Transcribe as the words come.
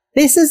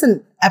This is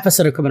an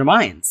episode of Criminal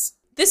Minds.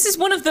 This is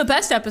one of the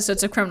best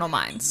episodes of Criminal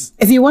Minds.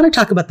 If you want to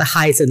talk about the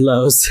highs and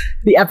lows,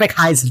 the epic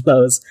highs and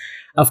lows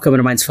of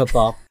Criminal Minds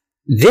football,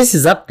 this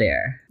is up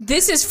there.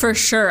 This is for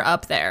sure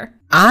up there.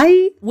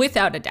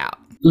 Without a doubt.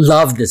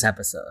 Love this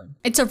episode.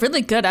 It's a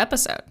really good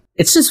episode.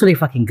 It's just really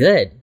fucking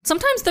good.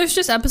 Sometimes there's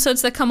just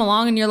episodes that come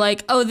along and you're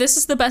like, oh, this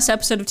is the best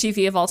episode of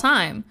TV of all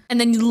time. And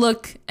then you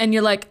look and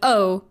you're like,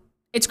 oh,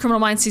 it's Criminal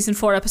Minds Season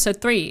 4, Episode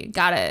 3.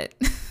 Got it.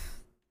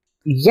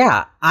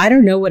 Yeah, I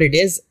don't know what it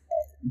is.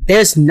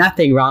 There's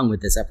nothing wrong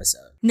with this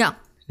episode. No.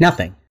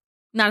 Nothing.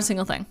 Not a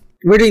single thing.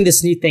 We're doing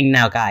this new thing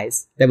now,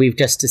 guys, that we've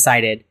just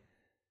decided.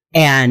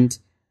 And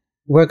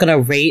we're going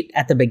to rate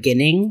at the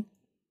beginning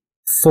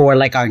for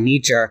like our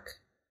knee-jerk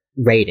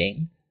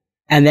rating.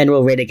 And then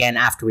we'll rate again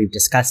after we've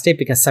discussed it,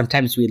 because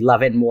sometimes we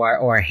love it more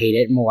or hate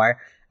it more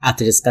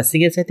after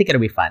discussing it. So I think it'll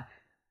be fun.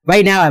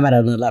 Right now, I'm at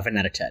an 11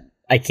 out of 10.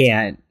 I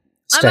can't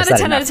stress that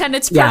enough. I'm at a 10 out of 10.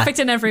 It's perfect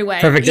in every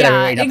way. Perfect in every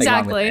way. Nothing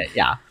exactly. wrong with it.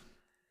 Yeah.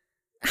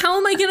 How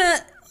am I gonna...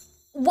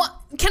 What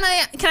can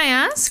I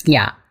ask?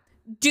 Yeah.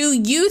 Do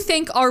you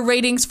think our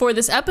ratings for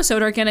this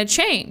episode are going to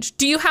change?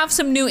 Do you have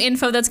some new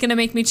info that's going to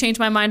make me change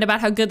my mind about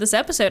how good this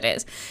episode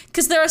is?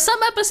 Because there are some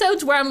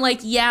episodes where I'm like,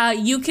 yeah,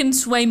 you can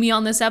sway me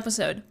on this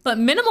episode. But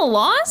Minimal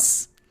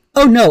Loss?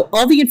 Oh, no.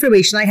 All the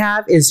information I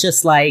have is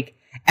just like,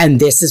 and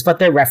this is what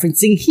they're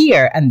referencing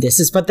here, and this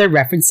is what they're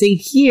referencing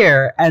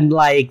here. And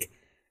like,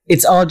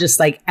 it's all just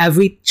like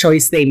every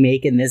choice they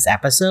make in this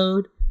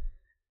episode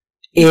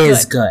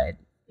is good.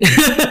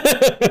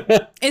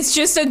 It's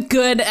just a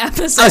good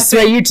episode. I'll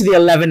sway you to the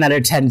 11 out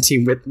of 10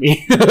 team with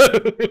me.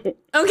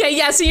 Okay,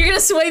 yeah, so you're going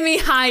to sway me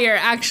higher,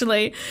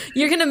 actually.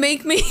 You're going to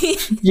make me...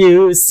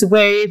 You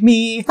sway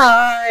me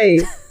high.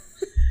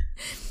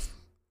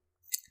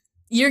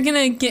 You're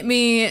going to get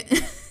me...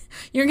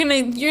 You're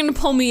gonna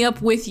pull me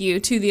up with you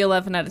to the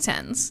 11 out of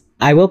 10s.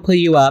 I will pull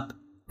you up,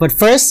 but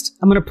first,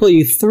 I'm going to pull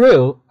you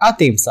through our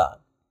theme song.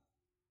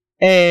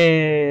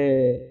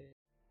 Hey.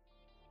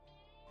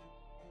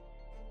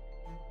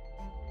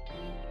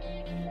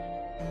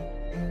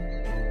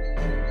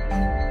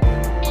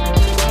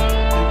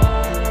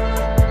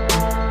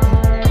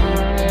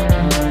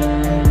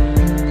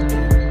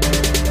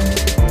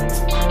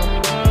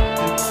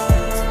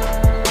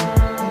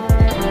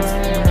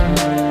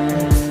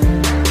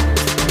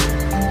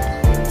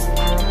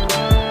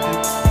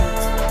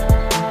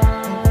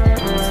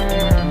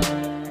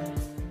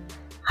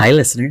 Hi,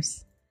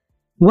 listeners.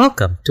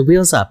 Welcome to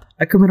Wheels Up,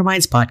 a Criminal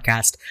Minds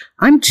podcast.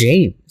 I'm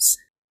James.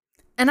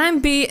 And I'm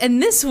B,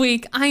 and this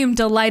week I am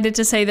delighted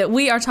to say that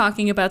we are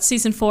talking about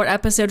Season 4,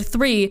 Episode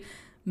 3,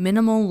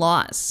 Minimal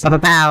Loss.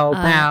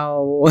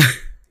 Pow.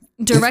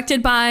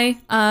 Directed by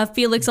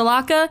Felix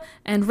Alaka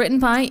and written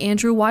by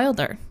Andrew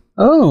Wilder.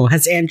 Oh,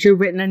 has Andrew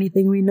written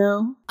anything we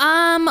know?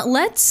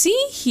 Let's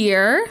see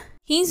here.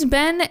 He's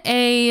been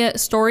a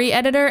story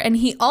editor, and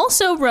he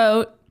also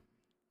wrote...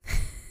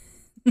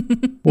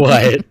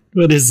 What?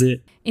 What is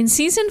it? In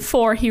Season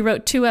 4, he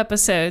wrote 2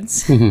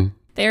 episodes.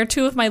 They are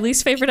 2 of my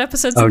least favorite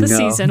episodes of the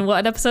season.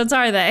 What episodes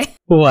are they?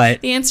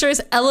 What? The answer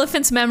is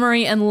Elephant's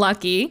Memory and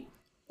Lucky.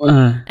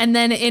 And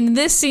then in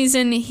this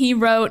season, he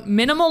wrote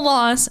Minimal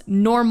Loss,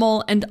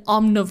 Normal, and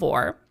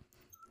Omnivore.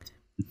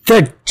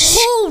 The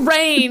whole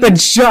range. The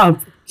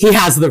jump. He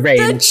has the range.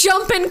 The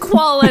jump in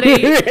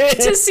quality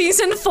to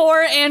Season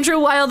 4 Andrew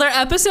Wilder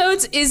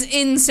episodes is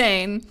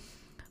insane.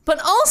 But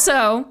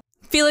also...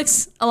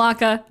 Felix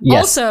Alaka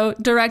also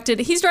directed.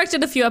 He's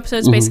directed a few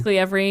episodes, basically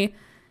every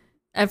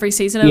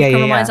season of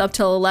Criminal Minds up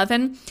till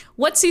 11.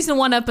 What Season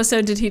 1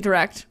 episode did he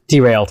direct?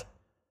 Derailed.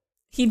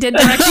 He did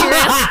direct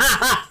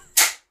Derailed.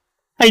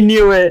 I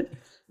knew it.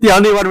 The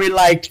only one we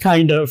liked,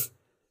 kind of.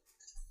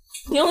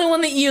 The only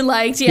one that you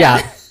liked,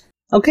 yeah.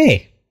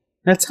 Okay,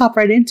 let's hop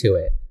right into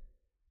it.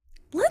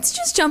 Let's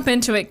just jump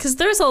into it, because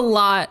there's a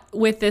lot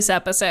with this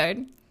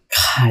episode.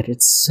 God,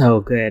 it's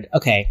so good.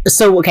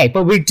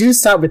 But we do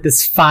start with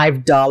this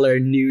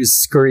 $5 news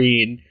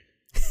screen.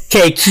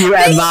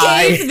 KQMI.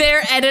 They gave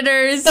their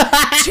editors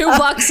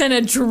 $2 and a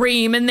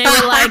dream, and they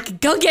were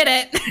like, go get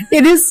it.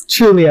 It is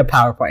truly a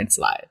PowerPoint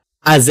slide.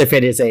 As if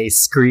it is a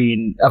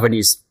screen of a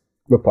news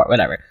report,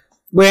 whatever.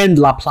 We're in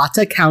La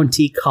Plata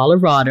County,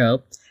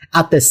 Colorado,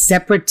 at the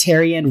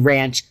Separatarian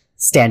Ranch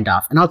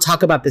standoff. And I'll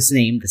talk about this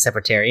name, the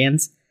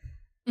Separatarians.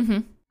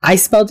 I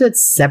spelled it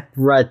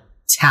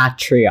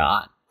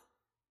Sepratatarian.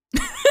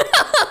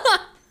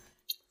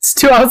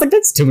 I was like,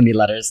 that's too many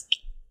letters.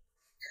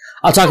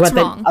 I'll talk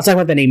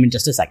about the name in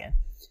just a second.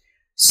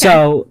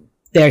 So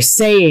they're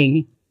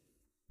saying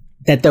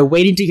that they're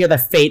waiting to hear the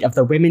fate of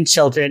the women,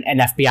 children, and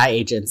FBI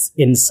agents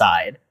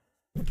inside.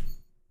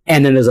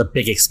 And then there's a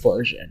big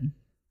explosion.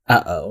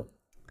 Uh-oh.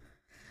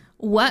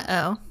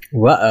 What-oh?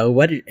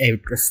 What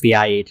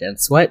FBI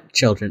agents? What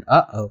children?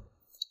 Uh-oh.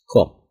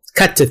 Cool.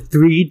 Cut to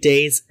 3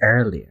 days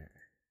earlier.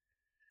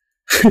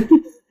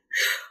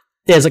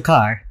 There's a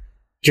car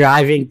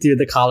driving through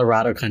the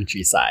Colorado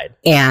countryside.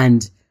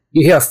 And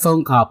you hear a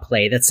phone call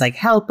play that's like,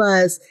 help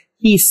us.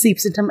 He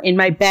sleeps in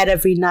my bed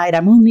every night.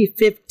 I'm only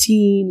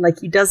 15. Like,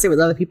 he does it with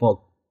other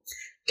people.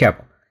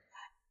 Terrible.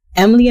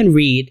 Emily and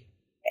Reed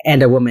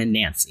and a woman,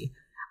 Nancy,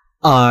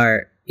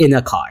 are in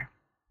a car.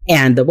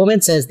 And the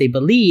woman says they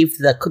believe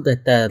that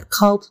the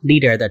cult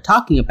leader they're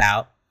talking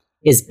about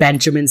is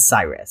Benjamin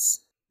Cyrus.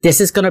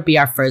 This is going to be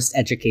our first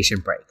education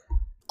break.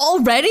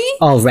 Already?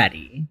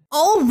 Already?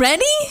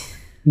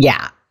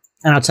 Yeah.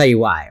 And I'll tell you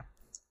why.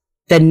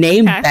 The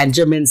name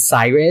Benjamin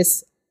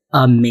Cyrus,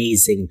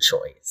 amazing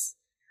choice.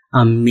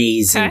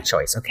 Amazing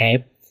choice,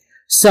 okay?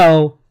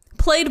 So...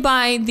 played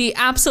by the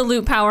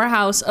absolute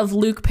powerhouse of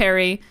Luke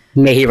Perry.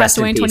 May he rest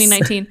in peace.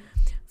 2019.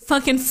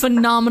 Fucking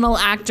phenomenal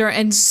actor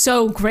and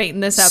so great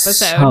in this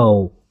episode.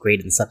 So great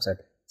in this episode.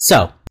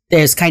 So,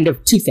 there's kind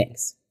of two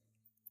things.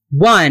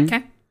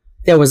 One,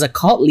 there was a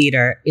cult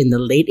leader in the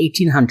late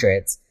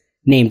 1800s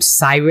named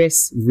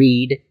Cyrus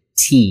Reed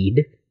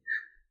Teed,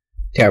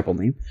 terrible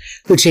name,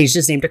 who changed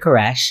his name to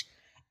Koresh,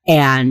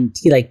 and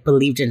he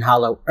believed in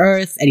Hollow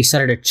Earth, and he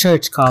started a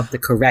church called the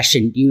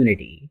Koreshan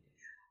Unity,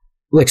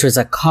 which was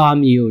a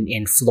commune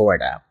in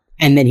Florida.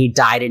 And then he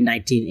died in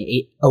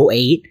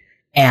 1908,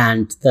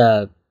 and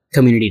the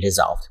community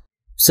dissolved.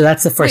 So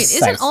that's the first. Wait,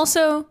 isn't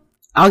also...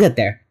 I'll get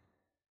there.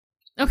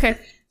 Okay.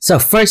 So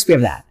first we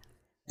have that.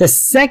 The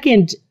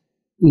second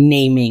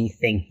naming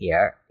thing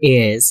here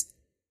is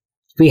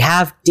we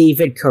have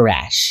David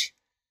Koresh,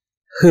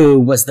 who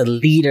was the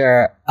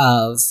leader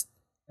of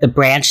the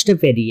Branch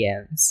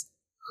Davidians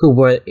who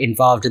were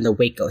involved in the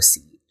Waco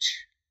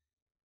siege.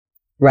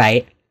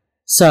 Right?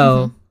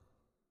 So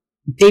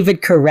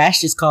David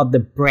Koresh is called the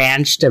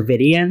Branch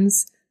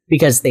Davidians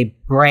because they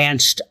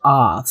branched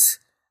off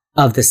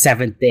of the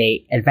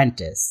Seventh-day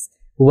Adventists.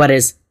 What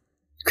is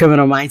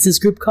Criminal Minds'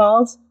 group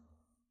called?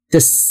 The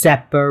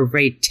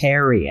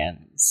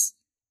Separatarians.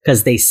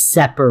 Because they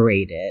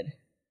separated.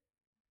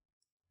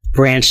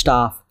 Branched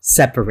off,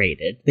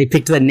 separated. They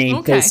picked the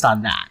name based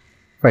on that,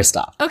 first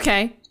off.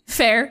 Okay,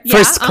 fair. Yeah,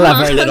 First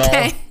clever little...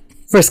 Okay.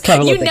 First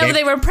clever little thing.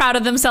 They were proud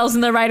of themselves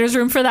in the writer's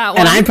room for that one.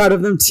 And I'm proud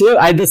of them too.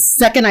 The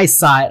second I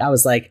saw it, I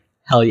was like,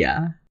 hell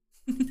yeah.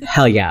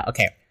 Hell yeah.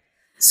 Okay.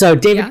 So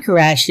David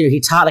Koresh, he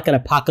taught an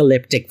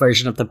apocalyptic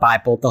version of the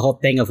Bible. The whole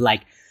thing of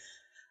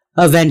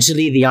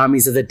eventually the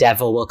armies of the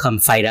devil will come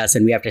fight us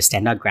and we have to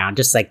stand our ground,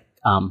 just like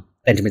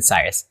Benjamin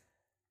Cyrus.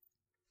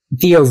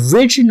 The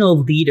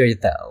original leader,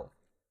 though,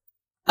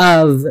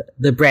 of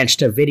the Branch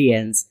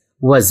Davidians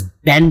was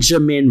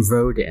Benjamin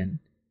Roden.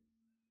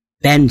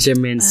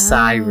 Benjamin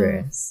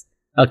Cyrus.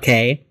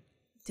 Okay?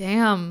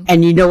 Damn.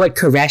 And you know what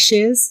Koresh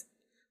is?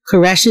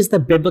 Koresh is the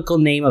biblical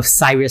name of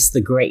Cyrus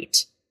the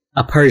Great,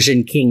 a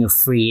Persian king who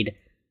freed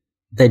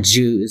the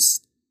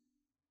Jews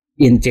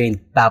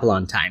during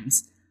Babylon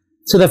times.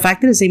 So the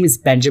fact that his name is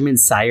Benjamin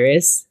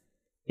Cyrus,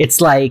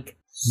 it's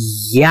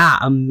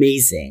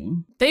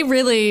amazing. They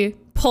really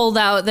pulled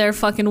out their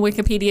fucking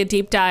Wikipedia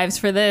deep dives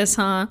for this,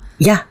 huh?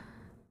 Yeah.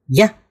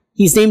 Yeah.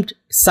 He's named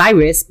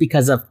Cyrus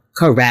because of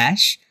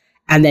Koresh,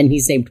 and then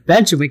he's named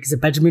Benjamin because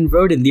of Benjamin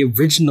Roden, the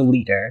original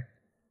leader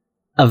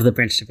of the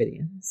Branch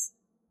Davidians.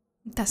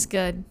 That's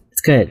good.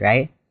 It's good,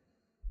 right?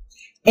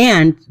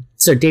 And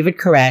so David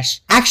Koresh,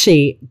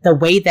 actually, the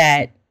way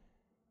that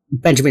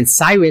Benjamin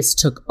Cyrus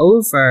took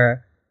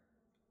over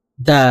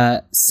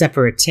the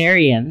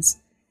Separatarians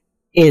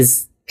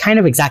is kind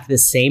of exactly the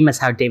same as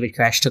how David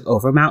Koresh took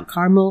over Mount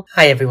Carmel.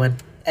 Hi, everyone.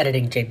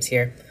 Editing James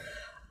here.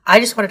 I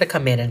just wanted to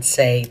come in and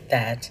say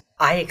that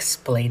I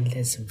explained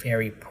this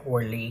very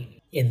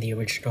poorly in the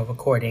original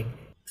recording.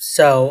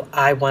 So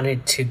I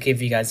wanted to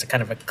give you guys a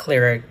kind of a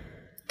clearer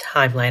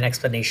timeline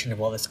explanation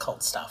of all this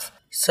cult stuff.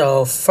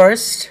 So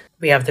first,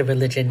 we have the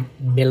religion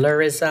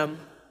Millerism,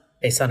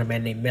 based on a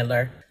man named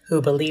Miller,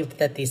 who believed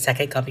that the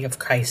second coming of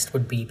Christ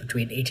would be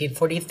between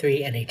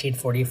 1843 and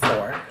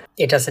 1844.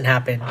 It doesn't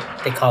happen.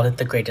 They call it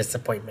the Great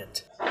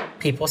Disappointment.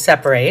 People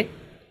separate,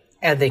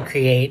 and they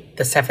create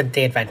the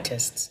Seventh-day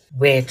Adventists,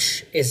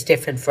 which is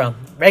different from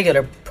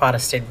regular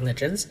Protestant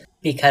religions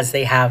because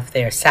they have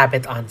their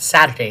Sabbath on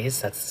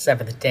Saturdays. That's the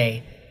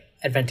Seventh-day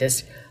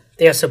Adventists.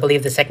 They also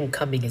believe the second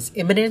coming is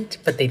imminent,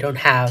 but they don't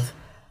have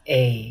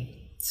a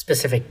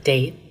specific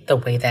date the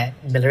way that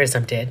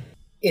Millerism did.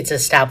 It's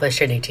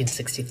established in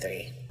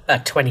 1863,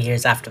 about 20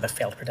 years after the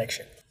failed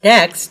prediction.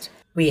 Next,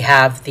 we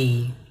have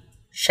the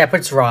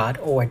Shepherd's Rod,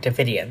 or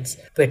Davidians,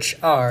 which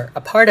are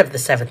a part of the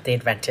Seventh-day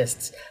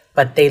Adventists,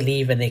 but they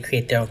leave and they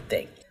create their own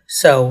thing.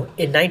 So,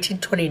 in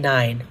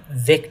 1929,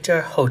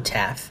 Victor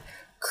Houteff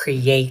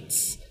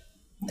creates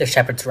the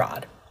Shepherd's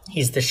Rod.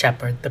 He's the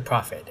shepherd, the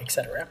prophet,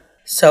 etc.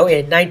 So,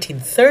 in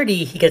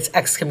 1930, he gets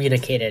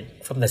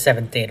excommunicated from the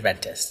Seventh-day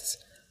Adventists.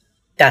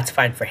 That's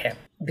fine for him,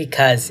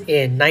 because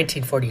in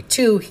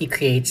 1942, he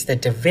creates the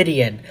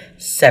Davidian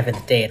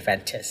Seventh-day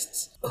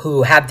Adventists,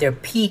 who had their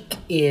peak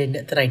in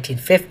the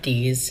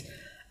 1950s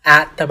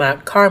at the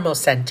Mount Carmel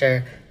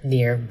Center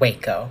near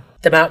Waco.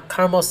 The Mount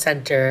Carmel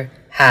Center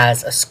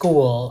has a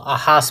school, a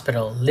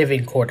hospital,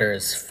 living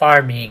quarters,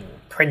 farming,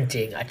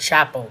 printing, a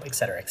chapel,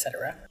 etc.,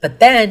 etc. But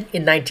then,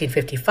 in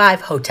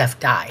 1955, Houteff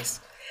dies,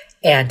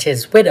 and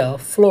his widow,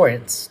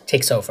 Florence,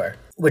 takes over,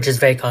 which is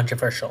very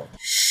controversial.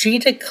 She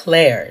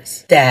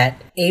declares that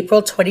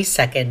April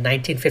 22nd,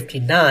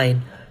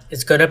 1959,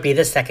 is going to be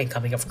the second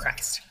coming of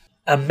Christ.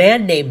 A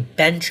man named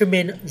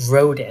Benjamin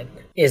Roden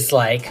is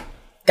like,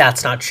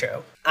 that's not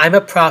true. I'm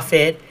a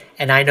prophet,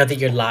 and I know that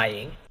you're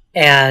lying.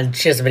 And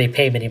she doesn't really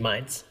pay many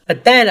minds.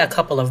 But then a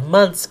couple of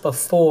months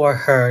before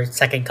her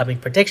second coming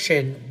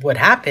prediction would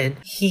happen,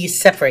 he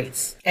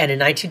separates. And in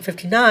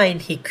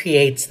 1959, he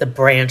creates the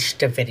Branch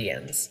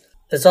Davidians.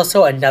 There's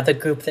also another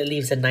group that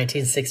leaves in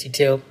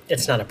 1962.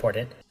 It's not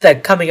important. The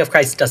coming of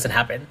Christ doesn't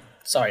happen.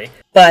 Sorry.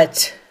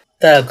 But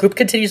the group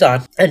continues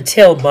on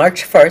until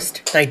March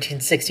 1st,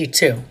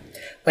 1962.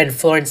 When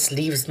Florence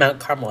leaves Mount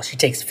Carmel, she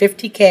takes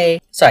 5K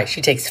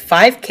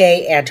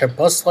and her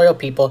most loyal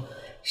people,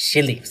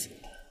 she leaves.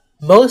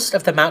 Most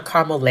of the Mount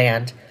Carmel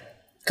land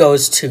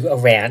goes to a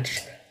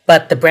ranch,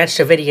 but the Branch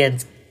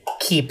Davidians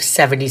keep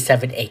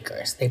 77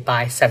 acres. They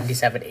buy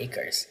 77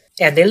 acres.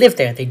 And they live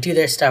there. They do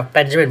their stuff.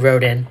 Benjamin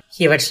Roden,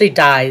 he eventually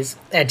dies,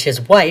 and his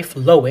wife,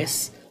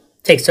 Lois,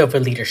 takes over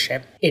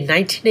leadership. In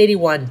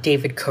 1981,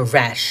 David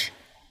Koresh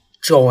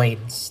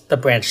joins the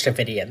Branch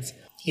Davidians.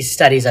 He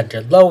studies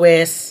under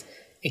Lois,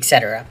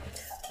 etc.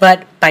 But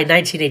by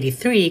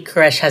 1983,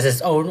 Koresh has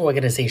his own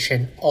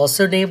organization,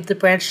 also named the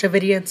Branch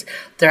Davidians.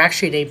 They're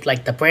actually named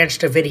like the Branch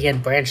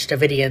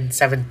Davidian,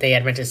 Seventh-day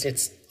Adventist.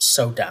 It's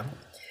so dumb.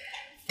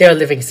 They're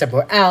living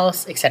somewhere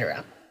else,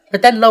 etc.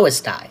 But then Lois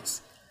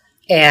dies.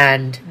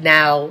 And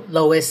now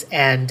Lois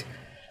and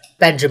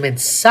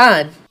Benjamin's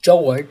son,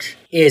 George,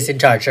 is in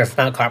charge of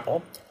Mount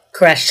Carmel.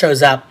 Koresh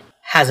shows up,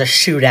 has a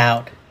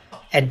shootout,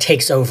 and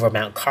takes over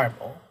Mount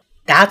Carmel.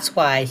 That's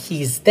why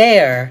he's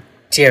there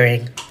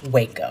during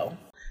Waco.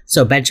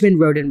 So Benjamin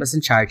Roden was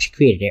in charge, he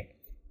created it.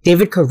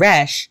 David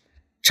Koresh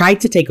tried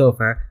to take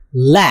over,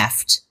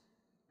 left,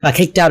 got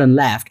kicked out and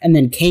left, and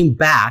then came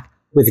back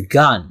with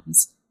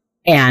guns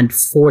and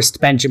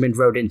forced Benjamin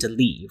Roden to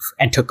leave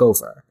and took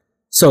over.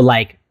 So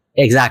like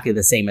exactly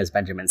the same as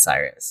Benjamin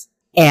Cyrus.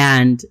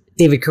 And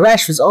David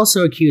Koresh was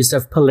also accused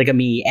of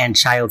polygamy and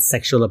child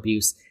sexual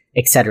abuse,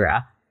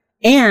 etc.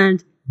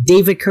 And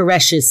David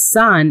Koresh's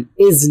son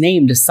is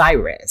named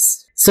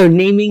Cyrus. So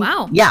naming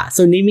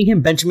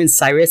him Benjamin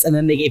Cyrus, and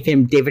then they gave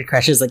him David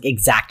Koresh's like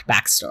exact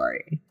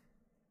backstory.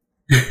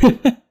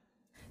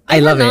 I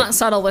love it. Not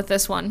subtle with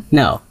this one.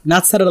 No,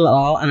 not subtle at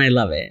all, and I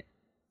love it.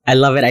 I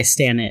love it. I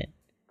stan it.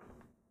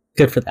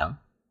 Good for them.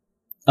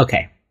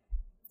 Okay.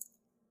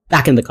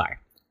 Back in the car.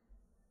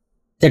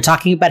 They're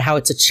talking about how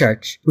it's a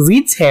church.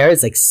 Reed's hair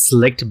is like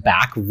slicked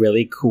back,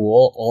 really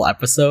cool all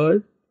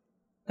episode.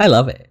 I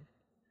love it.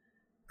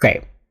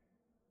 Great.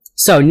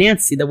 So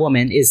Nancy, the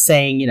woman, is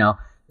saying, you know,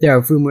 there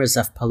are rumors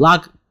of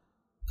polygamy.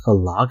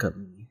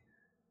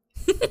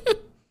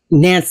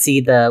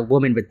 Nancy, the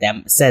woman with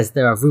them, says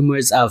there are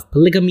rumors of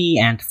polygamy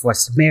and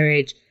forced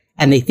marriage,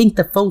 and they think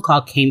the phone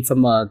call came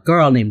from a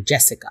girl named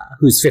Jessica,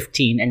 who's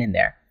 15 and in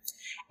there.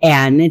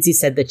 And Nancy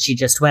said that she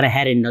just went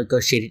ahead and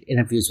negotiated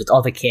interviews with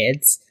all the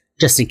kids,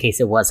 just in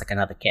case it was like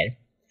another kid.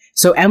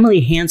 So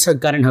Emily hands her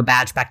gun and her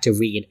badge back to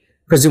Reed,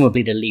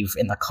 presumably to leave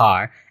in the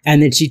car,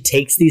 and then she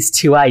takes these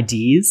two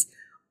IDs.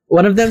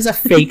 One of them's a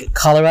fake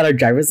Colorado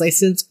driver's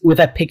license with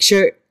a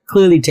picture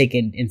clearly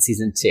taken in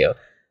season 2.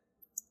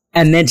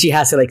 And then she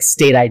has her like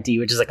state ID,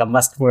 which is like a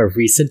much more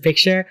recent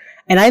picture.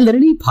 And I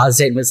literally paused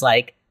it and was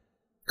like,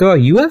 girl,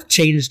 you have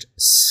changed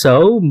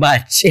so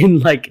much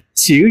in like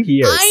 2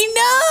 years.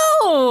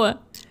 I know!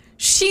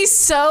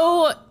 She's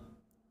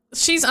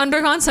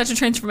undergone such a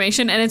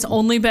transformation, and it's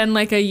only been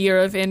like a year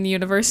of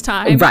in-universe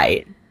time.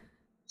 Right.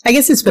 I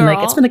guess it's been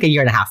like a year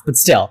and a half, but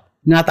still,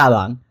 not that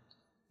long.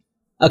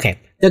 Okay.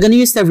 They're going to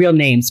use their real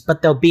names,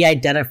 but they'll be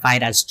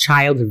identified as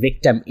child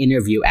victim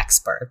interview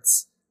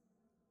experts.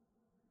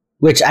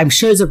 Which I'm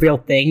sure is a real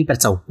thing, but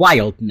it's a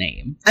wild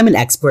name. I'm an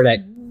expert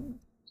at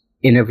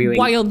interviewing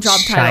wild job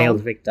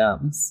child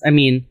victims. I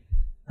mean,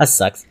 that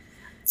sucks.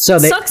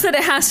 Sucks that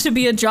it has to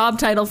be a job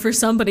title for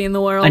somebody in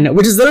the world. I know,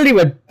 which is literally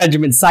what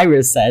Benjamin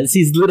Cyrus says.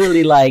 He's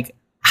literally like,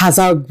 has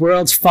our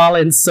world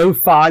fallen so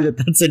far that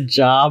that's a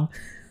job?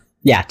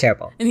 Yeah,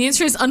 terrible. And the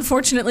answer is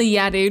unfortunately,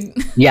 yeah, dude.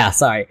 Yeah,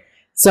 sorry.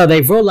 So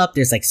they roll up,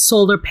 there's like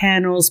solar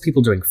panels,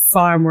 people doing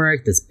farm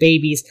work, there's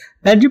babies.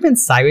 Benjamin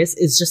Cyrus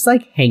is just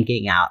like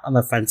hanging out on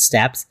the front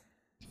steps.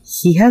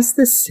 He has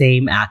the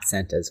same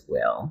accent as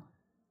Will.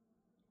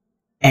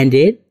 And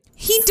he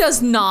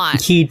does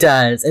not. He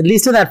does. At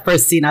least in that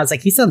first scene, I was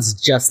like, he sounds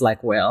just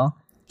like Will.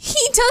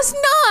 He does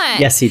not.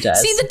 Yes, he does.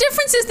 See, the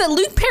difference is that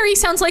Luke Perry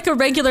sounds like a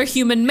regular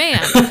human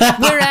man,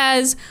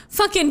 whereas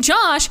fucking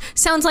Josh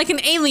sounds like an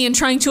alien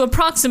trying to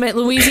approximate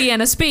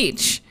Louisiana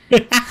speech.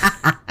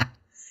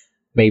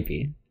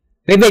 Maybe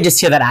I just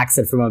hear that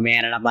accent from a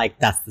man and I'm like,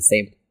 that's the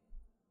same.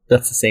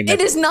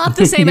 It is not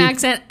the same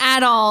accent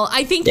at all.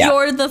 I think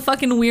you're the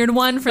fucking weird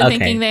one for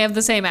thinking they have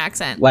the same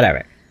accent.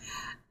 Whatever.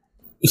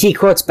 He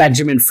quotes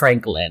Benjamin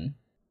Franklin,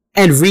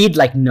 and Reed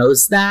like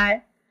knows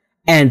that,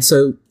 and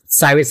so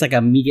Cyrus like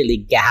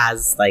immediately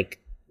has like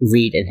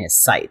Reed in his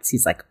sights.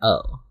 He's like,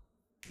 oh,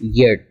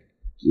 we're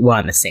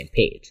on the same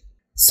page.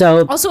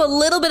 So also a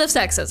little bit of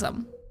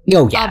sexism.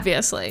 Oh yeah,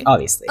 obviously,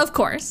 of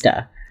course.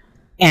 Duh.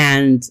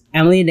 And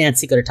Emily and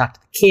Nancy go to talk to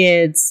the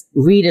kids.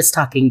 Reed is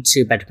talking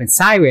to Benjamin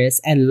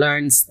Cyrus and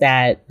learns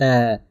that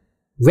the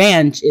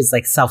ranch is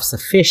like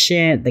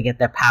self-sufficient. They get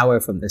their power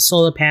from the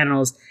solar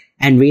panels.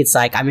 And Reed's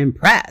like, I'm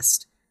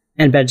impressed.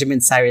 And Benjamin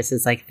Cyrus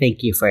is like,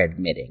 thank you for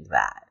admitting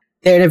that.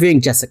 They're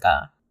interviewing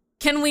Jessica.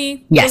 Can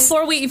we, yes.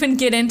 before we even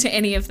get into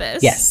any of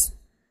this? Yes.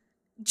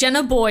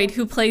 Jenna Boyd,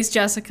 who plays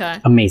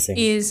Jessica. Amazing.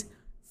 Is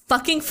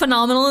fucking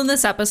phenomenal in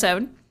this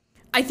episode.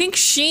 I think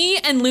she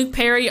and Luke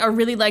Perry are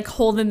really like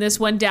holding this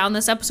one down.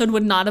 This episode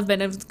would not have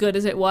been as good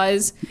as it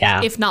was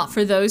if not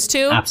for those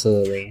two.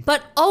 Absolutely.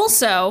 But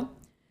also,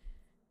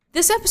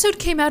 this episode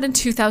came out in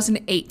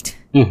 2008.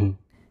 Mm-hmm.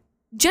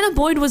 Jenna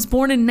Boyd was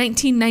born in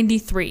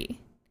 1993.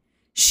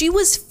 She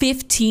was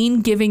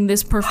 15 giving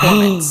this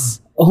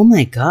performance. Oh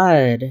my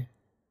God.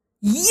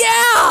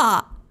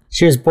 Yeah!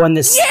 She was born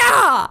this...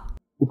 Yeah!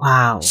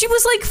 Wow. She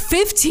was like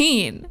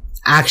 15.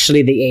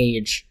 Actually, the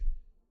age.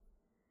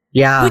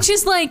 Yeah. Which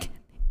is like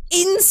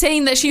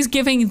insane that she's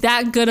giving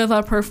that good of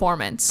a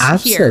performance.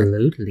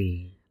 Absolutely.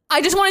 Here.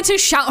 I just wanted to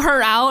shout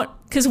her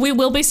out because we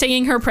will be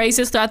singing her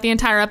praises throughout the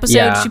entire episode.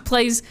 Yeah. She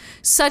plays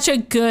such a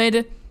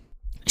good...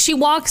 She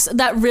walks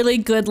that really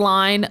good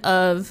line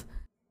of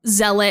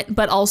zealot,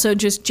 but also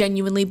just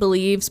genuinely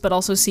believes, but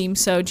also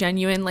seems so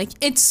genuine. Like,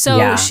 it's so...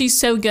 Yeah. She's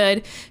so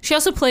good. She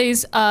also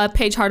plays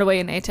Paige Hardaway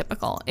in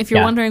Atypical. If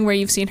you're wondering where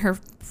you've seen her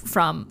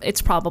from,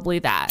 it's probably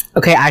that.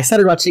 Okay, I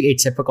started watching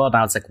Atypical and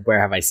I was like, where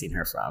have I seen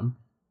her from?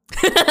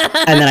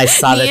 And then I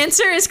saw the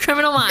answer is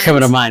Criminal Minds.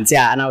 Criminal Minds,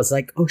 yeah. And I was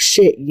like, oh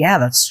shit, yeah,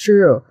 that's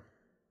true.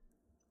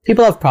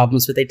 People have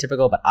problems with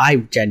Atypical, but I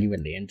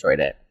genuinely enjoyed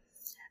it.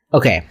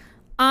 Okay.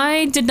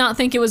 I did not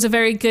think it was a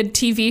very good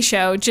TV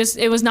show. Just,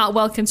 it was not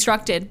well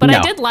constructed. But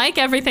I did like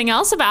everything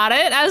else about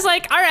it. I was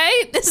like, all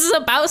right, this is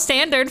about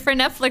standard for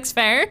Netflix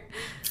fare.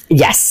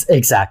 Yes,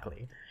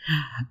 exactly.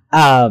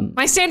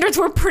 My standards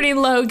were pretty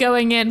low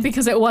going in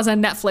because it was a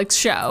Netflix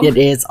show. It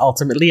is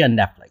ultimately a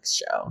Netflix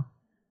show.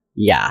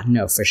 Yeah,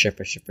 no, for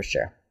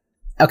sure.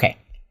 Okay.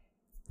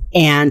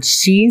 And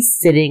she's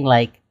sitting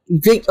like...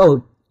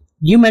 Oh,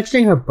 you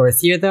mentioning her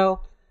birth year,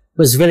 though,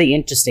 was really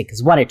interesting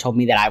because, one, it told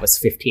me that I was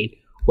 15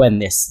 when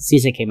this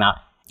season came out.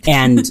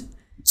 And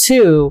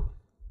two,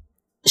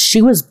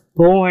 she was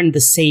born the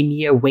same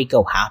year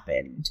Waco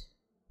happened.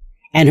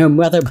 And her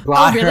mother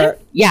brought her...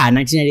 Yeah,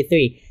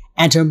 1993.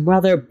 And her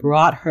mother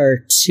brought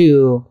her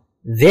to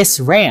this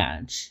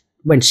ranch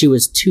when she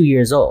was 2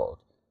 years old.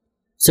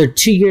 So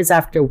 2 years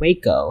after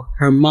Waco,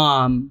 her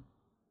mom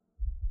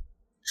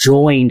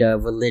joined a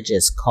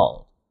religious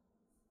cult.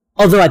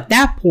 Although at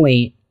that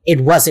point,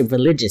 it wasn't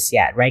religious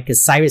yet, right?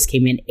 Because Cyrus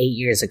came in 8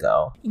 years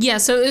ago. Yeah,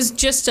 so it was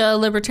just a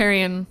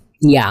libertarian.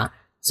 Yeah.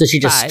 So she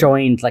just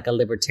joined like a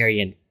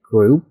libertarian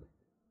group.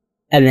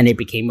 And then it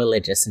became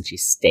religious and she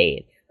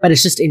stayed. But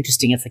it's just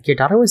interesting. It's like your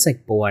daughter was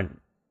like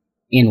born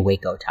in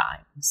Waco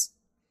times.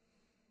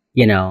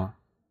 You know?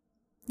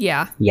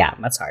 Yeah. Yeah,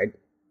 that's hard.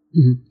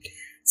 Mm-hmm.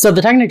 So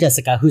they're talking to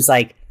Jessica, who's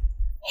like,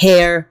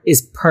 hair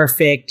is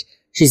perfect.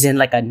 She's in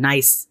like a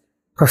nice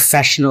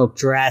professional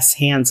dress,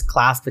 hands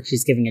clasped, like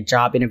she's giving a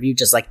job interview.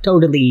 Just like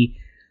totally,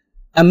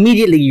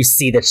 immediately you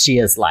see that she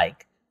is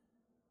like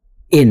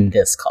in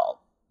this cult.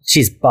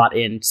 She's bought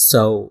in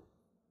so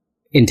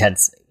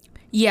intensely.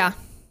 Yeah.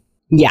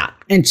 Yeah.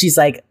 And she's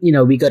like, you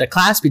know, we go to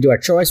class, we do our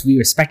chores, we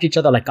respect each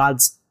other like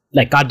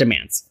God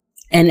demands.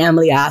 And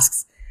Emily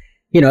asks,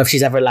 you know, if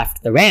she's ever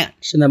left the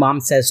ranch. And the mom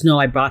says, no,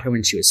 I brought her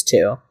when she was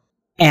 2.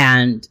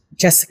 And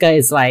Jessica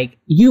is like,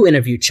 you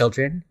interview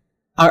children.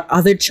 Are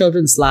other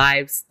children's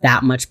lives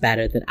that much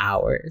better than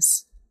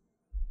ours?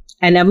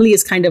 And Emily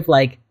is kind of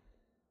like,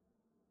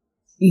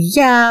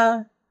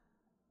 yeah,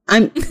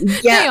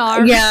 they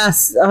are.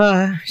 Yes.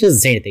 She doesn't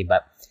say anything,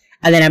 but.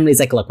 And then Emily's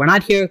like, look, we're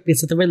not here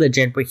because of the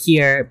religion. We're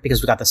here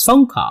because we got this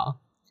phone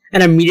call.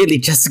 And immediately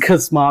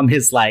Jessica's mom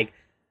is like,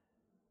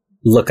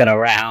 looking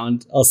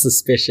around, all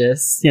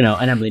suspicious, you know,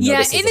 and Emily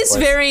notices. Yeah, it is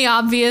very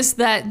obvious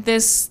that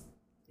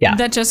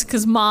that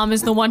Jessica's mom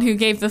is the one who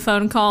gave the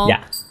phone call.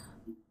 Yeah.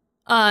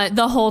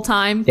 The whole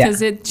time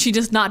because she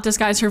does not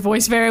disguise her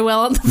voice very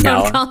well on the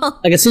phone call.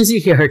 Like as soon as you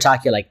hear her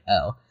talk, you're like,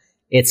 oh,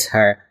 it's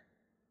her.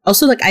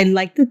 Also, like I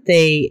like that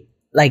they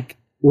like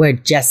where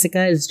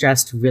Jessica is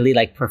dressed really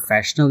like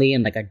professionally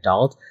and like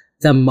adult.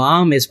 The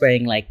mom is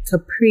wearing like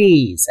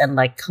capris and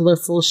like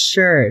colorful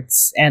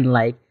shirts and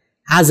like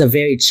has a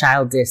very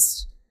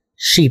childish,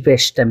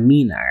 sheepish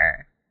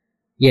demeanor,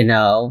 you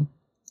know?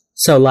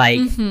 So, like,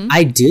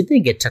 I do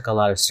think it took a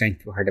lot of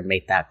strength for her to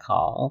make that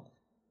call.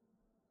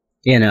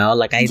 You know?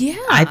 Like, I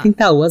think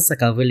that was,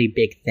 like, a really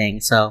big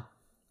thing. So,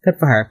 good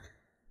for her.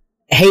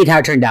 I hate how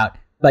it turned out,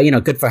 but, you know,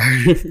 good for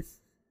her.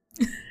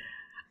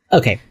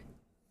 Okay.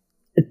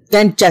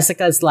 Then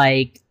Jessica's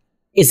like,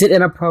 is it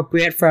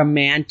inappropriate for a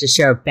man to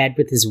share a bed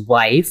with his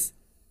wife?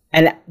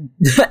 And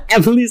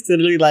Emily's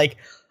literally like,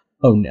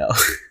 oh, no.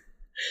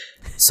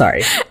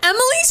 Sorry.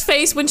 Emily's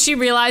face when she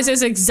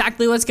realizes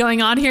exactly what's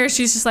going on here,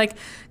 she's just like,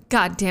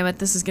 God damn it,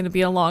 this is going to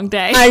be a long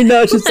day. I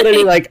know. She's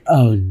literally like,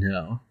 oh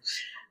no.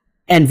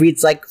 And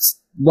Reed's like,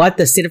 what?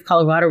 The state of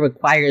Colorado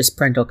requires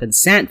parental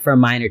consent for a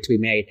minor to be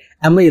married.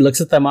 Emily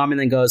looks at the mom and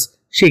then goes,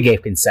 she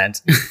gave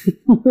consent.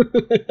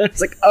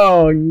 It's like,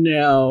 oh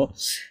no.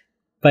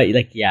 But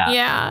like, yeah.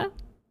 Yeah.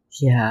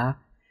 Yeah.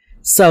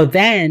 So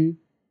then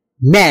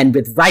men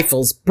with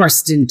rifles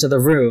burst into the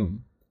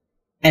room.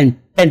 And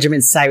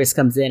Benjamin Cyrus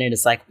comes in and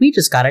is like, we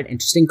just got an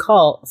interesting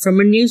call from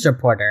a news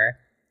reporter.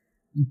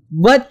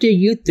 What do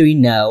you three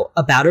know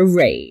about a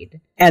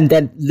raid? And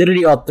then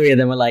literally all three of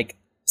them were like,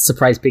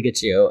 surprise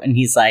Pikachu. And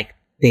he's like,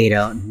 they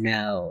don't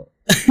know.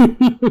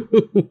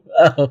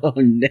 Oh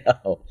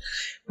no.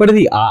 What are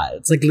the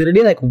odds? Like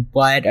literally, like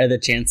what are the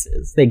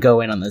chances they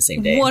go in on the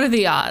same day? What are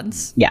the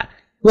odds? Yeah.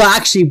 Well,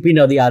 actually, we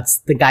know the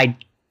odds. The guy,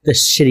 the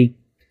shitty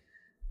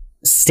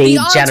state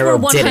general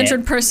did it. The odds were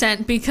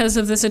 100% because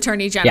of this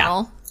attorney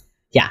general.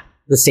 Yeah,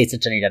 the state's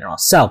attorney general.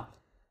 So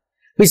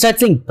we start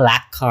seeing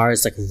black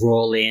cars like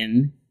roll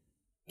in,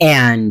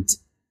 and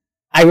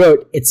I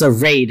wrote, it's a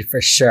raid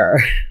for sure.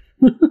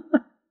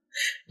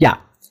 Yeah.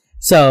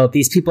 So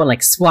these people in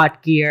like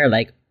SWAT gear,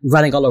 like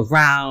running all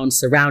around,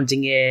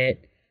 surrounding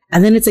it.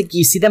 And then it's like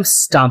you see them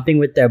stomping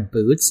with their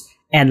boots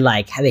and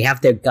like they have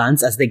their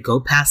guns as they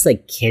go past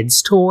like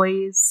kids'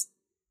 toys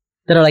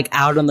that are like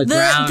out on the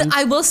ground.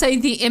 I will say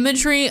the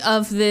imagery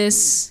of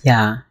this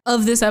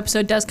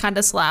episode does kind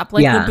of slap.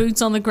 Like the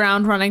boots on the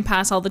ground running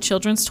past all the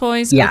children's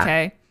toys. Yeah.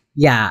 Okay.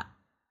 Yeah.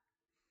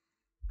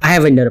 I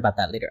have a note about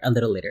that a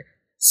little later.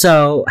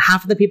 So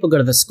half of the people go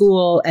to the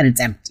school and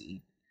it's empty.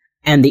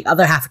 And the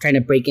other half are trying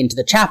to break into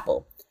the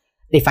chapel.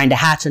 They find a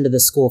hatch under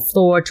the school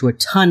floor to a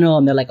tunnel,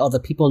 and they're like, oh, the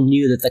people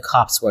knew that the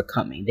cops were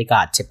coming. They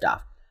got tipped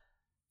off.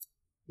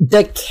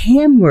 The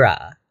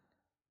camera,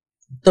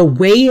 the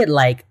way it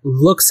like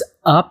looks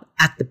up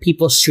at the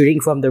people shooting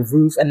from the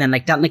roof and then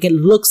like down, like it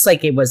looks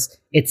like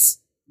it's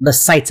the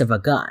sights of a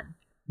gun,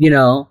 you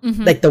know?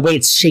 Mm-hmm. Like the way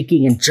it's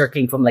shaking and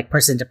jerking from like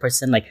person to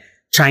person, like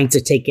trying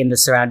to take in the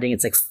surrounding.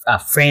 It's like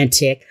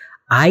frantic.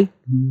 I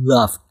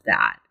loved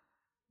that.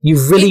 You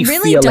really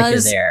feel like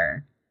you're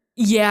there.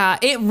 Yeah,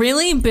 it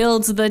really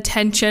builds the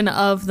tension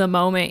of the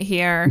moment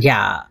here.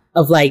 Yeah,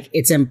 of like,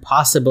 it's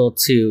impossible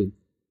to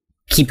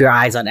keep your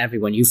eyes on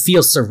everyone. You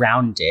feel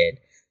surrounded,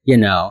 you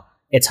know,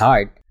 it's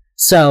hard.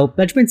 So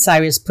Benjamin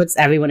Cyrus puts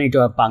everyone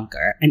into a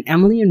bunker, and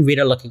Emily and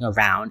Rita are looking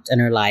around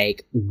and are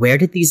like, where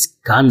did these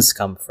guns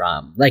come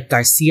from? Like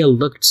Garcia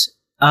looked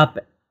up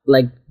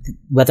like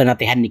whether or not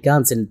they had any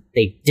guns, and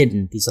they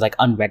didn't. These are like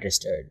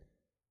unregistered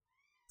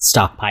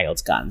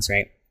stockpiled guns,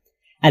 right?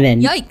 And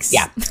then, yikes.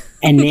 Yeah.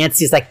 And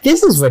Nancy's like,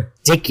 this is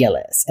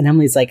ridiculous. And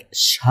Emily's like,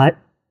 shut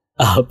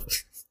up.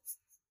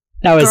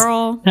 That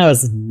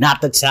was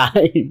not the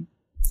time.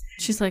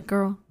 She's like,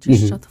 girl,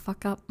 just shut the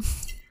fuck up.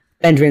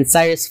 Benjamin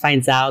Cyrus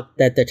finds out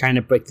that they're trying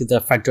to break through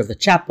the front door of the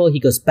chapel. He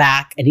goes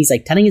back and he's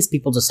like telling his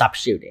people to stop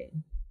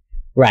shooting.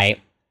 Right.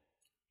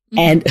 Mm-hmm.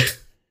 And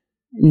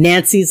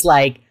Nancy's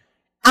like,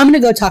 I'm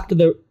going to go talk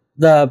to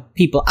the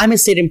people. I'm a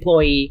state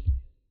employee.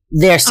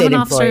 They're state employees. I'm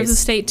an officer of the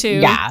state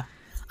too. Yeah.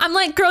 I'm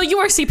like, girl, you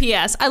are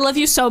CPS. I love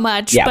you so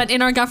much, but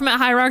in our government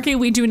hierarchy,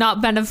 we do not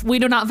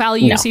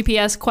value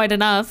CPS quite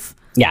enough.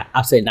 Yeah,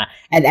 absolutely not.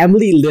 And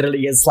Emily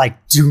literally is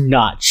like, do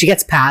not. She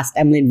gets past,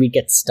 Emily and Reed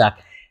get stuck.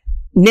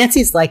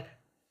 Nancy's like,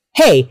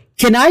 hey,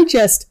 can I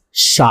just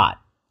shot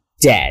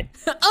dead?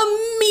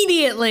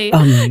 Immediately.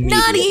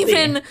 Not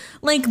even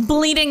like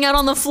bleeding out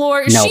on the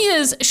floor. Nope. She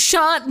is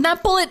shot.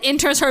 That bullet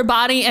enters her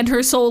body and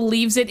her soul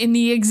leaves it in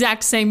the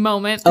exact same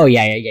moment. Oh,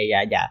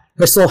 yeah.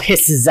 Her soul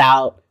hisses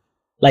out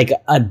like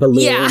a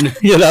balloon,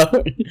 you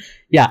know?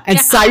 Yeah. And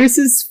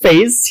Cyrus's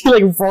face, he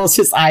like rolls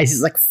his eyes.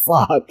 He's like,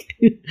 fuck.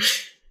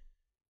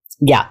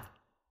 Yeah.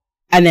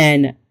 And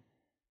then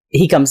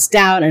he comes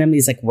down and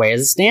Emily's like,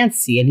 where's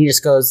Nancy? And he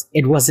just goes,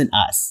 it wasn't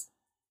us.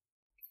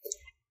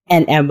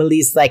 And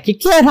Emily's like, you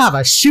can't have a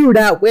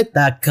shootout with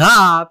the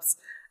cops.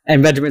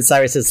 And Benjamin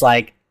Cyrus is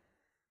like,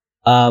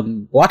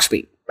 watch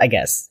me, I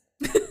guess.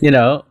 You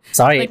know?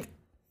 Sorry. Like,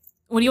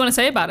 what do you want to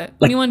say about it?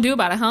 What do you want to do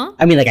about it, huh?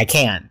 I mean, like, I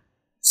can.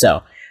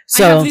 So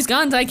I have these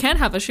guns. I can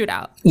have a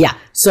shootout. Yeah.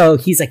 So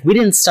he's like, we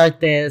didn't start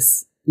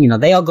this. You know,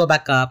 they all go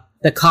back up.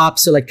 The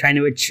cops are like trying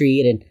to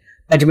retreat. And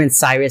Benjamin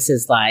Cyrus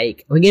is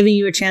like, we're giving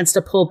you a chance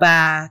to pull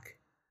back.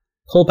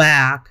 Pull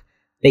back.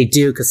 They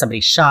do because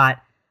somebody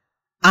shot.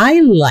 I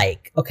really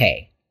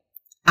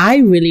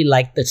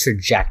like the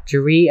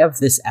trajectory of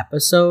this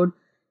episode.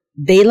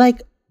 They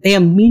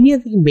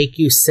immediately make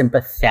you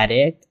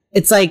sympathetic.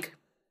 It's like,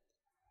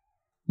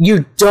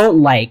 you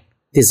don't like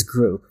this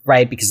group,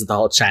 right? Because of the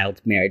whole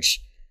child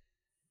marriage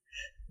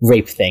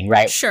rape thing,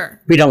 right?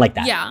 Sure. We don't like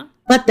that. Yeah.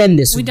 But then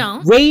this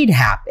raid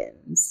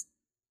happens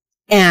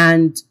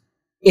and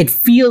it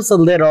feels a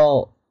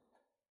little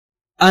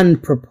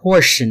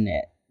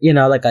unproportionate, you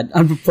know, like an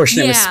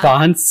unproportionate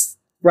response,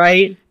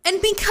 right?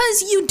 And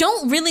because you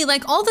don't really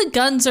like, all the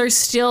guns are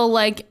still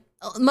like,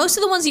 most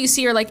of the ones that you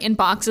see are like in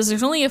boxes.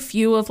 There's only a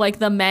few of like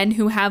the men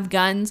who have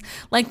guns.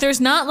 Like there's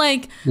not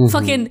like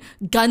fucking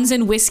guns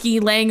and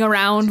whiskey laying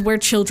around where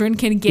children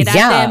can get at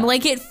them.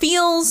 Like it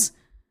feels,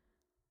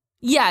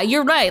 yeah,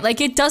 you're right. Like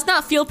it does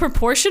not feel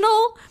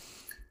proportional.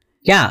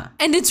 Yeah.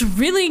 And it's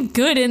really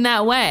good in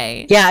that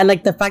way. Yeah, and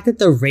like the fact that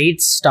the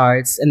raid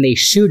starts and they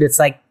shoot, it's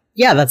like,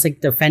 yeah, that's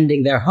like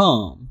defending their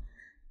home.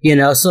 You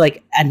know, so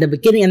like at the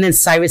beginning, and then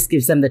Cyrus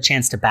gives them the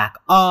chance to back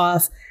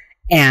off.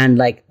 And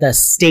like the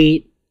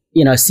state,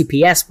 you know,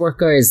 CPS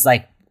worker is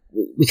like,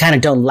 we kind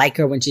of don't like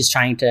her when she's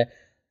trying to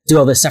do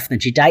all this stuff and then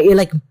she died. It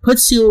like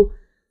puts you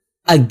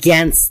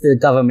against the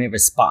government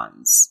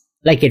response.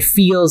 Like it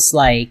feels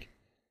like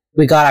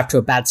we got off to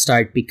a bad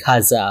start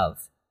because of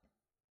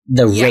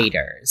the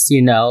raiders,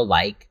 you know,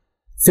 like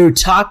through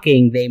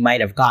talking, they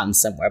might have gotten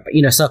somewhere. But,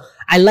 you know, so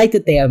I like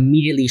that they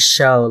immediately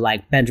show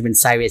like Benjamin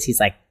Cyrus, he's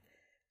like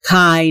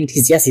kind.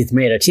 He's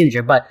married a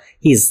teenager, but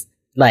he's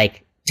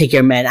like, take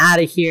your men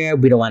out of here.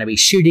 We don't want to be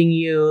shooting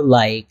you.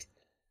 Like,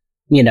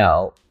 you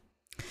know.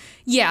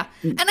 Yeah.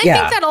 And I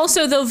think that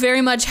also, though,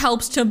 very much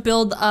helps to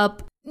build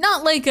up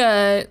not like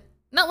a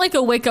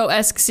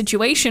Waco-esque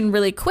situation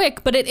really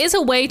quick, but it is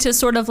a way to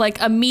sort of like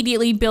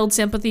immediately build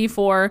sympathy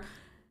for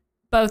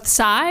both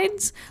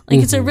sides.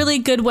 Like it's a really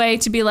good way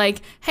to be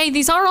like, hey,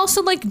 these are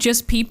also like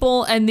just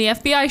people and the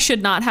FBI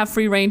should not have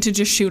free reign to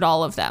just shoot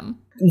all of them.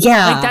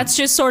 Yeah. Like that's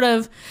just sort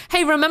of,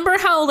 hey, remember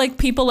how like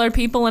people are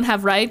people and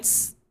have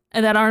rights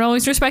and that aren't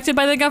always respected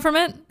by the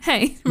government?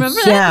 Hey, remember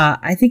that? Yeah,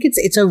 I think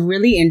it's a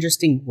really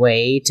interesting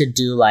way to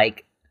do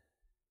like,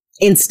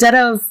 instead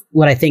of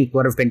what I think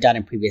would have been done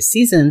in previous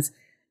seasons,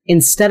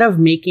 instead of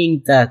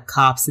making the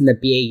cops and the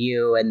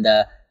BAU and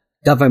the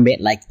government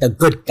like the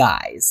good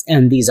guys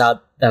and these are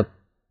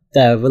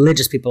the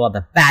religious people are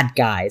the bad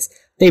guys,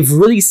 they've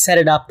really set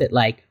it up that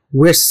like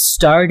we're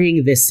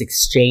starting this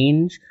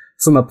exchange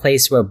from a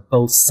place where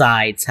both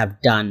sides have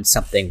done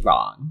something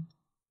wrong.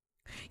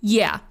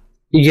 Yeah.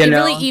 You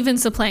know? Really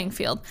evens the playing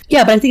field.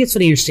 Yeah, but I think it's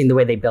really interesting the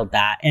way they build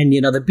that. And,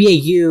 you know, the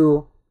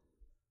BAU,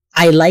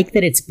 I like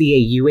that it's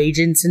BAU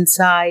agents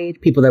inside,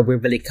 people that we're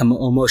really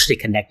emotionally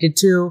connected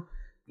to.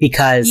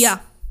 Because,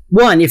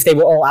 one, if they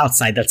were all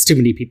outside, that's too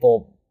many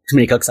people, too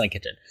many cooks in a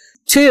kitchen.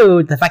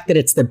 Two, the fact that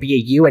it's the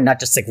BAU and not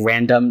just like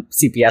random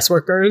CPS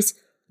workers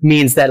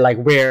means that like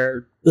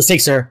the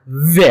stakes are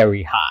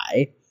very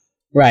high,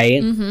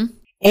 right? Mm-hmm.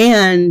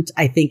 And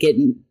I think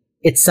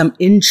it's some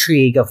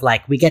intrigue of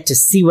like, we get to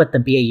see what the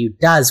BAU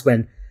does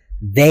when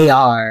they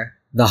are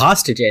the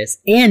hostages,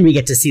 and we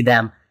get to see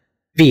them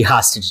be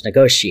hostage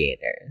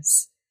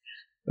negotiators.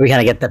 We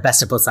kind of get the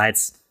best of both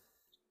sides.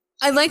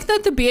 I like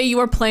that the BAU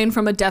are playing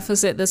from a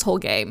deficit this whole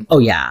game. Oh,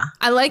 yeah.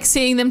 I like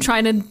seeing them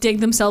trying to dig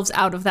themselves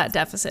out of that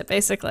deficit,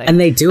 basically. And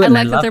they do it, and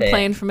I like love that they're it.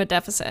 playing from a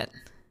deficit.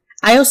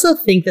 I also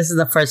think this is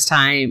the first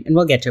time, and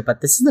we'll get to it,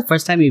 but this is the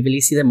first time we really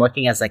see them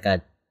working as like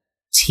a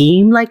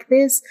team like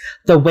this.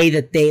 The way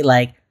that they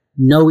like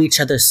know each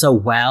other so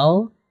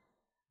well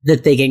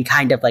that they can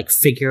kind of like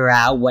figure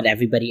out what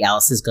everybody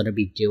else is going to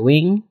be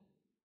doing.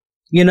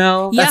 You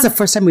know? That's the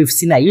first time we've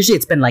seen that. Usually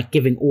it's been like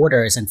giving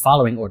orders and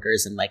following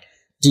orders and like,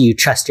 do you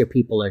trust your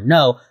people or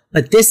no?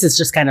 But this is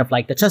just kind of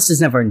like the trust is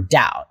never in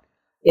doubt.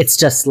 It's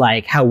just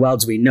like, how well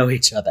do we know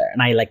each other?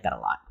 And I like that a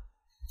lot.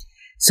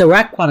 So we're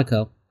at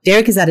Quantico.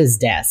 Derek is at his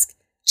desk.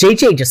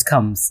 JJ just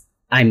comes.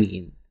 I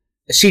mean,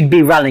 she'd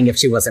be running if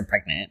she wasn't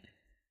pregnant.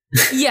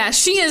 Yeah,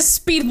 she is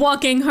speed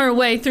walking her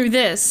way through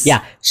this.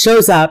 Yeah,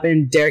 shows up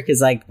and Derek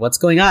is like, what's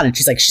going on? And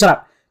she's like, shut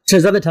up.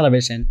 Turns on the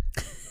television.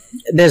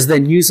 There's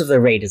the news of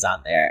the raid is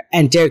on there.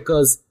 And Derek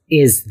goes,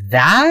 is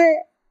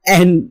that?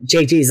 And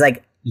JJ's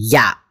like,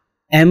 yeah,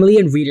 Emily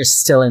and Rita's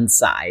still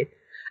inside.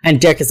 And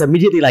Derek is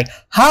immediately like,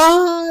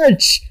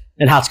 Hotch!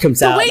 And Hotch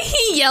comes out. The way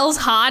he yells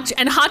Hotch,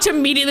 and Hotch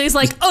immediately is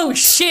like, oh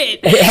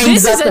shit,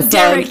 this is a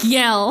Derek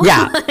yell.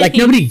 Yeah, like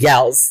nobody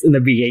yells in the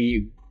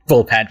BAU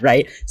bullpen,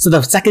 right? So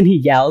the second he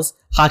yells,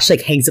 Hotch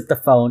like hangs up the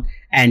phone,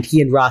 and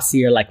he and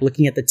Rossi are like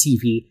looking at the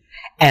TV,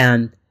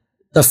 and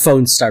the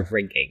phones start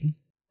ringing.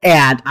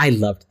 And I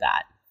loved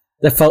that.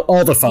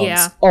 All the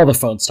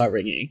phones start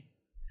ringing.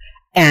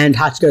 And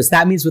Hotch goes,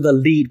 that means we're the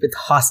lead with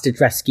hostage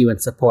rescue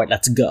and support.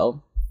 Let's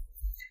go.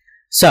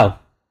 So,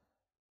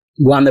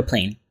 we're on the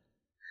plane.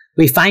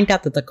 We find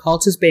out that the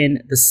cult has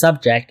been the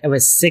subject of a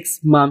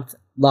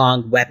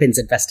 6-month-long weapons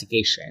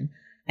investigation.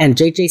 And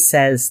JJ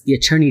says the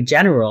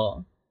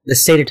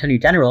state attorney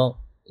general,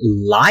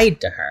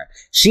 lied to her.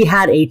 She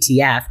had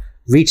ATF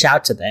reach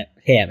out to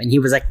him. And he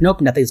was like,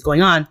 nope, nothing's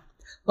going on.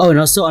 Oh, and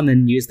also on the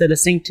news they're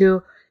listening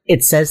to,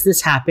 it says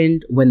this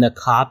happened when the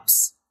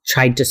cops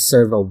tried to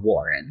serve a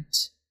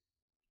warrant.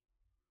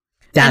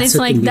 And it's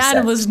like,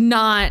 that was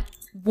not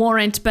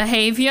warrant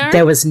behavior.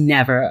 There was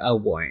never a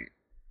warrant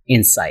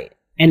in sight.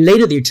 And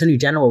later the attorney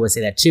general would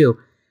say that too.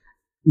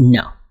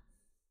 No.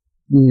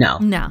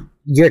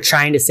 You're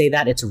trying to say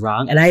that, it's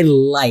wrong. And I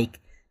like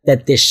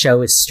that this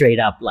show is straight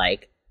up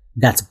like,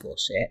 that's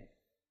bullshit.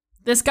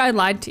 This guy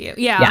lied to you.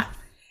 Yeah.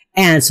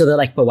 And so they're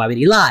like, but why would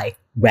he lie?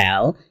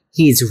 Well,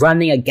 he's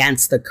running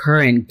against the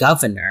current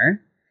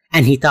governor,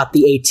 and he thought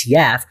the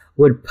ATF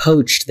would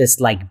poach this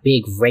like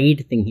big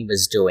raid thing he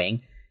was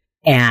doing,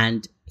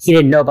 and he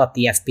didn't know about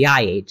the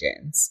FBI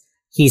agents.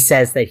 He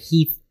says that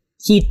he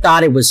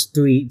thought it was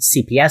 3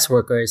 CPS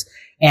workers,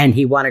 and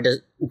he wanted to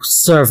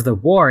serve the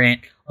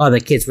warrant while the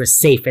kids were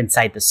safe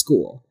inside the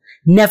school.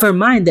 Never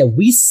mind that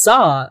we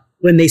saw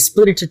when they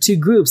split into two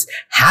groups,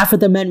 half of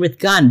the men with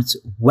guns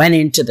went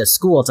into the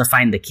school to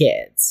find the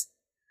kids.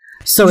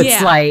 So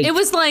it's like... It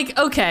was like,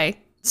 okay,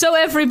 so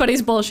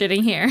everybody's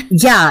bullshitting here.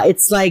 Yeah,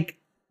 it's like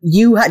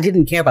you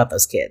didn't care about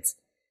those kids.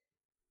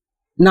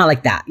 Not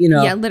like that, you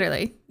know? Yeah,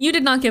 literally. You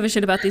did not give a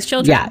shit about these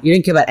children. Yeah, you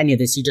didn't care about any of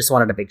this. You just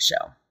wanted a big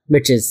show,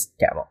 which is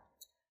terrible.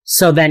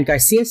 So then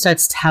Garcia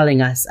starts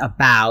telling us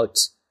about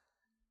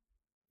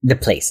the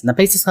place. And the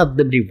place is called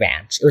Liberty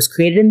Ranch. It was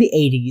created in the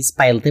 80s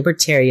by a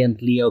libertarian,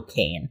 Leo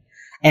Kane.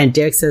 And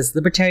Derek says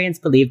libertarians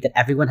believe that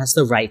everyone has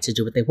the right to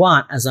do what they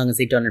want as long as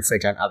they don't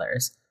infringe on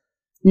others.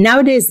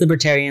 Nowadays,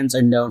 libertarians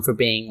are known for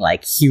being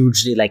like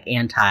hugely like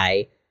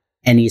anti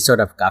any sort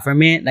of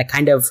government. Like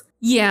kind of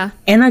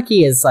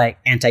anarchy is like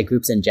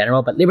anti-groups in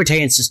general, but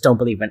libertarians just don't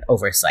believe in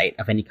oversight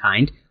of any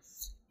kind.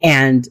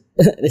 And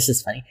this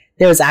is funny.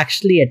 There was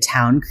actually a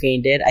town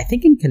created, I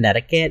think in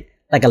Connecticut,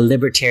 like a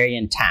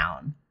libertarian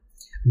town,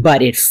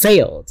 but it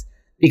failed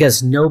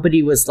because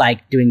nobody was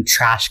like doing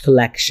trash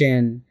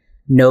collection.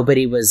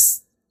 Nobody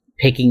was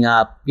picking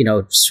up, you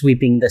know,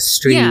 sweeping the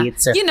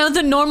streets. Yeah. You know,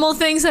 the normal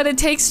things that it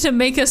takes to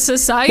make a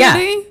society.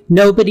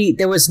 Yeah.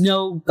 There was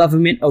no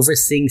government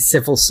overseeing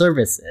civil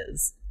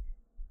services.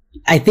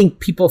 I think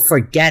people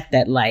forget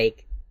that,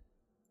 like,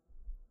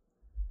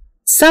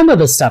 some of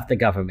the stuff the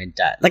government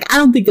does. Like, I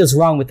don't think there's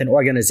wrong with an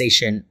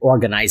organization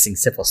organizing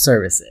civil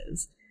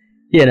services.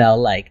 You know,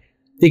 like,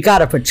 they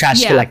gotta put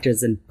trash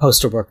collectors and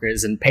postal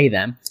workers and pay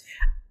them.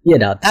 You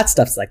know, that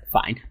stuff's, like,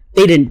 fine.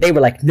 They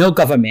were like, no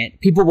government.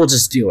 People will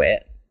just do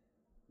it.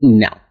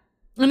 No.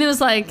 And it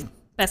was like,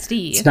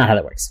 bestie. It's not how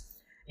that works.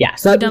 Yeah.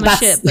 So dumb as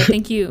shit, but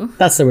thank you.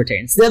 That's the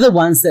libertarians. They're the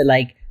ones that,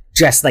 like,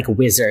 dress like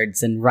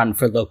wizards and run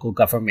for local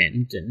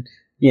government and,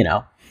 you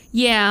know.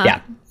 Yeah.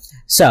 Yeah.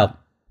 So,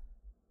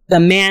 the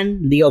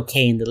man, Leo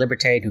Kane, the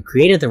libertarian who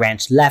created the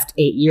ranch, left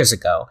 8 years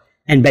ago,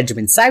 and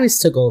Benjamin Cyrus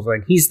took over,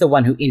 and he's the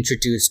one who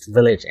introduced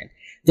religion.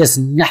 There's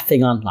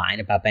nothing online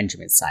about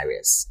Benjamin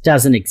Cyrus.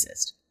 Doesn't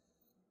exist.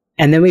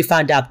 And then we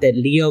found out that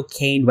Leo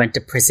Kane went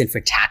to prison for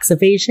tax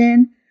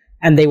evasion,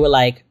 and they were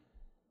like,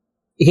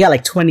 he got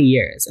like 20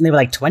 years. And they were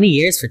like, 20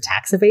 years for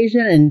tax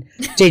evasion? And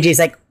JJ's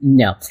like,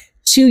 no.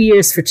 2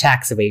 years for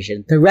tax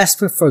evasion. The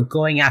rest were for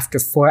going after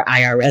 4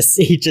 IRS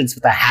agents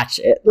with a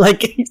hatchet.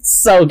 Like,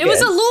 it's so good. It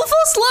was a Louisville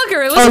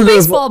Slugger. It was a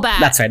baseball bat.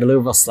 That's right, a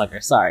Louisville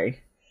Slugger. Sorry.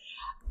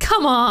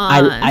 Come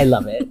on. I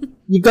love it.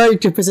 You go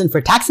to prison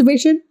for tax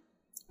evasion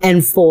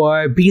and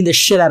for beating the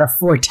shit out of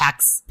 4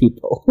 tax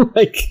people.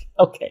 Like,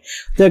 okay.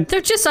 They're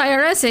just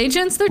IRS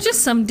agents. They're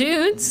just some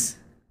dudes.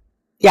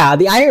 Yeah,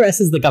 the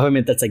IRS is the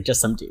government that's like just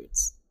some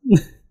dudes.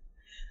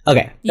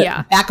 Okay.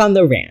 Yeah. Back on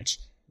the ranch.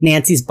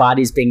 Nancy's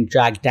body's being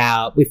dragged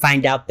out. We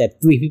find out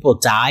that 3 people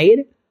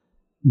died.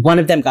 One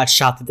of them got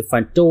shot through the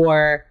front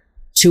door.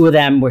 2 of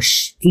them were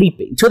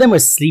sleeping. 2 of them were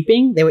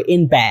sleeping. They were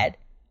in bed.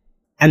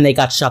 And they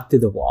got shot through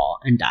the wall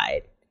and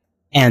died.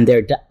 And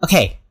they're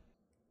okay.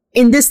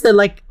 In this, they're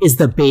like, is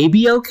the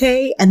baby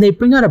okay? And they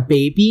bring out a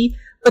baby.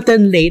 But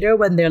then later,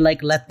 when they're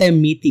like, let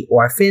them meet the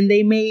orphan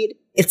they made,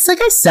 it's like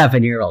a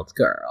 7-year-old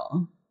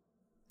girl.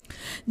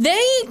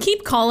 They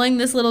keep calling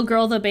this little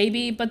girl the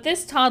baby, but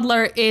this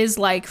toddler is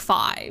like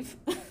 5.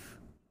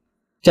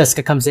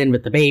 Jessica comes in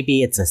with the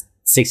baby. It's a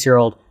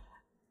 6-year-old.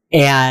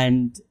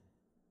 And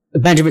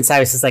Benjamin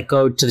Cyrus is like,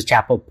 go to the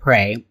chapel,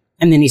 pray.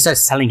 And then he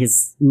starts telling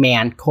his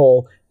man,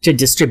 Cole, to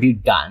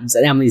distribute guns.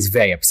 And Emily's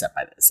very upset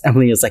by this.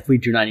 Emily is like, we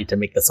do not need to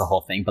make this a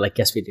whole thing. But like,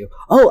 yes, we do.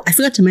 Oh, I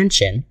forgot to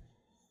mention,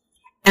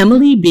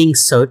 Emily being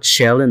so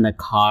chill in the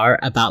car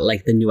about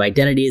like the new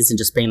identities and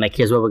just being like,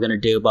 here's what we're going to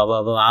do, blah,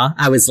 blah, blah.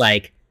 I was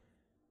like,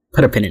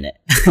 put a pin in it.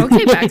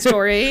 Okay,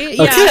 backstory.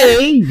 Yeah.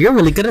 Okay, you're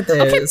really good at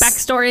this. Okay,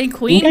 backstory,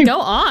 queen, okay.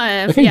 Go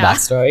on. Okay, yeah.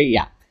 Backstory,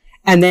 yeah.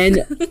 And then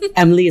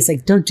Emily is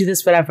like, don't do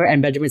this, whatever.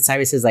 And Benjamin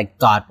Cyrus is like,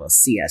 God will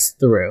see us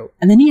through.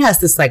 And then he has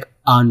this like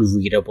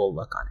unreadable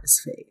look on his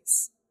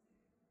face.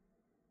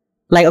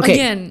 Like, okay.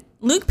 Again,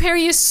 Luke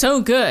Perry is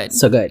so good.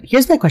 So good.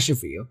 Here's my question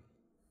for you.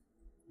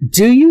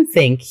 Do you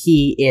think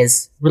he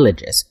is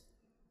religious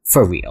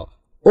for real?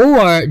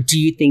 Or do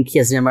you think he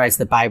has memorized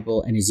the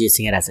Bible and is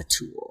using it as a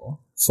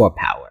tool for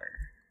power?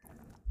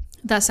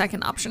 That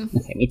second option.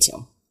 Okay, me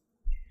too.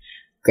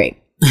 Great.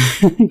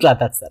 Glad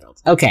that's settled.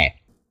 Okay.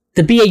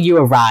 The BAU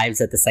arrives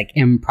at this like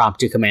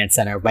impromptu command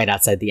center right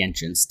outside the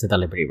entrance to the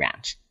Liberty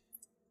Ranch.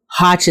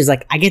 Hotch is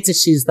like, I get to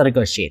choose the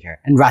negotiator.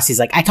 And Rossi's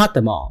like, I taught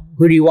them all.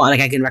 Who do you want?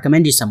 Like, I can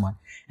recommend you someone.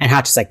 And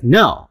Hotch is like,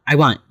 no, I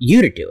want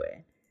you to do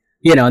it.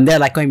 You know, and they're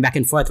like going back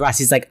and forth.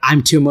 Rossi's like,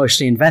 I'm too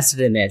emotionally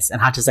invested in this.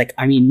 And Hotch is like,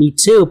 I mean, me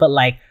too. But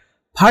like,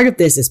 part of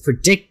this is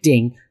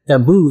predicting the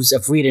moves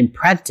of Reed and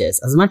Prentice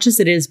as much as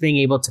it is being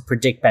able to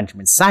predict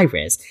Benjamin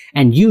Cyrus.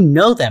 And you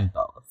know them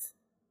both.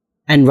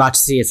 And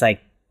Rossi is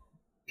like,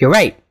 you're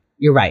right.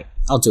 You're right.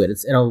 I'll do it.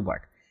 It'll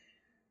work.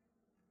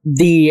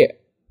 The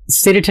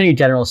state attorney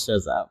general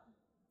shows up.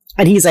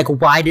 And he's like,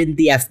 why didn't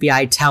the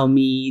FBI tell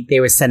me they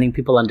were sending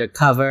people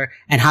undercover?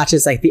 And Hotch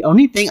is like, the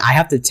only thing I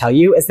have to tell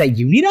you is that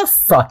you need a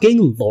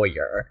fucking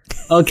lawyer.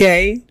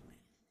 Okay?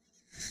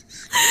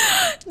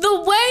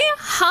 The way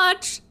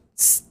Hotch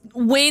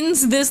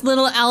wins this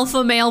little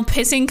alpha male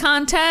pissing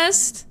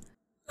contest.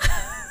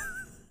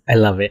 I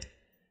love it.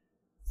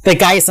 The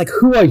guy is like,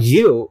 who are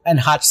you? And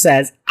Hotch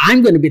says,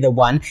 I'm going to be the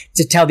one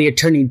to tell the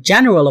Attorney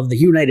General of the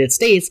United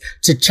States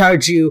to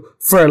charge you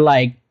for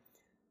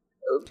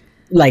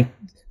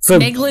for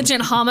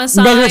negligent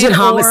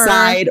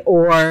homicide.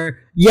 Or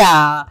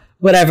yeah,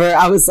 whatever.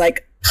 I was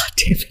like, God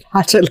damn it,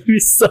 Hotch, I love you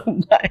so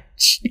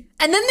much.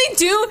 And then they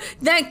do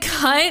that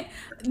cut.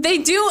 They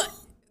do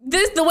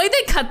this. The way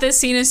they cut this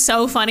scene is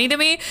so funny to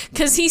me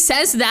because he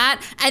says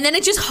that, and then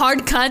it just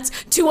hard cuts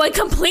to a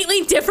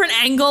completely different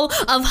angle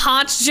of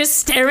Hotch just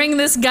staring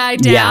this guy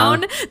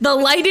down. Yeah. The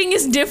lighting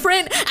is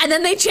different, and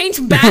then they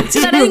change back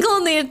to that angle,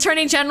 and the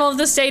Attorney General of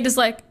the state is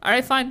like, "All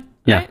right, fine.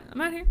 Yeah, all right,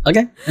 I'm out here."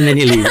 Okay, and then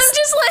he leaves. And I'm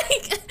just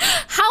like,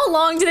 how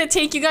long did it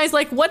take you guys?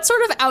 Like, what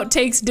sort of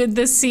outtakes did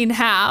this scene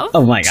have?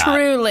 Oh my god,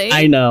 truly,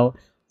 I know.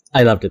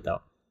 I loved it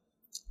though.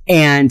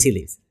 And he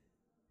leaves.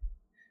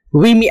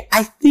 We meet.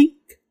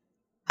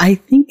 I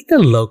think the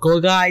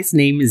local guy's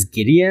name is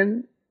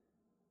Gideon.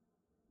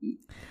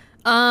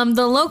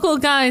 The local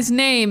guy's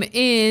name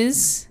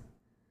is...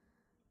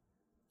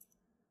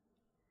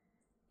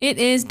 It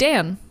is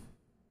Dan.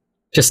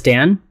 Just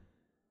Dan?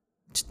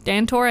 Just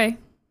Dan Torre.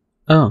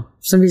 Oh,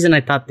 for some reason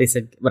I thought they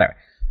said... Whatever.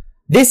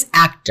 This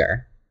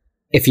actor,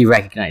 if you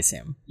recognize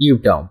him, you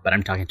don't, but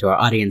I'm talking to our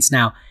audience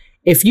now.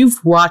 If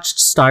you've watched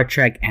Star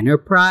Trek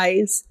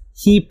Enterprise,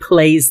 he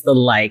plays the,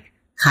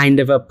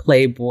 kind of a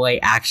playboy,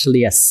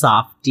 actually a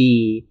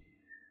softy,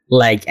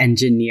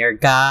 engineer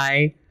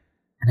guy.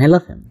 And I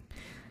love him.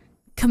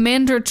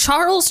 Commander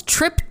Charles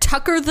Trip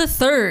Tucker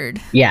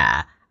III.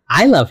 Yeah,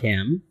 I love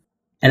him.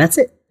 And that's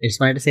it. I just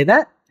wanted to say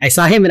that. I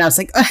saw him and I was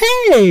like, oh,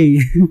 hey!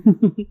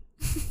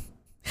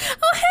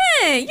 Oh,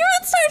 hey! You're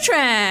on Star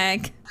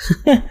Trek!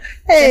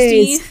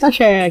 Hey, Star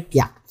Trek!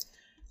 Yeah.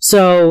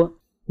 So,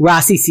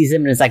 Rossi sees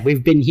him and is like,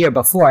 we've been here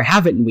before,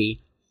 haven't we?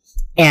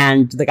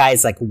 And the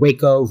guy's like,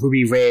 Waco,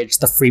 Ruby Ridge,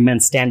 the Freeman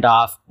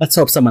standoff. Let's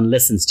hope someone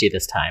listens to you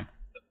this time.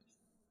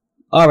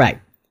 All right.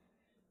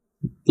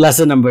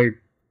 Lesson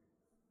number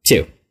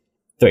 2,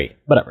 3,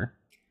 whatever.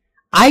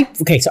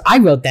 So I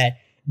wrote that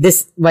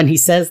when he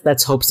says,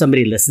 let's hope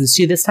somebody listens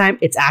to you this time,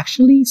 it's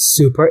actually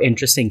super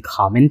interesting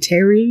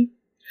commentary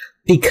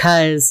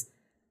because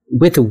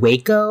with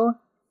Waco,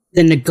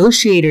 the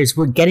negotiators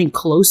were getting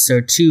closer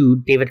to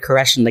David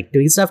Koresh and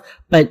doing stuff,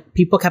 but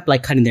people kept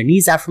cutting their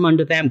knees out from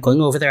under them, going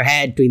over their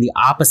head, doing the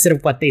opposite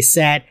of what they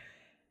said.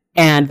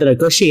 And the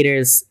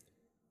negotiators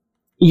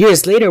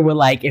years later were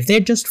like, if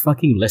they just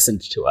fucking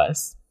listened to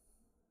us,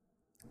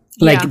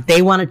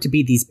 they wanted to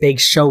be these big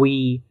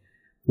showy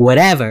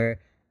whatever.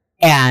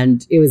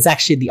 And it was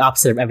actually the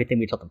opposite of everything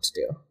we told them to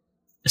do.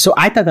 So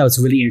I thought that was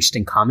really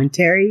interesting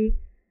commentary,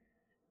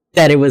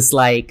 that it was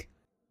like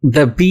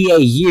the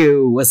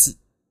BAU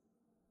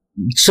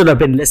should have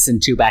been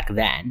listened to back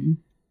then.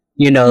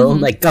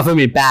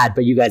 Government bad,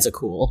 but you guys are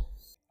cool.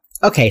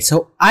 Okay,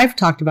 so I've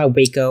talked about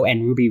Waco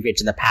and Ruby Ridge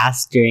in the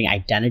past during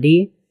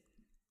Identity,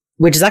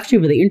 which is actually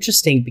really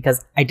interesting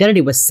because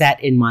Identity was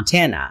set in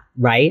Montana,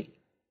 right?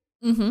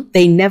 Mm-hmm.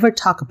 They never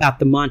talk about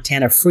the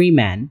Montana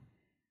Freemen,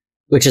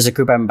 which is a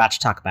group I'm about to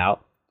talk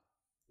about,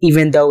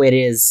 even though it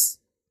is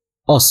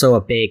also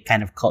a big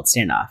kind of cult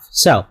standoff.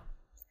 So,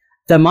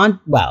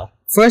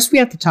 first we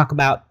have to talk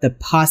about the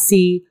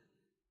Posse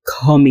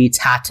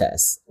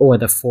Comitatus, or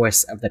the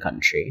force of the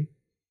country.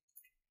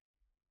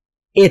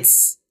 It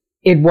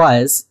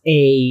was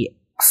a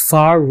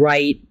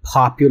far-right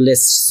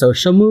populist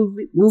social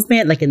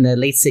movement, in the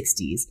late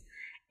 60s.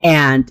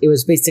 And it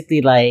was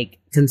basically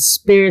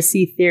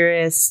conspiracy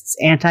theorists,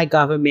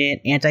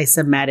 anti-government,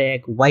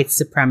 anti-Semitic, white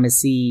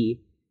supremacy,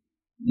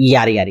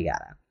 yada, yada,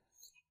 yada.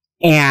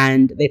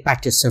 And they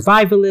practiced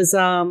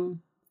survivalism.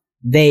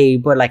 They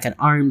were an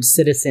armed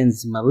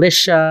citizens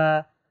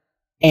militia.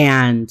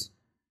 And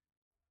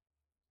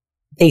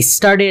they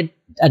started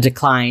a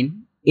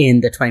decline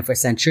in the 21st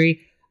century,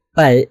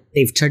 but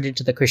they've turned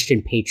into the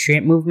Christian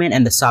Patriot movement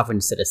and the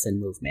Sovereign Citizen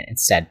movement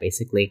instead,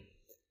 basically.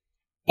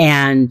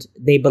 And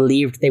they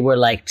believed they were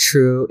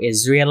true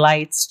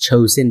Israelites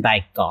chosen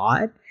by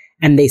God.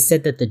 And they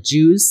said that the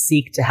Jews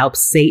seek to help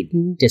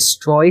Satan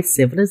destroy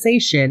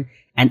civilization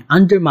and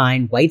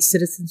undermine white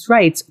citizens'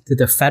 rights through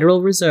the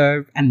Federal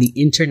Reserve and the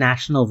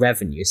International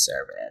Revenue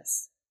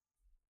Service.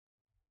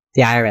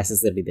 The IRS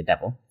is literally the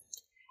devil.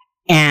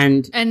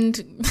 And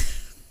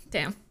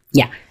damn.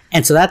 Yeah.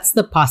 And so that's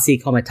the Posse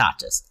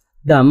Comitatus.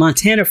 The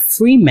Montana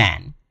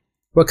Freemen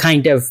were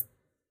kind of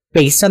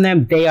based on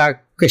them. They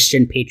are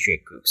Christian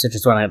Patriot groups, which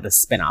is one of the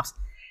spin-offs,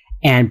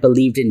 and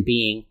believed in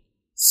being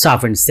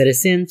sovereign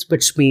citizens,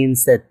 which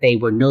means that they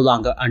were no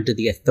longer under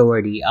the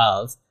authority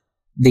of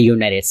the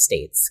United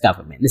States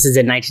government. This is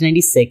in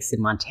 1996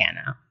 in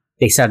Montana.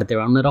 They started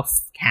their own little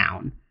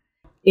town.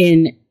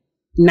 In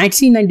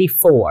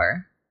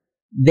 1994,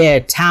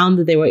 the town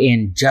that they were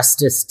in,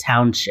 Justice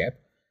Township,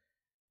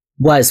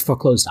 was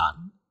foreclosed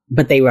on,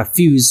 but they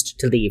refused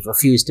to leave,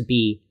 refused to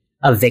be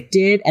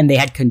evicted, and they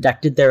had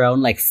conducted their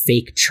own like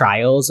fake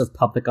trials of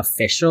public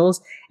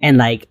officials and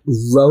like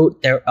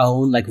wrote their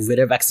own like writ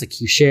of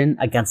execution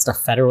against a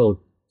federal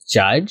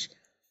judge,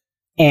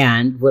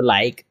 and were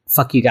like,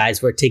 fuck you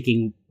guys,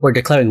 we're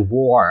declaring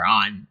war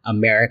on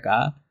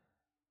America.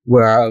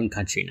 We're our own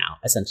country now,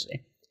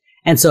 essentially.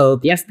 And so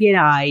the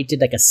FBI did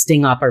like a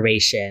sting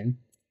operation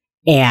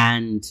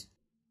and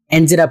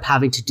ended up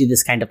having to do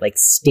this kind of like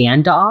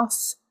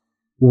standoff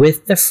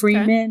with the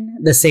Freemen,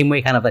 the same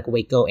way kind of like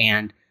Waco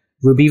and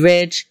Ruby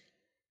Ridge.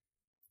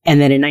 And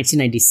then in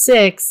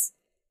 1996,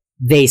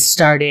 they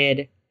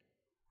started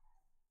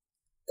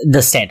the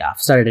standoff,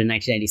 started in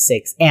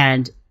 1996.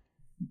 And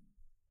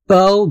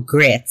Bo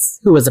Gritz,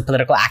 who was a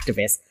political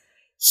activist,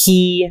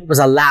 he was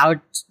allowed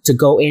to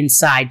go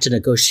inside to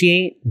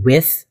negotiate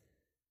with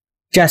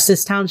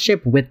Justice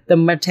Township, with the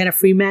Montana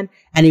Freemen.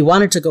 And he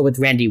wanted to go with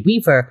Randy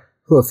Weaver,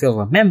 who, if you'll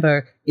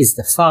remember, is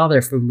the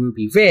father from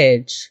Ruby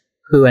Ridge,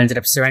 who ended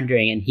up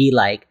surrendering, and he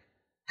like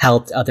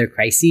helped other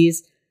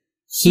crises.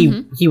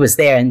 He was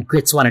there, and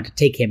Gritz wanted to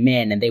take him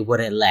in, and they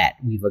wouldn't let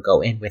Weaver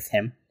go in with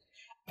him.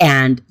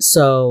 And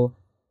so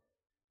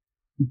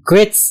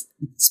Gritz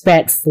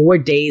spent 4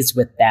 days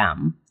with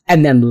them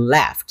and then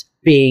left,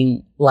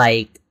 being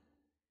like,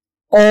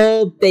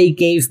 all they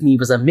gave me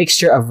was a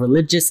mixture of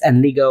religious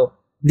and legal,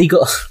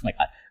 oh my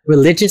God,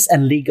 religious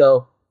and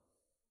legal,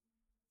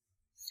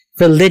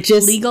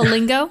 legal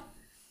lingo?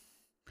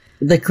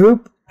 The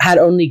group had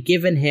only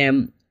given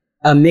him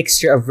a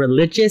mixture of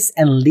religious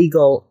and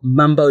legal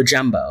mumbo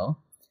jumbo.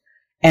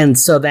 And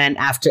so then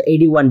after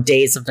 81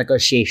 days of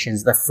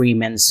negotiations, the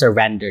Freemen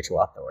surrender to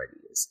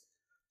authorities.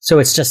 So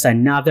it's just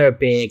another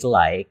big,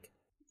 like,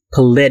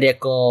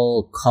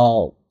 political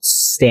cult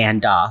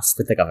standoff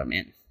with the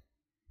government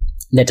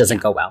that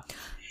doesn't go well.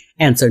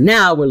 And so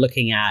now we're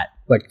looking at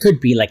what could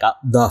be like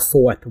the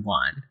fourth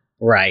one,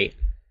 right?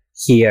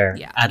 Here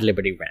at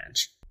Liberty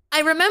Ranch. I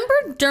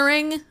remember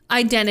during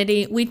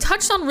Identity, we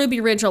touched on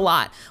Ruby Ridge a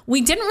lot. We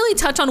didn't really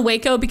touch on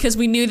Waco because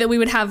we knew that we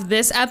would have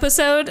this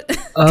episode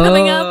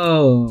coming up.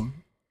 Oh,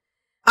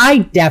 I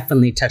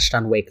definitely touched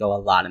on Waco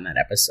a lot in that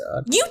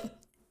episode.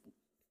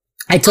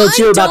 I told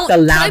you about the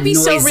loud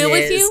noises so real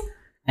with you?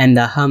 And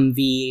the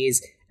Humvees,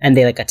 and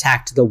they like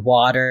attacked the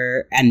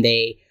water, and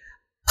they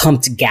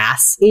pumped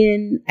gas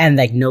in, and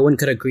like no one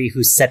could agree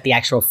who set the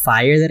actual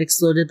fire that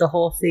exploded the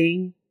whole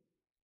thing.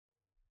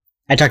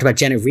 I talked about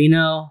Janet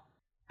Reno.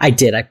 I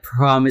did. I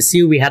promise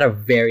you. We had a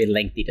very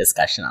lengthy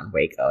discussion on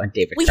Waco and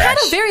David Crash. We had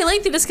a very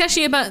lengthy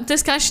discussion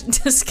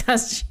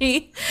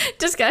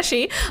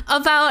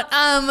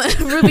about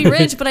Ruby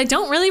Ridge, but I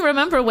don't really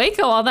remember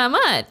Waco all that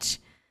much.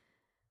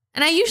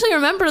 And I usually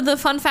remember the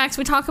fun facts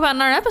we talk about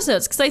in our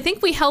episodes because I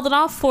think we held it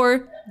off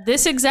for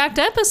this exact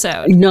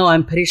episode. No,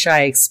 I'm pretty sure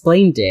I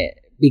explained it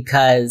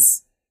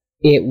because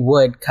it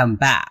would come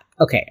back.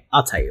 Okay,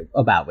 I'll tell you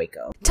about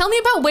Waco. Tell me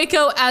about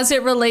Waco as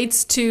it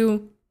relates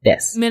to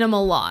this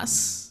minimal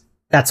loss.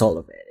 That's all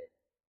of it.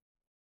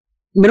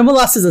 Minimal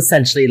loss is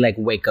essentially like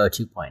Waco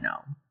 2.0.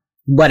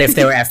 What if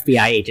there were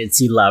FBI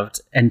agents you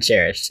loved and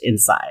cherished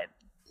inside?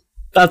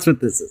 That's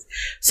what this is.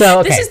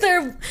 So okay.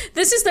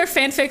 This is their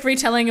fanfic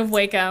retelling of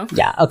Waco.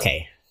 Yeah,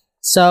 okay.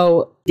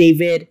 So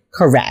David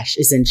Koresh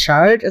is in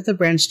charge of the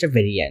Branch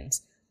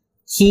Davidians.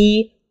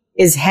 He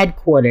is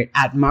headquartered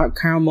at Mount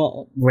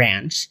Carmel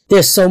Ranch.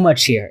 There's so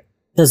much here.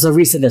 There's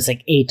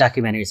like 8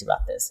 documentaries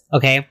about this.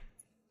 Okay.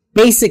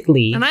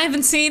 Basically. And I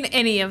haven't seen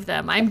any of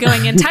them. I'm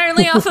going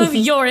entirely off of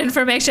your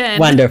information.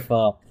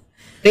 Wonderful.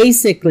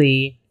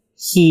 Basically,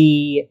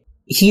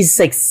 he's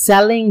like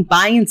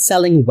buying and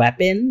selling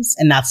weapons,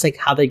 and that's like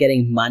how they're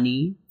getting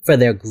money for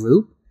their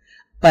group.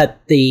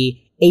 But the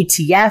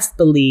ATF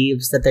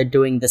believes that they're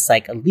doing this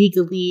like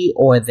illegally,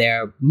 or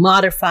they're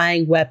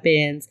modifying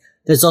weapons.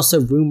 There's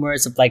also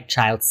rumors of like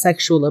child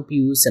sexual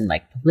abuse and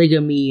like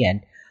polygamy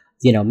and,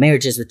 you know,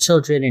 marriages with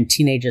children and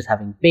teenagers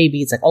having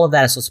babies. Like all of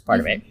that is also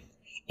part of it.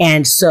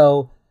 And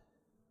so,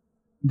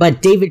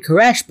 but David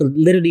Koresh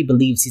literally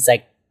believes he's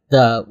like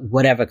the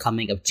whatever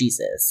coming of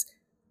Jesus.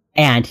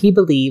 And he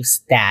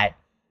believes that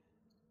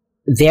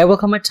there will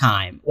come a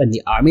time when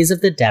the armies of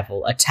the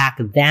devil attack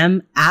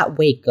them at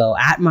Waco,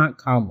 at Mount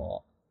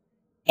Carmel,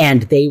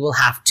 and they will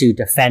have to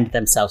defend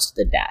themselves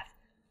to the death.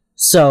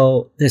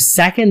 So the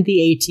second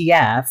the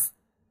ATF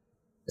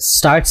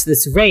starts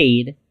this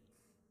raid,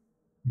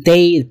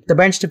 the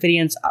Branch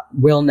Davidians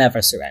will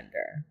never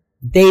surrender.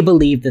 They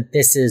believe that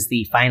this is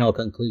the final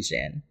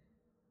conclusion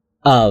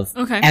of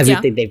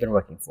everything they've been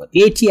working for.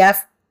 The ATF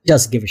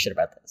doesn't give a shit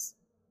about this.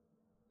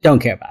 Don't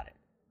care about it.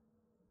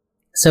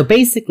 So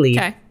basically,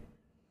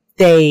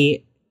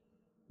 they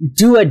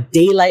do a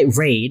daylight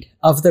raid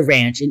of the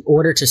ranch in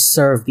order to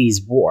serve these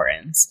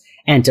warrants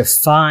and to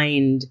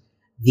find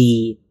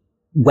the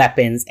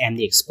weapons and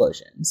the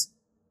explosions.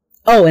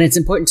 Oh, and it's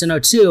important to know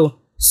too,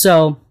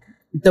 so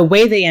the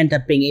way they end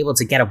up being able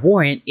to get a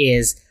warrant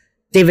is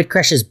David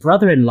Koresh's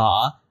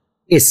brother-in-law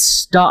is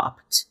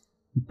stopped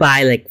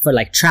by for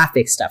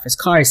traffic stuff. His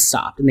car is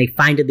stopped and they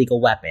find illegal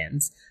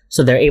weapons.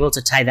 So they're able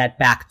to tie that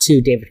back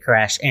to David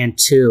Koresh and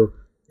to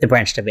the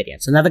Branch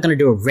Davidians. So now they're going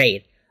to do a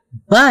raid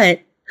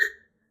But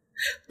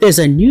there's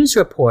a news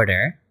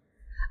reporter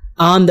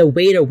on the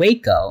way to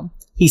Waco.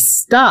 He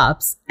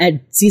stops and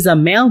sees a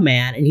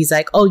mailman, and he's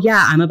like, oh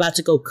yeah, I'm about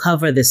to go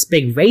cover this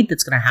big raid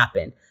that's going to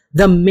happen.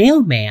 The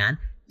mailman,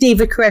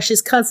 David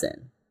Koresh's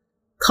cousin,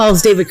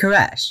 calls David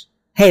Koresh.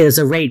 Hey, there's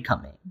a raid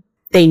coming.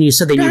 They knew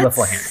beforehand.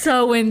 That's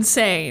so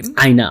insane.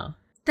 I know.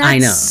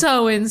 That's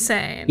so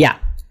insane. Yeah.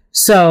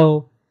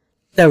 So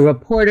the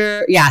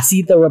reporter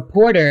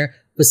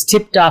was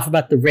tipped off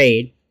about the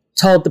raid,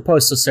 told the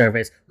Postal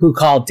Service, who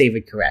called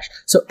David Koresh.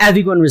 So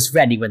everyone was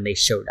ready when they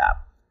showed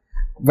up.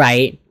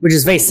 Right? Which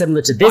is very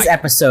similar to this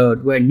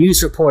episode where a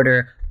news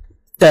reporter,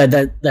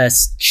 the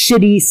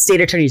shitty state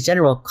attorney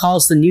general,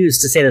 calls the news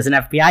to say there's an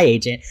FBI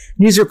agent.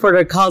 News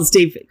reporter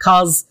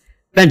calls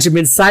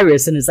Benjamin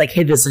Cyrus and is like,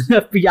 hey, there's an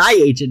FBI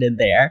agent in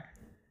there.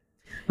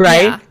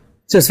 Right? Yeah.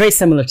 So it's very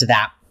similar to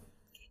that.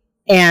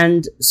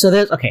 And so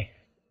there's,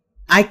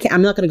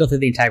 I'm not going to go through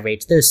the entire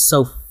raid. There's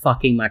so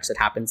fucking much that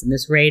happens in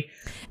this raid.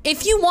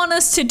 If you want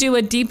us to do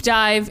a deep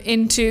dive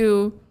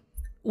into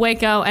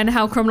Waco and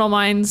how Criminal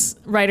Minds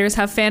writers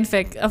have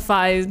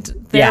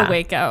fanficified their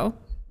Waco,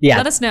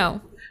 let us know.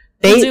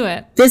 We'll do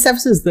it. This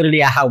episode is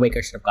literally how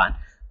Waco should have gone.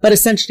 But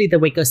essentially the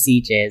Waco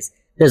siege is,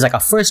 there's like a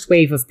first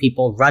wave of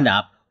people run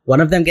up. One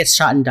of them gets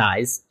shot and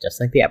dies,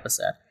 just like the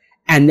episode.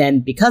 And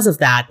then because of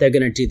that, they're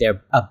going to do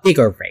a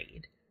bigger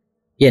raid.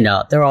 You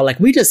know, they're all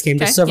like, we just came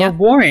to serve a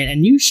warrant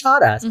and you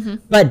shot us. Mm-hmm.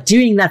 But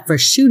doing that for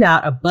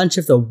shootout, a bunch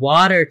of the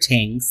water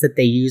tanks that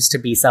they used to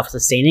be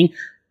self-sustaining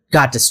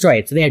got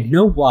destroyed. So they had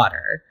no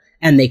water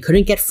and they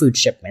couldn't get food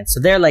shipments. So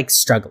they're like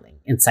struggling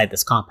inside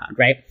this compound,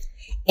 right?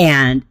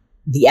 And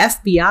the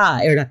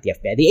FBI, or not the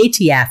FBI, the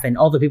ATF and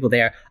all the people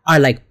there are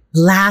like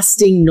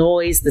blasting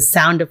noise, the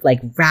sound of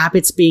like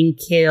rabbits being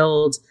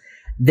killed.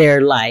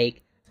 They're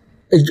like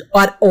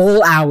at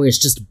all hours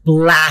just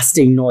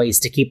blasting noise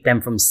to keep them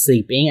from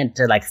sleeping and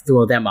to like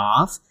throw them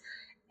off.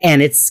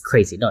 And it's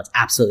crazy. No, it's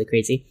absolutely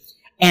crazy.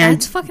 And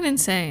that's fucking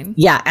insane.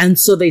 Yeah, and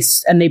so they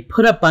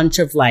put a bunch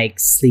of like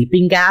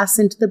sleeping gas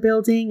into the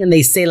building, and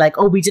they say like,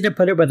 oh, we didn't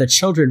put it where the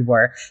children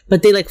were,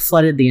 but they like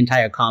flooded the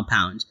entire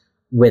compound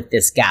with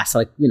this gas. So,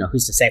 like, you know,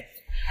 who's to say?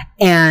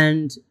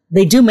 And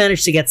they do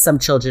manage to get some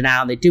children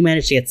out. They do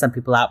manage to get some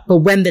people out. But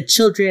when the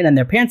children and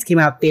their parents came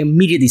out, they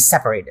immediately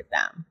separated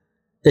them,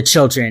 the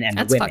children and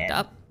the women. That's fucked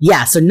up.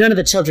 Yeah, so all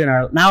the children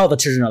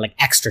are like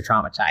extra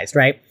traumatized,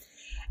 right?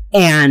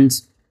 And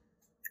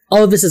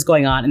all of this is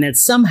going on, and then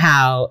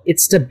somehow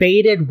it's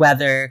debated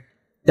whether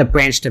the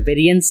Branch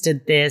Davidians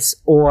did this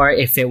or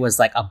if it was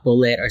like a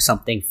bullet or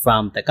something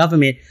from the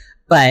government,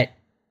 but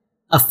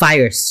a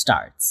fire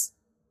starts,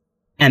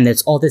 and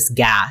there's all this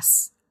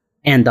gas,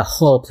 and the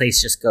whole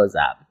place just goes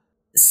up.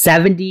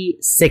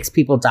 76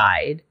 people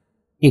died,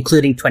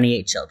 including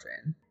 28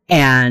 children.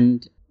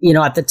 And, you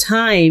know, at the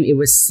time, it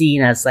was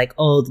seen as like,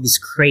 oh, these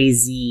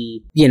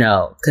crazy, you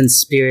know,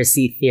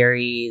 conspiracy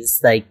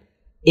theories, like,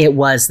 it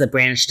was the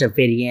Branch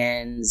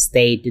Davidians.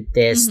 They did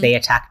this. Mm-hmm. They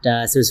attacked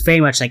us. It was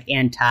very much like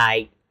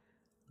anti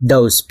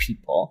those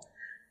people.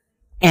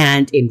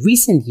 And in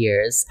recent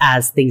years,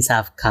 as things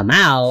have come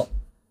out,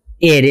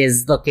 it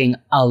is looking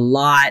a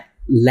lot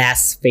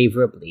less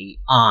favorably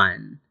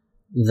on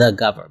the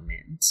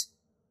government.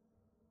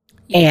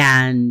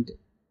 Yeah. And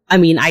I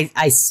mean,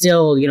 I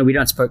still, you know, we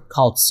don't support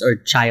cults or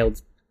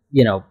child,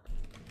 you know,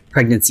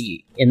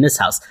 pregnancy in this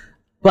house,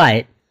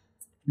 but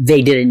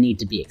they didn't need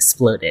to be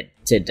exploded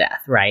to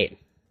death, right?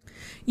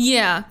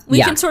 Yeah,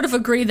 we can sort of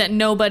agree that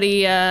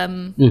nobody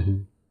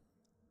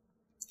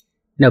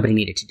nobody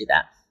needed to do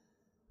that.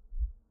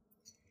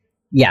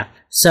 Yeah,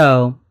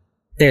 so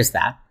there's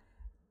that.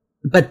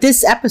 But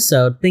this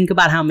episode, think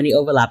about how many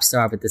overlaps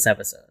there are with this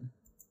episode.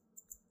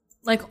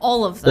 Like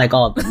all of them. Like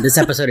all of them. This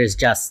episode is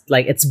just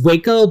like, it's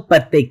Waco,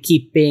 but they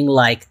keep being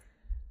like,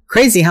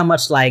 crazy how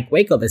much like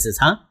Waco this is,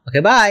 huh?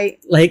 Okay, bye.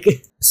 Like,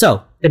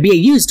 so the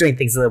BAU's doing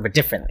things a little bit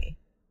differently.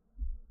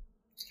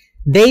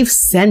 They've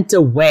sent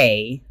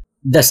away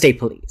the state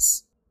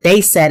police.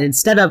 They said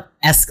instead of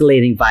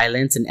escalating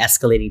violence and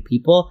escalating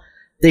people,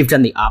 they've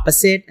done the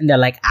opposite. And they're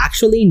like,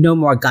 actually, no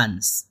more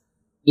guns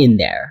in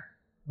there.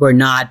 We're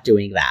not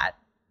doing that.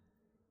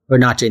 We're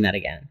not doing that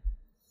again.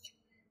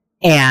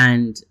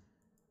 And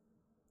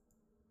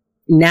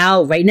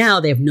right now,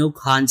 they have no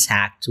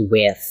contact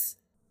with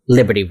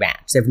Liberty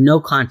Ranch. They have no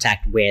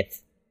contact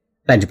with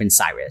Benjamin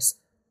Cyrus.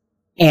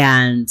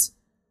 And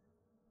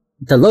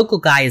the local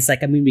guy is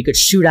like, I mean, we could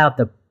shoot out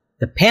the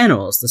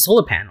panels, the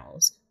solar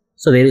panels,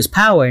 so they lose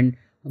power. And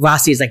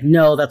Rossi is like,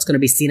 no, that's going to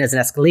be seen as an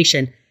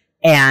escalation.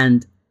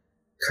 And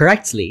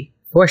correctly,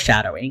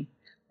 foreshadowing,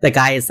 the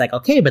guy is like,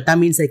 okay, but that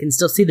means they can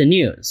still see the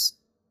news.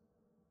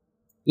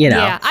 You know?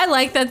 Yeah, I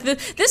like that.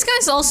 This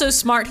guy's also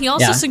smart. He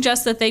also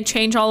suggests that they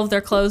change all of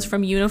their clothes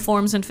from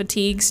uniforms and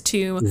fatigues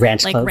to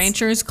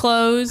ranchers'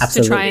 clothes.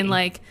 Absolutely. To try and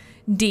like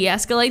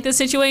de-escalate the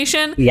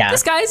situation. Yeah.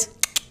 This guy's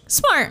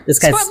smart.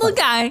 Smart little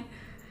guy.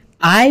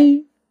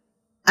 I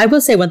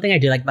will say one thing I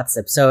do like about this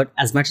episode,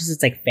 as much as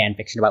it's like fan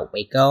fiction about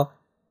Waco,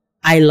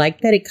 I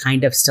like that it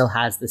kind of still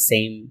has the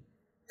same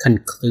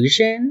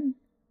conclusion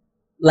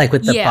like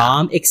with the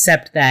bomb,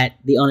 except that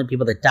the only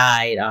people that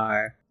died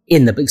are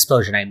in the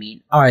explosion.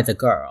 Are the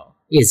girl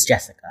is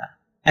Jessica.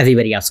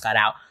 Everybody else got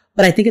out.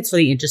 But I think it's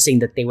really interesting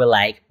that they were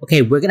like,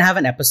 okay, we're gonna have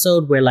an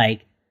episode where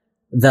like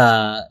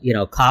the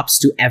cops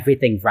do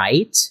everything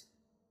right,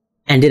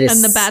 and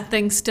the bad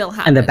things still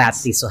happen. And the bad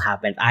things still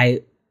happen.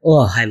 I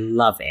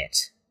love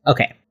it.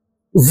 Okay.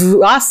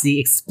 Rossi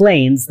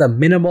explains the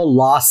minimal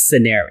loss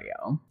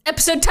scenario.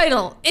 Episode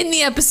title in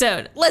the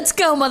episode. Let's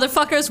go,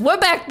 motherfuckers. We're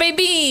back,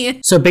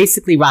 baby. So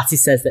basically, Rossi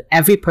says that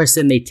every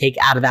person they take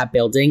out of that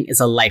building is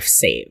a life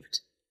saved.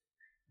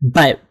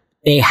 But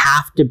they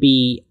have to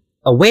be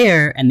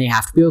aware and they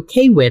have to be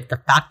okay with the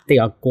fact that they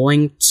are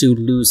going to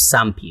lose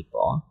some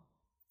people.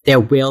 There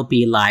will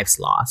be lives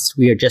lost.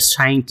 We are just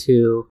trying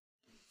to...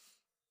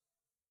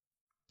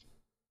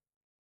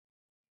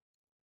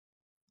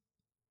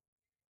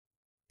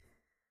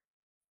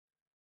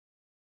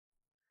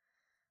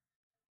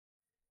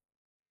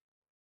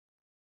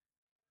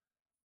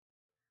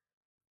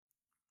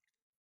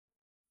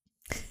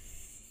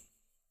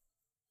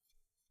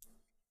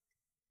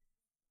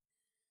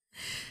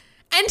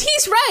 And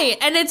he's right.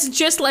 And it's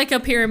just like a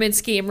pyramid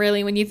scheme,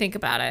 really, when you think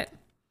about it.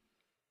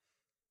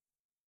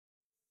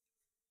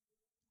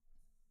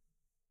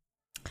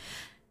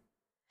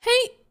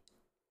 Hey,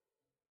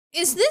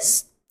 is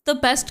this the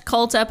best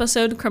cult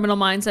episode Criminal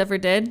Minds ever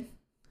did?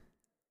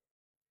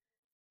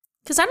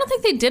 Because I don't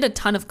think they did a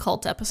ton of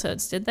cult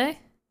episodes, did they?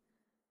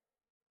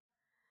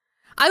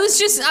 I've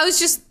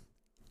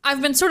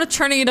been sort of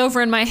churning it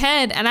over in my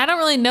head, and I don't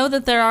really know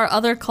that there are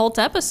other cult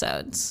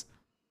episodes.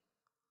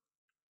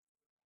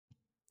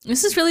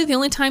 This is really the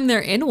only time they're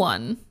in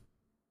one.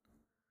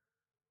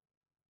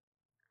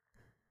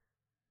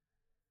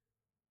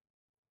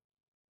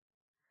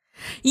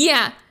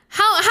 Yeah.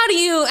 How do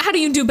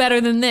you do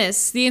better than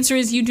this? The answer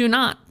is you do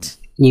not.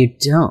 You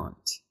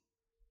don't.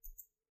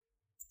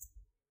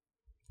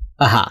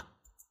 Aha.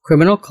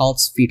 Criminal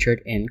cults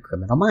featured in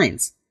Criminal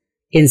Minds.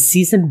 In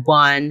season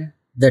 1,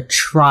 The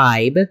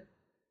Tribe,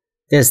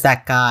 there's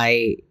that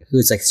guy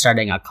who's like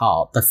starting a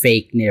cult, the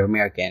fake Native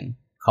American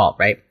cult,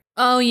 right?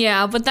 Oh,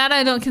 yeah, but that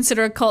I don't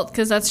consider a cult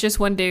because that's just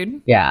one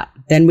dude. Yeah.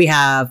 Then we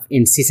have,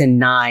 in season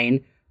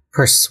 9,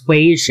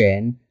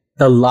 Persuasion,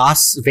 the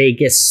Las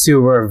Vegas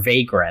Sewer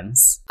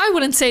Vagrants. I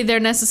wouldn't say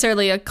they're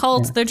necessarily a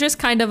cult. Yeah. They're just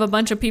kind of a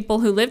bunch of people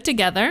who live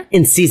together.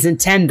 In season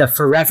 10, The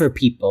Forever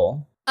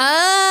People.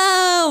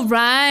 Oh,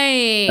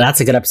 right.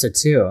 That's a good episode,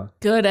 too.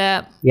 Good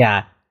ep.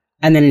 Yeah.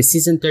 And then in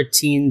season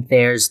 13,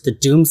 there's the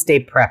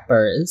Doomsday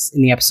Preppers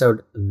in the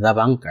episode The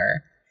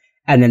Bunker.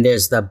 And then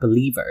there's the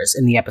Believers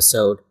in the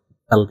episode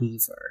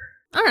Believer.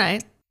 All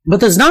right.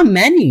 But there's not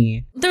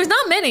many. There's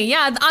not many,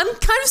 yeah. I'm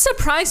kind of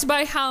surprised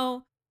by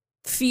how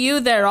few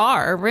there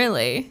are,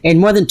 really. In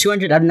more than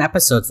 200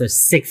 episodes, there's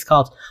 6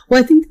 cults.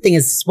 Well, I think the thing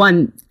is,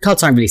 1,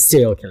 cults aren't really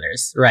serial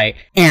killers, right?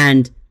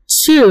 And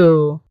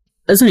 2,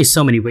 there's only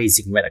so many ways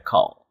you can get a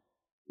cult,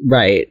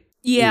 right?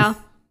 Yeah.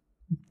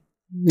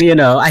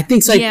 I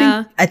think so.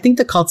 I think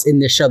the cults in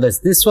this show,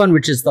 there's this one,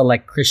 which is the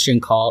like Christian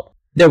cult.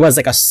 There was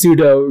like a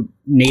pseudo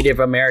Native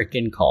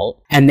American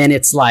cult. And then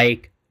it's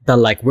like the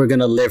like, we're going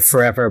to live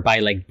forever by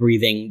like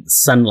breathing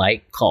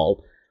sunlight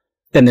cult.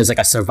 Then there's like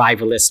a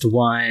survivalist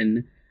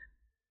one.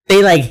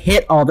 They like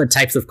hit all the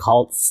types of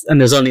cults, and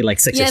there's only like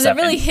 6 or 7. Yeah,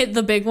 they really hit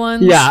the big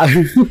ones. Yeah.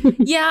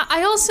 Yeah,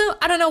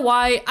 I don't know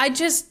why.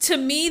 To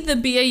me, the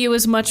BAU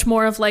is much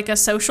more of like a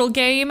social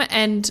game,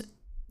 and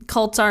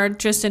cults are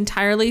just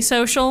entirely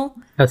social.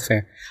 That's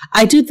fair.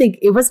 I do think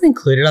it wasn't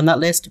included on that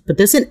list, but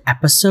there's an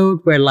episode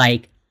where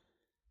like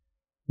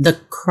the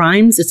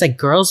crimes, it's like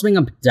girls being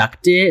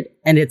abducted,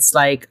 and it's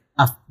like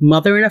a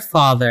mother and a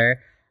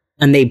father,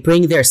 and they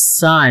bring their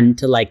son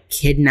to like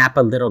kidnap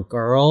a little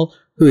girl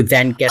who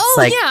then gets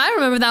yeah, I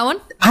remember that one.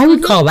 I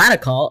would call that a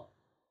cult.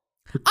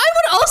 I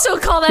would also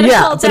call that a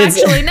cult,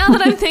 actually. Now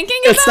that I'm thinking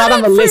about it's not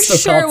on the list for of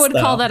sure cults, would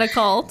though. Call that a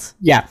cult.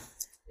 Yeah,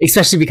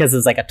 especially because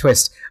it's like a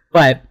twist,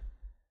 but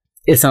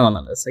it's not on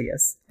the list, I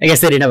guess. I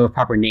guess they didn't have a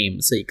proper name,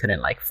 so you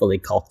couldn't like fully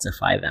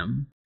cultify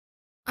them.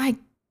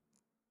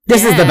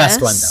 This is the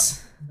best one,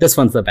 though. This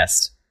one's the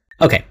best.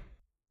 Okay,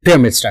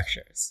 pyramid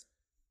structures.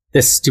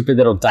 This stupid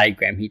little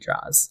diagram he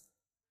draws.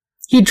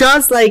 He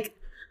draws like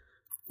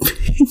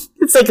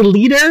it's like a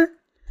leader,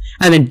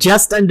 and then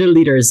just under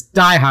leader is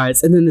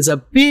diehards, and then there's a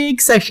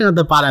big section at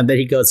the bottom that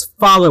he goes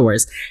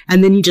followers,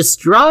 and then he just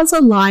draws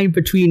a line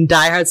between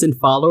diehards and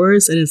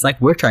followers, and it's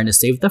like, we're trying to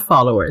save the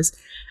followers.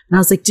 And I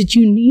was like, did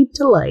you need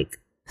to like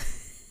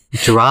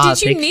draw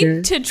Did you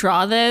need to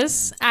draw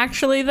this,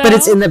 actually, though? But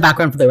it's in the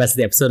background for the rest of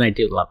the episode, and I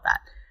do love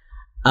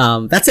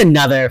that. That's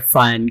another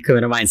fun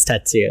Criminal Minds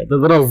tattoo. The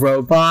little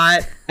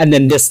robot, and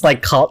then this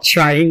like cult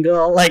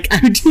triangle. Like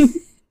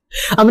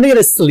I'm gonna get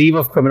a sleeve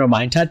of Criminal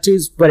Mind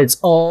tattoos, but it's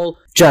all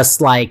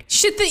just like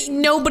shit that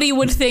nobody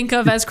would think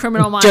of as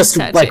Criminal Mind just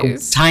tattoos.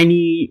 Like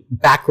tiny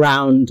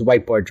background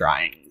whiteboard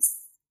drawings.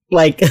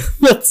 Like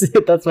that's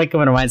it. That's my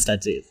Criminal Minds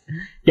tattoos.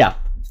 Yeah.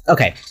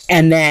 Okay.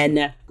 And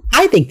then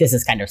I think this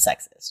is kind of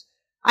sexist.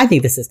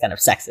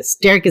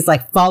 Derek is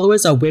like,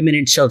 followers are women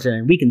and children,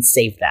 and we can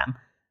save them.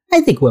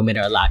 I think women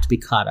are allowed to be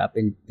caught up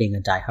in being a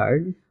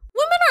diehard.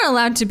 Women are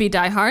allowed to be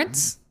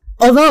diehards.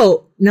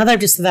 Although, now that I've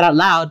just said that out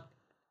loud,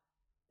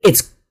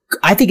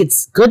 I think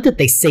it's good that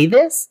they say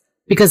this,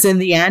 because in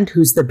the end,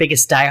 who's the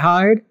biggest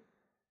diehard?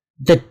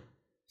 The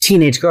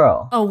teenage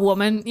girl. A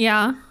woman,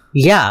 yeah.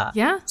 Yeah.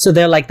 Yeah. So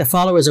they're like, the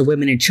followers are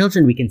women and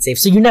children we can save.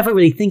 So you never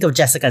really think of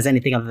Jessica as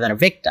anything other than a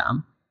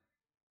victim.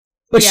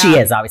 But she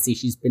is, obviously.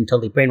 She's been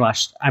totally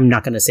brainwashed. I'm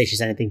not going to say she's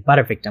anything but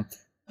a victim.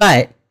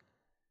 But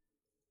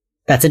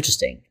that's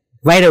interesting.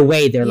 Right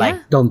away, they're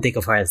like, don't think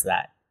of her as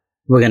that.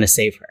 We're going to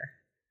save her.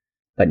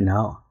 But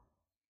no.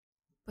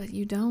 But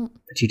you don't.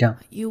 But you don't.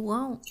 But you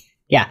won't.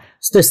 Yeah.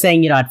 So they're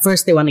saying, at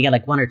first they want to get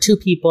like 1 or 2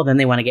 people, then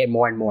they want to get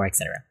more and more,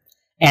 etc.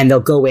 And they'll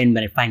go in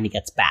when it finally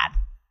gets bad.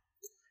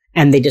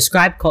 And they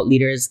describe cult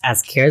leaders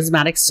as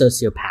charismatic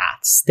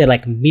sociopaths. They're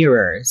like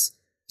mirrors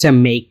to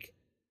make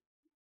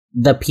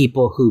the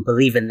people who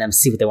believe in them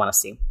see what they want to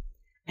see.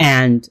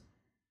 And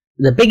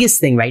the biggest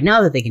thing right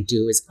now that they can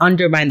do is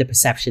undermine the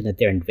perception that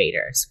they're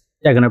invaders.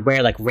 They're going to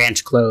wear like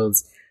ranch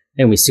clothes.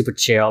 They're going to be super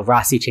chill.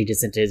 Rossi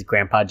changes into his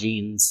grandpa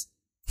jeans.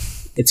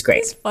 It's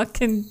great. His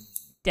fucking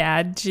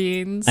dad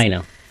jeans. I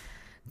know.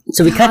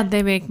 So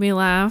they make me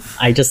laugh.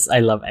 I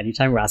love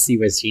anytime Rossi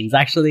wears jeans.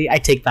 Actually, I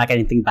take back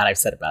anything bad I've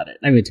said about it.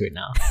 I'm into it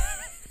now.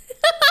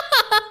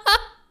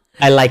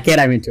 I like it.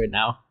 I'm into it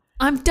now.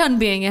 I'm done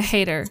being a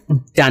hater.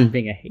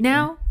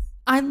 Now,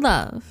 I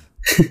love.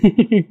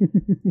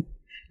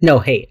 No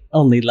hate,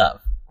 only love.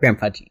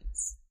 Grandpa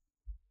jeans.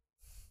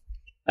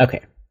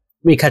 Okay.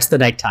 We cut to the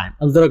nighttime.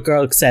 A little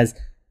girl says,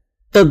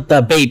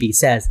 the baby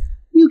says,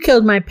 "You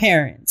killed my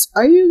parents.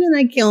 Are you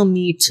gonna kill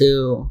me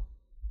too?"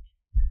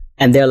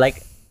 And they're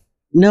like,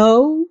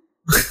 "No."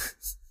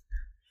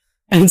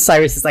 And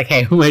Cyrus is like,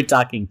 "Hey, who am I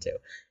talking to?"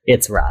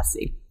 It's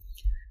Rossi.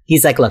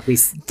 He's like, "Look,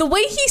 the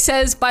way he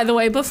says, by the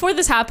way, before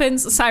this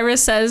happens,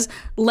 Cyrus says,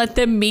 "Let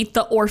them meet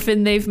the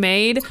orphan they've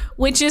made,"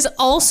 which is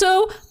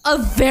also a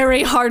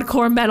very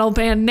hardcore metal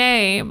band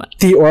name.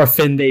 The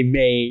orphan they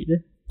made.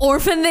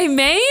 Orphan they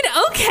made?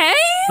 Okay.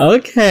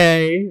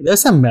 Okay.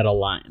 There's some metal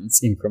lines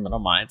in Criminal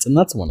Minds, and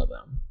that's one of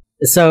them.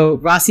 So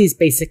Rossi's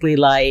basically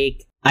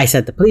like, "I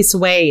sent the police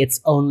away. It's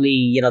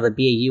only, the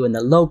BAU and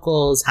the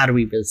locals. How do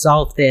we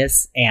resolve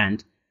this?"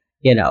 And,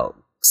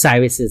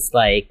 Cyrus is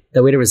like,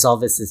 the way to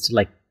resolve this is to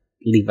like,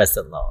 leave us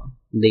alone.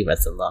 Leave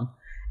us alone.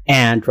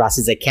 And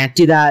Rossi's like, "Can't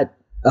do that.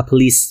 A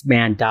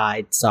policeman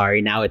died.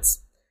 Sorry. Now it's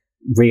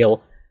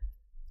real.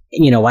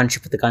 Why don't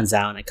you put the guns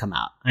down and come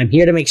out? I'm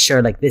here to make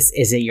sure like this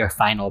isn't your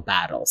final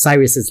battle."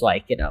 Cyrus is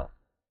like,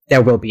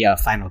 there will be a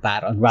final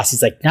battle. And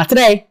Rossi's like, "Not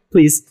today,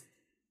 please.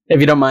 If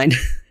you don't mind."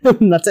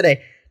 "Not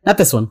today. Not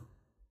this one."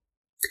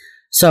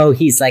 So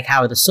he's like,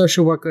 "How are the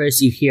social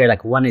workers?" You hear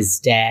like one is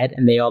dead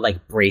and they all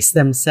like brace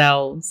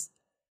themselves.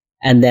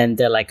 And then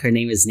they're like, "Her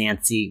name is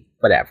Nancy,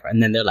 whatever."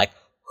 And then they're like,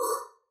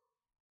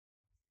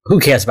 "Who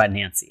cares about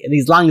Nancy?" And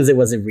as long as it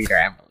wasn't Reed or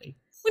Emily.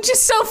 Which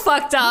is so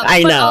fucked up.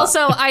 I know. But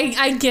also,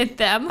 I get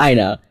them. I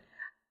know.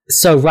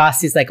 So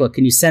Rossi's like, "Well,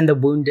 can you send the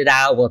wounded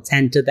out? We'll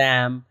tend to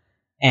them."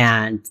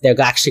 And they're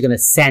actually going to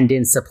send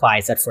in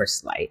supplies at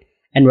first light.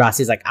 And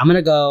Rossi's like, "I'm going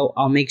to go.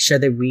 I'll make sure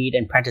that Reed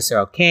and Prentice are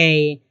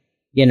okay."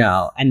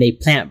 And they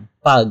plant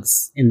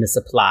bugs in the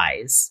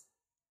supplies.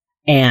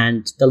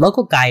 And the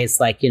local guy is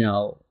like,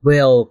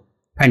 "Will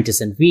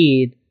Prentice and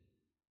Reed,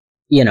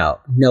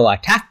 know our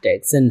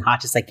tactics?" And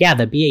Hotch is like, "Yeah,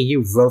 the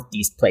BAU wrote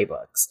these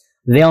playbooks.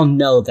 They'll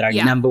know that our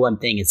number one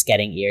thing is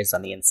getting ears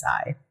on the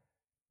inside.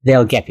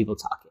 They'll get people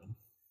talking."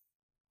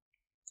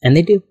 And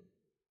they do.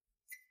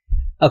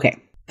 Okay.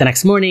 The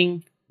next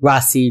morning,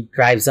 Rossi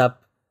drives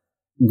up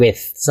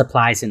with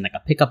supplies in like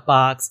a pickup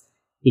box.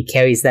 He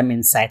carries them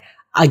inside.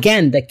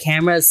 Again, the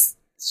camera's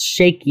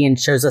shaky and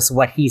shows us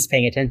what he's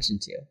paying attention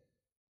to.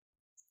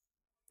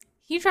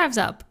 He drives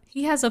up.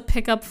 He has a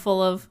pickup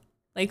full of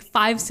like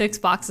 5-6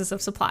 boxes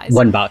of supplies.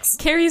 1 box.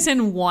 Carries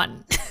in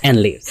 1.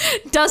 And leaves.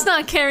 Does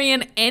not carry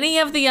in any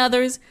of the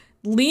others.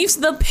 Leaves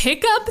the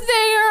pickup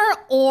there,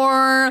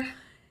 or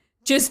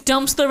just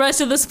dumps the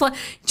rest of the supply.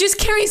 Just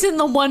carries in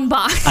the 1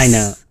 box. I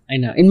know.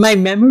 In my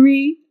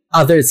memory,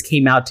 others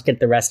came out to get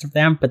the rest of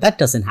them, but that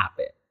doesn't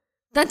happen.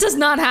 That does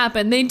not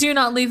happen. They do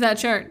not leave that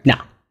church. No.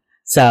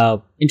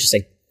 So,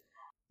 interesting.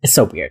 It's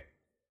so weird.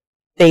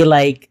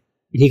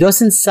 He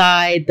goes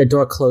inside, the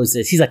door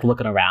closes. He's like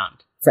looking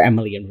around for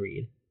Emily and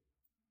Reed.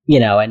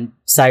 And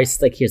Cyrus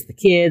is like, "Here's the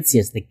kids,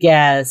 here's the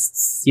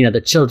guests,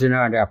 the children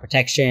are under our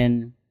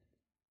protection."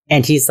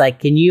 And he's like,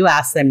 "Can you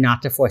ask them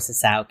not to force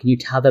us out? Can you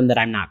tell them that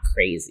I'm not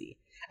crazy?"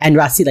 And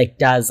Rossi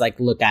does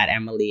look at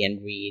Emily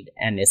and Reed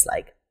and is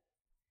like,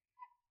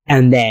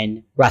 and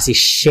then Rossi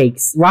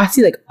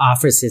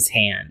offers his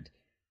hand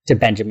to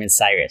Benjamin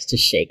Cyrus to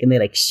shake, and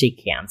they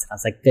shake hands. I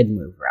was like, "Good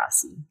move,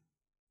 Rossi.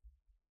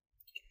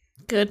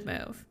 Good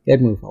move.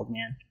 Good move, old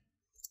man."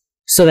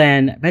 So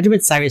then Benjamin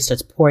Cyrus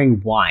starts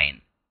pouring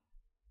wine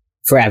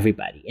for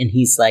everybody. And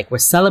he's like, "We're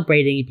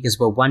celebrating because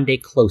we're one day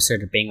closer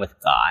to being with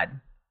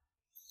God."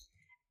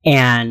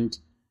 And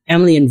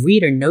Emily and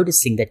Reed are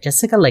noticing that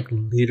Jessica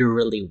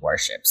literally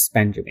worships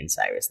Benjamin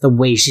Cyrus. The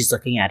way she's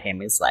looking at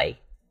him is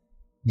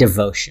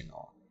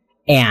devotional.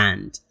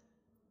 And,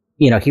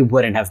 she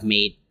wouldn't have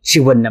made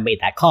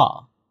that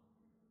call.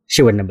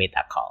 She wouldn't have made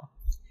that call.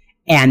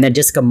 And then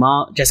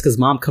Jessica's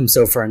mom comes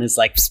over and is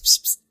like, pss, pss,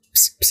 pss,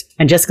 pss, pss.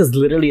 And Jessica's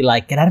literally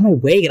like, get out of my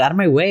way, get out of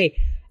my way.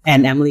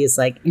 And Emily is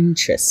like,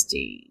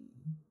 interesting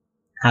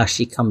how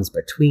she comes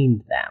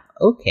between them.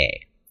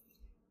 Okay.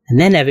 And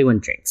then everyone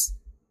drinks.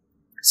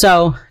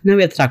 So now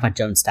we have to talk about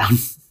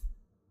Jonestown.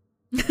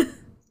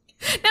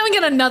 Now we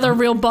get another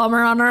real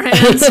bummer on our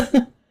hands.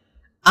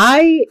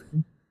 I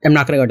am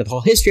not going to go into the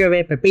whole history of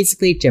it, but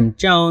basically Jim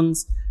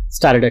Jones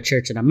started a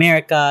church in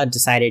America,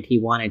 decided he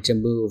wanted to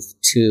move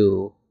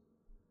to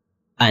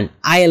an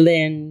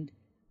island,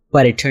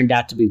 but it turned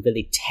out to be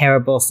really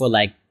terrible for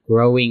like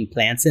growing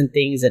plants and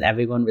things, and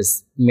everyone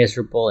was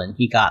miserable, and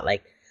he got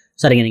like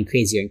started getting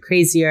crazier and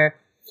crazier.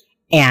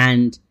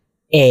 And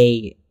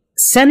a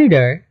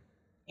senator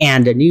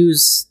and a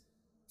news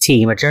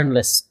team, a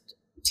journalist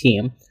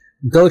team,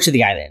 go to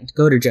the island,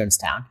 go to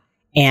Jonestown,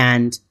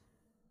 and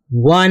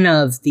one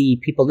of the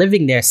people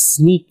living there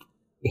sneak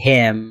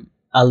him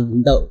a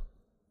note,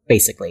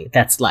 basically,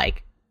 that's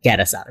like, get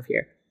us out of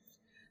here.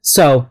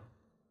 So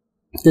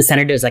the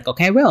senator is like,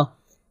 okay, I will.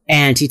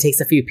 And he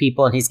takes a few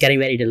people and he's getting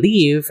ready to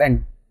leave,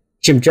 and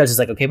Jim Jones is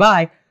like, okay,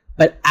 bye.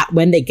 But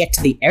when they get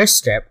to the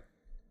airstrip,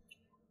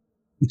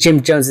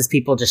 Jim Jones's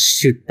people just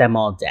shoot them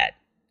all dead.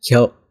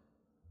 Kill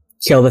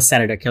the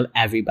senator, kill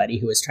everybody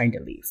who was trying to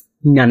leave.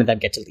 None of them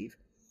get to leave.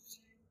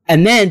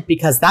 And then,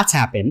 because that's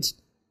happened,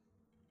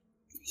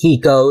 he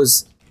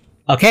goes,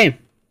 okay,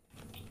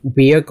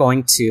 we are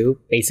going to,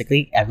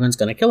 basically, everyone's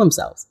going to kill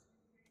themselves.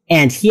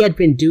 And he had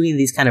been doing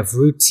these kind of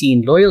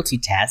routine loyalty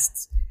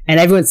tests. And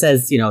everyone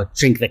says, you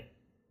drink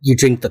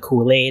the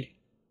Kool-Aid.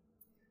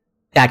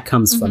 That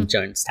comes from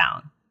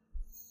Jonestown.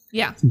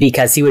 Yeah.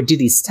 Because he would do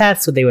these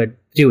tests, what they would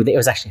do, it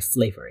was actually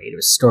Flavor Aid, it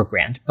was store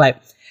brand.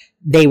 But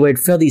they would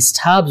fill these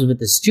tubs with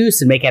this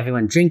juice and make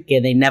everyone drink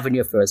it. They never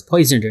knew if it was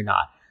poisoned or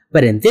not.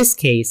 But in this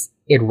case,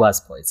 it was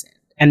poisoned.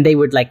 And they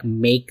would like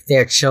make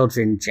their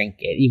children drink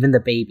it, even the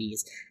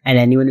babies. And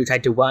anyone who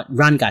tried to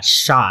run got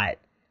shot.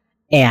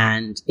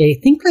 And I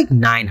think like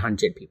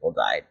 900 people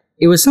died.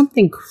 It was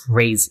something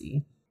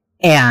crazy.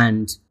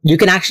 And you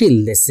can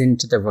actually listen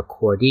to the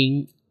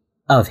recording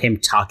of him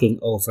talking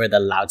over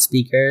the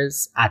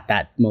loudspeakers at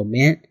that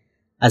moment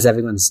as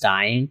everyone's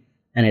dying.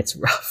 And it's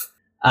rough.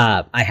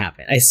 I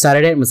haven't. I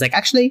started it and was like,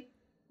 actually,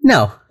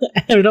 no,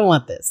 I don't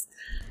want this.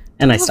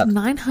 And I stopped.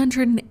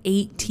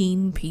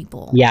 918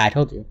 people. Yeah, I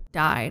told you.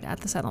 Died at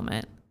the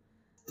settlement.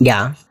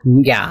 Yeah.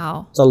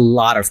 Wow. It's a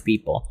lot of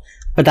people.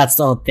 But that's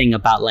the whole thing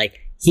about like,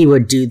 he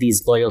would do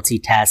these loyalty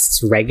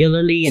tests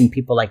regularly and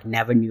people like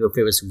never knew if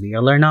it was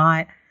real or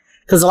not.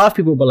 Because a lot of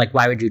people were like,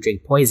 why would you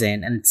drink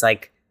poison? And it's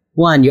like,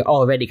 one, you're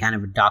already kind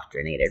of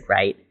indoctrinated,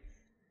 right?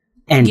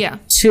 And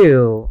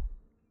two,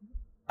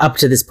 up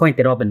to this point,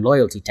 they'd all been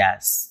loyalty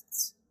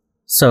tests.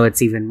 So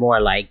it's even more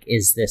like,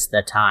 is this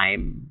the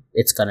time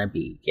it's going to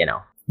be,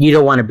 you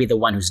don't want to be the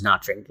one who's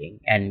not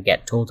drinking and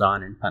get told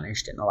on and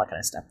punished and all that kind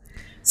of stuff.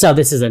 So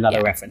this is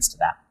another reference to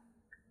that.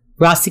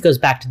 Rossi goes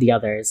back to the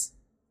others,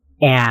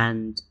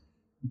 and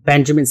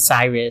Benjamin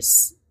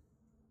Cyrus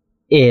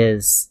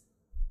is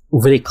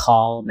really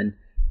calm, and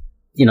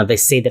they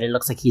say that it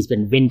looks like he's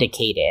been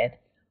vindicated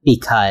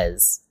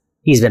because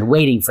he's been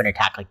waiting for an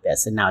attack like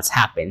this, and now it's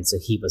happened, so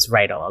he was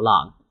right all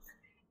along.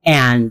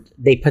 And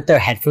they put their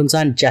headphones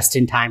on just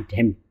in time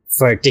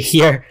to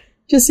hear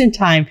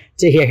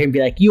him be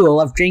like, you all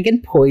have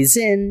drinking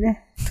poison.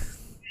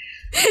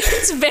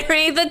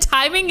 The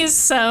timing is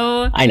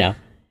so... I know.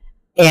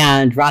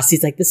 And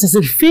Rossi's like, this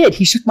doesn't fit.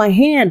 He shook my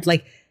hand.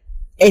 Like,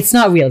 it's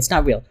not real.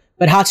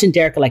 But Hotch and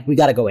Derek are like, we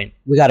gotta go in.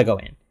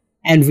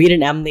 And Reed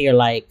and Emily are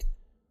like,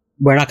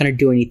 we're not gonna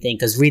do anything,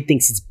 because Reed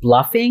thinks he's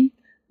bluffing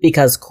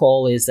because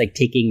Cole is like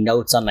taking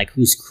notes on like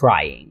who's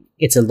crying.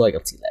 It's a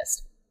loyalty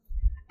list.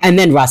 And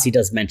then Rossi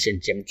does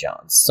mention Jim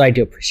Jones. So I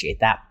do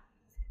appreciate that.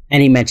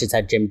 And he mentions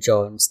how Jim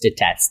Jones did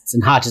tests.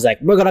 And Hotch is like,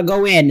 we're gonna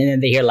go in. And then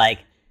they hear like,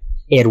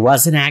 it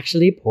wasn't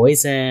actually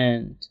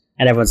poisoned.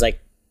 And everyone's like,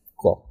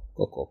 cool.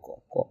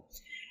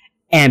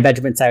 And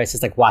Benjamin Cyrus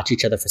is like, watch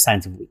each other for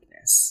signs of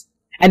weakness.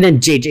 And then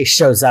JJ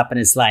shows up and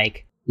is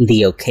like,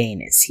 Leo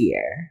Kane is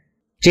here.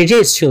 JJ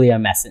is truly a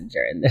messenger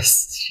in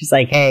this. She's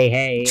like,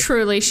 hey.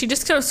 Truly. She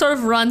just sort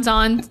of runs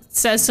on,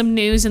 says some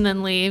news, and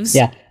then leaves.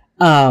 Yeah.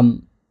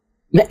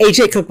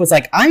 AJ Cook was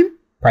like, I'm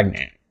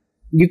pregnant.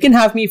 You can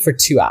have me for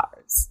 2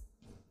 hours.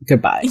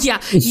 Goodbye. Yeah.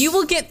 You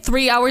will get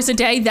 3 hours a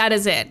day. That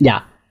is it.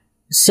 Yeah.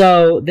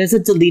 So there's a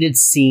deleted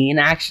scene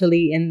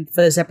actually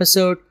for this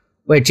episode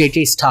where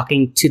JJ's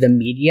talking to the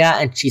media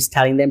and she's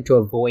telling them to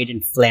avoid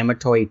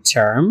inflammatory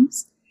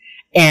terms.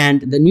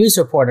 And the news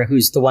reporter,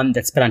 who's the one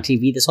that's been on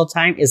TV this whole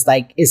time, is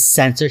like, is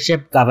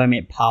censorship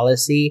government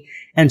policy?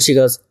 And she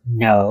goes,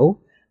 no,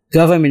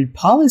 government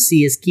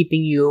policy is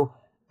keeping you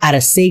at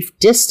a safe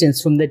distance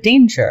from the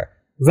danger.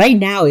 Right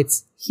now,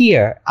 it's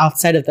here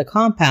outside of the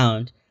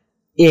compound.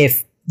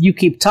 If you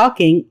keep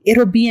talking,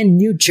 it'll be in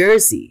New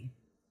Jersey.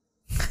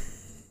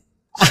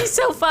 She's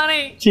so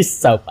funny. She's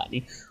so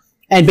funny.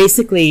 And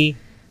basically,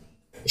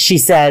 she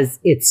says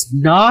it's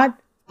not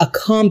a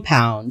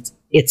compound,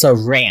 it's a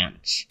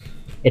ranch.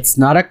 It's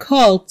not a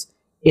cult,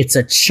 it's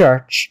a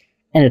church.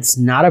 And it's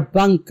not a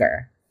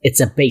bunker, it's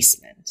a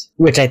basement.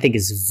 Which I think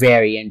is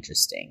very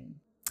interesting.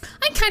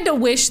 I kind of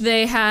wish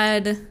they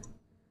had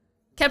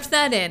kept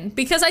that in.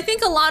 Because I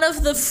think a lot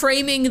of the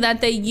framing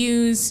that they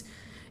use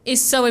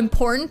is so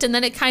important. And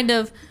then it kind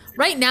of...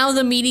 Right now,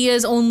 the media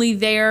is only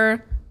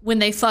there when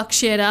they fuck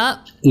shit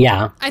up.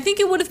 Yeah. I think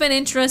it would have been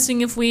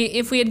interesting if we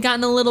had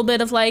gotten a little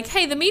bit of like,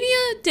 hey, the media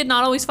did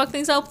not always fuck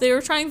things up. They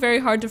were trying very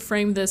hard to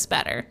frame this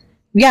better.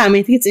 Yeah, I mean,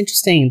 I think it's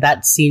interesting,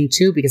 that scene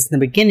too, because in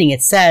the beginning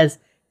it says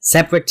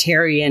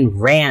Separatarian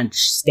Ranch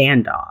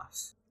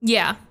Standoff.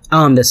 Yeah.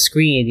 On the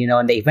screen, you know,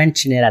 and they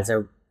mention it as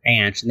a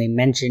ranch and they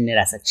mention it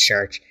as a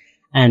church.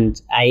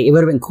 And it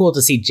would have been cool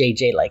to see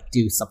JJ like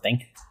do something.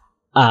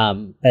 But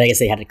I guess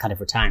they had to cut it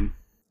for time.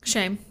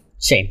 Shame.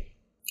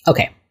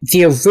 Okay.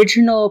 The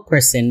original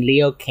person,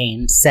 Leo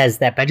Kane, says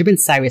that Benjamin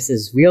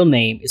Cyrus's real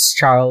name is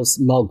Charles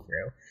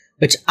Mulgrew,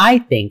 which I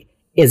think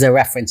is a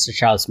reference to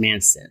Charles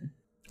Manson.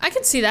 I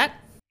can see that.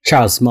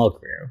 Charles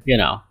Mulgrew, you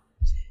know.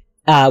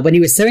 When he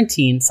was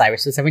 17,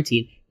 Cyrus was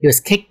 17, he was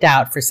kicked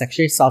out for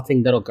sexually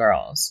assaulting little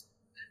girls.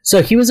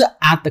 So he was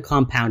at the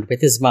compound with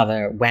his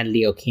mother when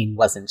Leo Kane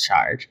was in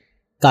charge.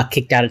 Got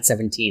kicked out at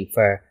 17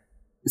 for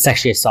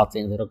sexually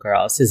assaulting little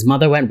girls. His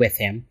mother went with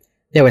him.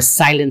 There was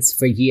silence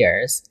for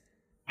years.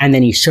 And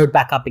then he showed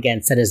back up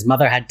again, said his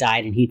mother had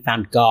died and he'd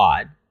found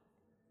God.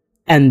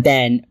 And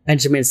then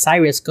Benjamin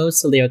Cyrus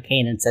goes to Leo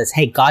Kane and says,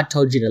 hey, God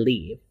told you to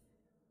leave.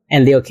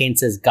 And Leo Kane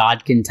says,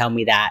 God can tell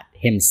me that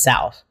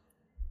himself.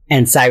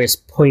 And Cyrus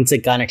points a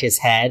gun at his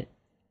head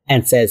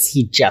and says,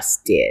 he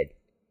just did.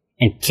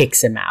 And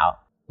kicks him out.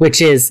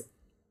 Which is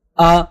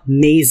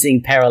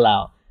amazing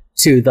parallel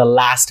to the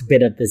last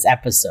bit of this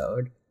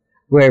episode.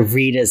 Where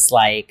Rita's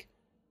like,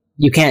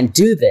 you can't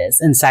do this.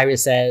 And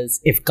Cyrus says,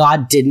 if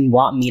God didn't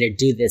want me to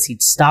do this,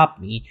 he'd stop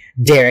me.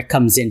 Derek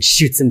comes in,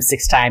 shoots him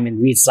 6 times, and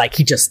Reed's like,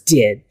 he just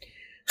did.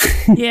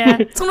 Yeah,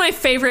 it's one of my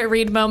favorite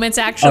Reed moments,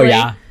 actually. Oh,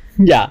 yeah.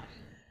 Yeah.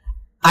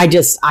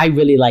 I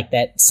really like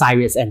that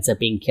Cyrus ends up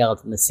being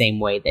killed in the same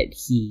way that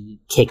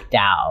he kicked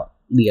out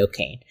Leo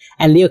Kane.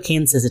 And Leo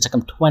Kane says it took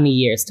him 20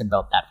 years to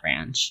build that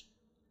ranch.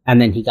 And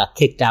then he got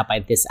kicked out by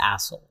this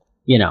asshole,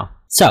 you know.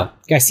 So,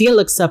 Garcia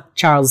looks up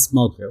Charles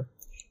Mulgrew.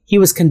 He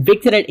was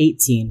convicted at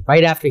 18,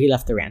 right after he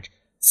left the ranch,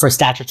 for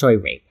statutory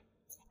rape.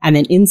 And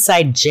then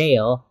inside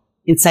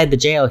the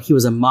jail, he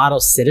was a model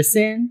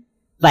citizen.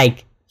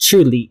 Like,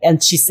 truly.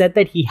 And she said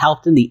that he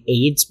helped in the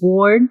AIDS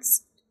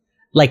wards,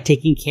 like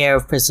taking care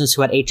of prisoners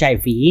who had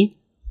HIV.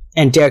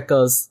 And Derek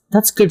goes,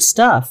 that's good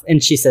stuff.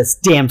 And she says,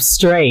 damn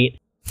straight.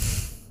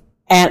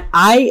 And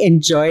I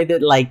enjoyed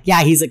it. Like,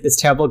 yeah, he's like this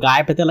terrible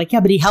guy, but they're like, yeah,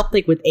 but he helped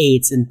like with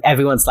AIDS. And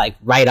everyone's like,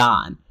 right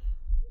on.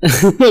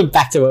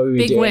 Back to what we were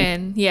doing. Big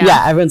win, yeah.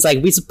 Yeah, everyone's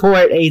like, we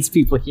support AIDS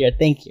people here.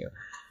 Thank you.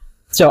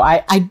 So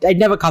I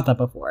never caught that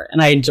before,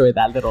 and I enjoyed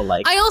that little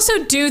like. I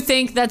also do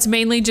think that's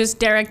mainly just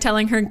Derek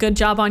telling her, good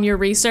job on your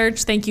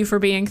research. Thank you for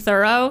being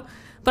thorough.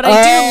 But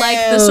I do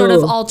like the sort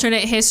of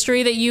alternate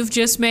history that you've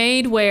just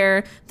made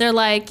where they're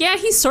like, yeah,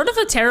 he's sort of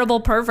a terrible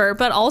pervert,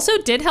 but also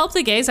did help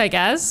the gays, I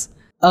guess.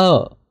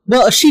 Oh.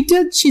 Well, she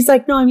did. She's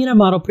like, no, I'm a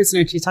model prisoner.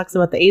 And she talks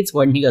about the AIDS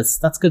ward, and he goes,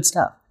 that's good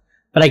stuff.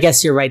 But I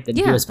guess you're right that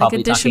he was probably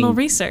like additional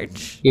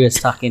research. He was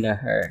talking to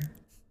her.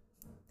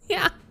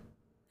 Yeah.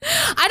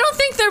 I don't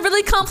think they're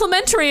really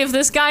complimentary of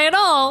this guy at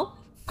all.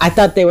 I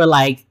thought they were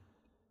like,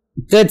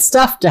 good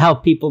stuff to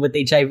help people with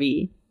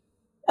HIV.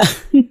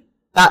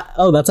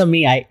 That's on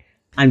me.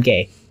 I'm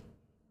gay.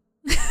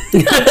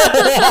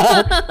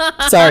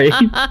 Sorry.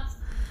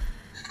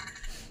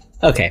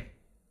 Okay.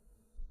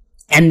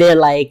 And they're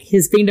like,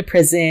 his being to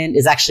prison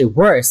is actually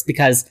worse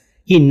because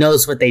he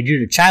knows what they do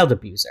to child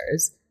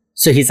abusers.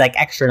 So he's like,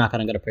 extra not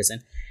going to go to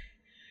prison.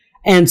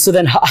 And so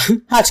then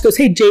Hotch goes,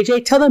 hey,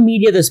 JJ, tell the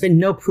media there's been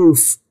no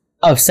proof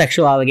of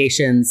sexual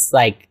allegations.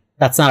 Like,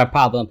 that's not a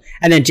problem.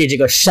 And then JJ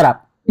goes, shut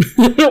up.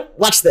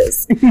 Watch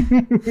this.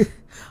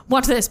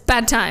 Watch this.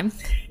 Bad time.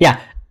 Yeah.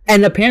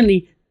 And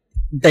apparently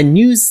the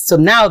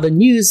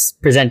news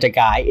presenter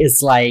guy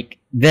is like,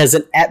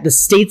 the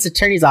state's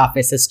attorney's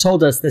office has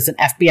told us there's an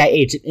FBI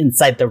agent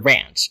inside the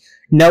ranch.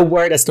 No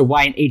word as to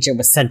why an agent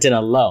was sent in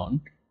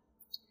alone.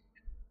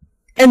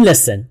 And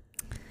listen,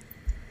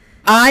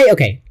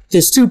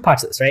 there's 2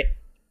 parts of this, right?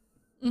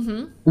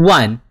 Mm-hmm.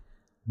 1,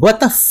 what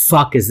the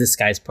fuck is this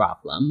guy's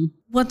problem?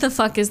 What the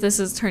fuck is this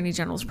attorney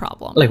general's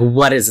problem? Like,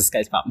 what is this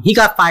guy's problem? He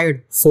got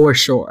fired for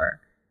sure.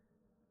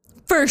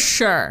 For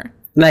sure.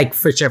 Like,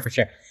 for sure.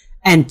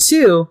 And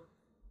 2,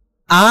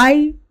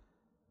 I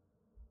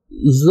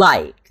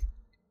like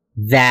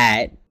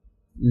that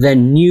the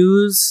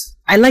news,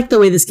 I like the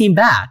way this came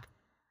back.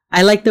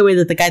 I like the way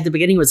that the guy at the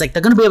beginning was like,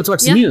 they're going to be able to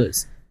watch the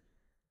news.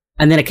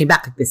 And then it came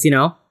back like this, you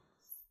know?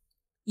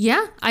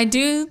 Yeah, I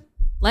do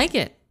like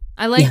it.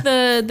 I like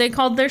they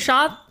called their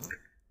shot,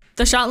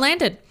 the shot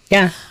landed.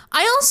 Yeah.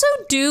 I also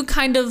do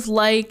kind of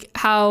like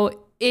how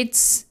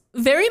it's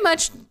very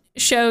much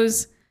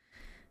shows,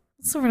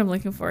 what's the word I'm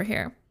looking for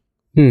here?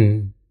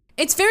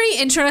 It's very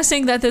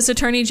interesting that this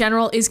attorney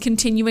general is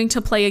continuing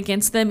to play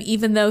against them,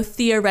 even though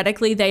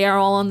theoretically they are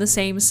all on the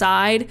same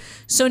side.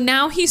 So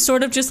now he's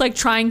sort of just like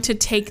trying to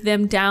take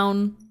them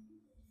down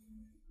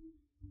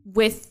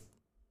with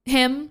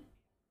him,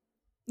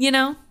 you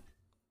know?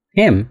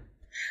 Him.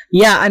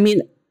 Yeah, I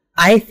mean,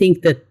 I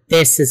think that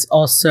this is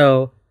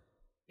also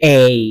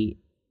a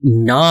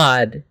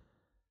nod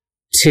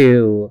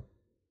to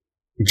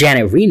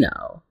Janet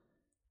Reno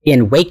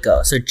in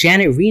Waco. So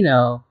Janet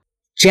Reno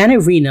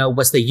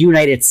was the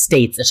United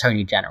States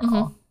Attorney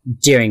General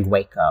during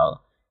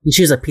Waco. And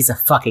she was a piece of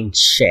fucking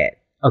shit,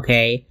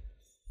 okay?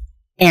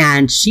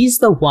 And she's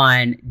the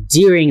one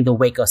during the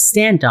Waco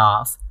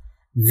standoff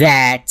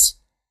that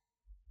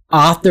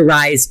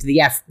authorized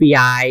the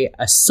FBI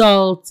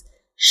assault.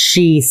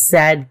 She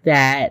said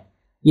that,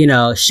 you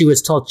know, she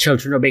was told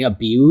children were being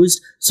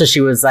abused. So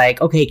she was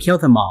like, okay, kill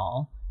them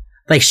all.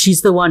 Like,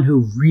 she's the one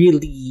who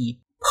really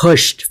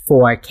pushed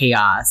for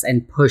chaos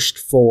and pushed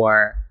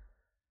for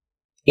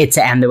it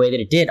to end the way that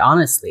it did,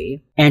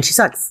 honestly. And she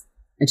sucks.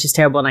 And she's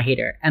terrible and I hate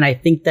her. And I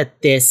think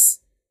that this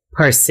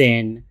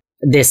person,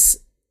 this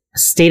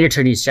state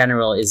attorney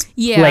general is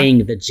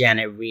playing the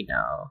Janet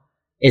Reno,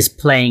 is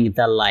playing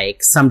the,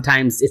 like,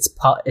 sometimes it's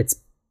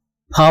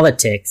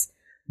politics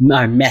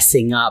are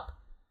messing up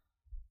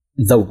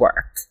the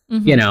work,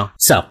 you know?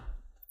 So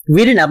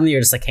Reed and Emily are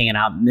just like hanging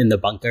out in the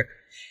bunker.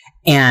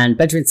 And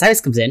Benjamin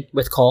Cyrus comes in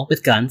with Cole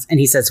with guns and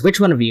he says,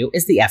 which one of you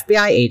is the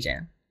FBI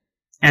agent?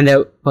 And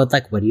they're both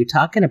like, what are you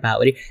talking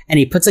about? And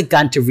he puts a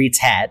gun to Reed's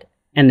head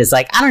and is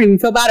like, I don't even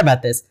feel bad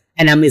about this.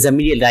 And Emily's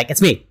immediately like,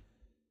 it's me.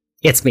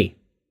 It's me.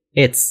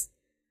 It's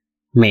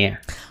me.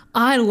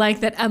 I like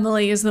that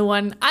Emily is the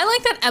one. I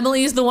like that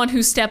Emily is the one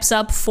who steps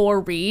up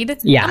for Reed.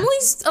 Yeah.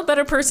 Emily's a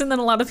better person than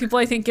a lot of people,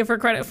 I think, give her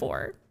credit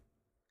for.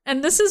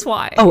 And this is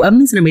why. Oh,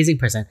 Emily's an amazing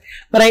person.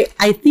 But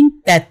I think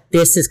that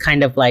this is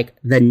kind of like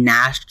the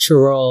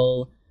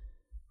natural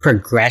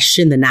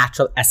progression, the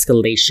natural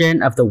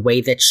escalation of the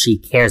way that she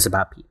cares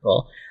about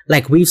people.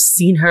 Like, we've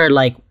seen her,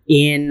 like,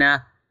 in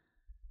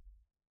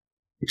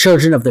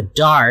Children of the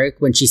Dark,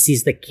 when she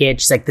sees the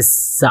kid, she's like,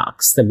 this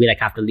sucks that we, like,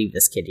 have to leave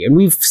this kid here. And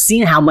we've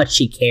seen how much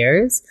she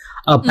cares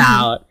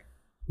about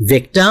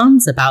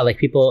victims, about, like,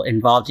 people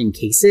involved in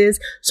cases.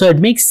 So it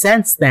makes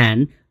sense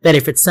then that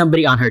if it's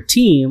somebody on her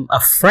team,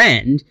 a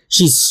friend,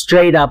 she's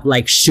straight up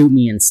like, shoot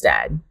me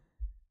instead.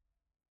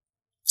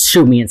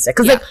 Shoot me instead.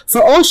 Because, like,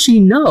 for all she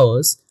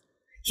knows,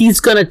 he's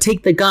going to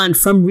take the gun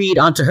from Reed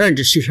onto her and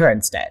just shoot her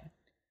instead.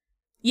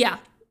 Yeah.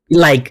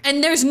 Like.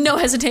 And there's no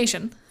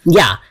hesitation.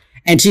 Yeah.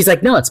 And she's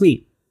like, no, it's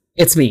me.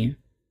 It's me.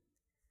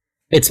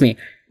 It's me.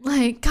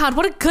 Like, God,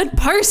 what a good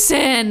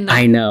person.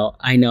 I know.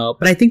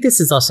 But I think this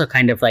is also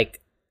kind of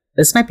like,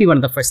 this might be one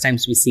of the first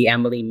times we see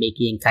Emily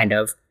making kind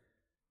of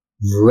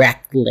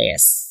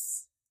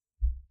reckless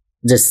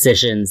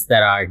decisions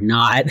that are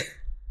not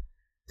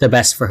the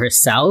best for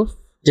herself,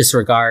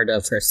 disregard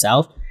of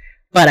herself.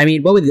 But I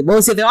mean, what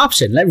was the other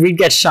option? Let Reed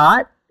get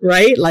shot,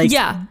 right? Like,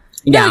 yeah.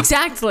 No,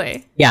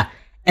 exactly. Yeah.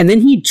 And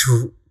then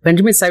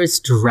Benjamin Cyrus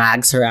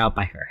drags her out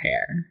by her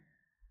hair.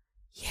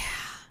 Yeah.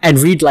 And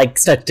Reed, like,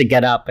 starts to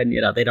get up and,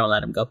 you know, they don't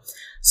let him go.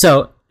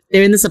 So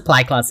they're in the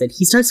supply closet.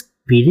 He starts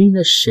beating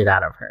the shit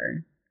out of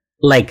her.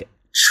 Like,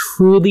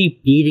 truly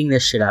beating the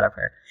shit out of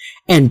her.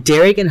 And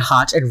Derek and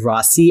Hotch and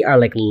Rossi are,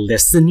 like,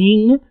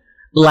 listening.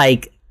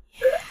 Like,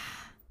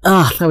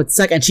 that would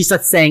suck. And she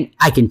starts saying,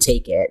 I can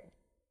take it.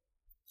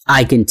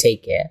 I can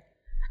take it.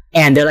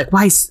 And they're like,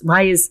 why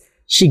is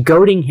she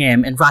goading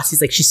him? And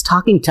Rossi's like, she's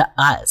talking to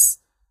us.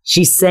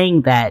 She's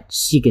saying that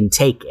she can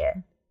take it.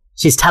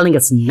 She's telling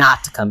us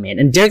not to come in.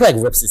 And Derek, like,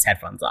 rips his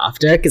headphones off.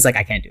 Derek is like,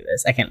 I can't do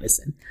this. I can't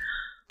listen.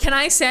 Can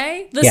I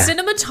say? The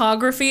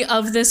cinematography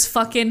of this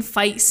fucking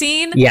fight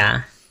scene.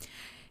 Yeah.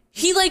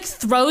 He, like,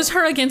 throws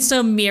her against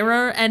a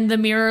mirror and the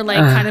mirror, like,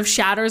 kind of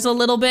shatters a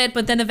little bit.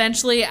 But then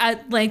eventually,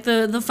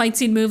 the fight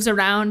scene moves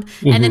around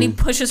and then he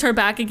pushes her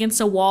back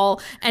against a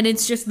wall and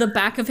it's just the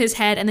back of his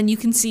head. And then you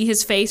can see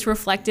his face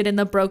reflected in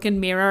the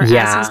broken mirror as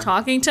he's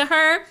talking to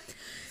her.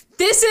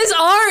 This is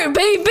art,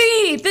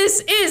 baby.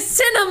 This is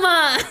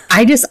cinema.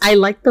 I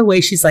like the way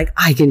she's like,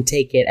 I can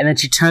take it. And then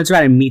she turns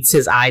around and meets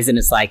his eyes and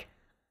is like,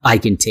 I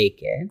can take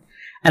it.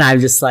 And I'm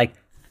just like,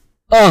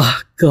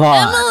 oh,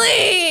 God.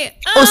 Emily!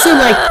 Also,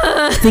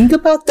 like, think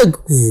about the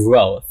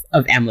growth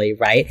of Emily,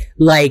 right?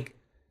 Like,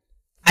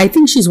 I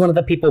think she's one of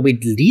the people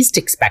we'd least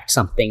expect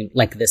something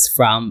like this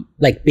from,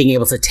 like, being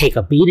able to take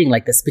a beating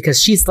like this,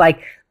 because she's like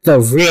the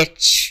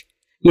rich,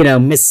 you know,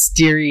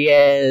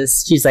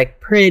 mysterious, she's like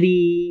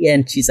pretty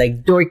and she's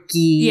like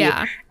dorky.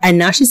 Yeah. And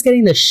now she's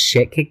getting the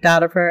shit kicked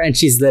out of her and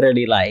she's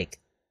literally like,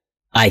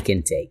 I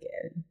can take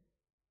it.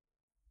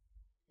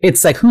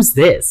 It's like, who's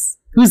this?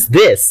 Who's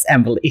this,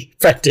 Emily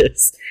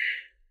Prentice?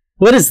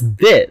 What is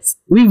this?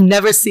 We've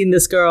never seen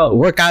this girl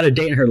work out a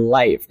day in her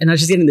life. And now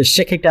she's getting the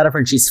shit kicked out of her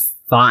and she's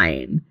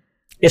fine.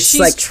 She's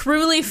like,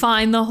 truly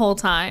fine the whole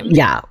time.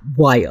 Yeah,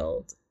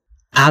 wild.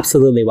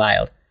 Absolutely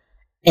wild.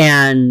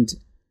 And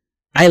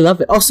I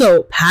love it.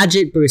 Also,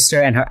 Paget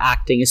Brewster and her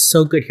acting is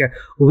so good here.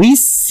 We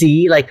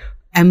see, like,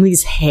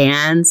 Emily's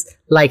hands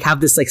like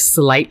have this like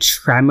slight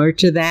tremor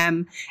to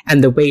them,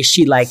 and the way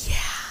she like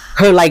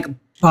her like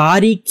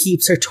body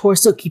keeps, her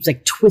torso keeps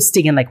like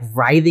twisting and like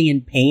writhing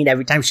in pain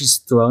every time she's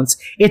thrown.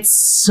 It's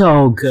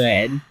so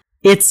good.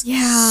 It's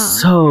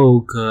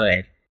so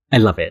good. I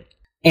love it.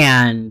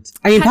 And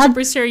I mean, Patrick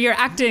Brewster, you're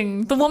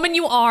acting the woman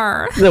you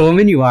are. The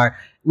woman you are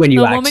when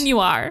you act. The woman you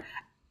are.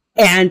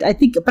 And I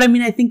think, but I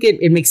mean, I think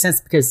it makes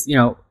sense because, you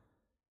know,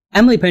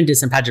 Emily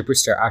Prentiss and Patrick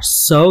Brewster are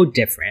so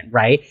different,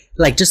 right?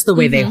 Like just the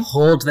way they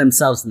hold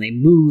themselves and they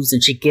moves,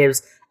 and she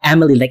gives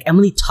Emily, like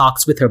Emily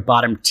talks with her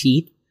bottom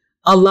teeth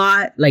a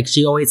lot. Like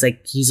she always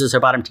like uses her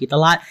bottom teeth a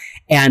lot,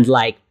 and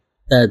like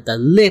the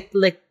lip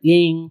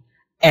licking,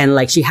 and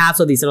like she has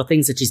all these little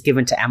things that she's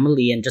given to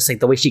Emily, and just like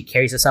the way she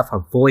carries herself, her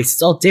voice,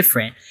 it's all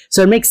different.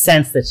 So it makes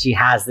sense that she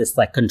has this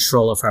like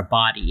control of her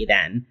body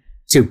then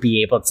to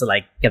be able to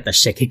like get the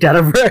shit kicked out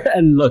of her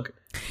and look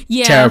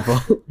terrible.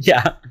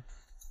 Yeah.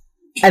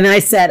 And then I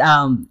said,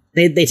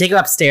 they take her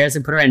upstairs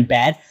and put her in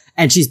bed,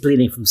 and she's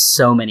bleeding from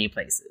so many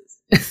places.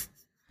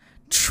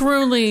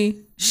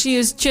 Truly, she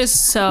is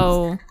just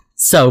so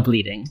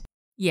bleeding.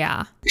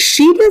 Yeah.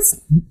 She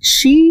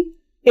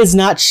is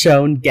not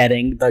shown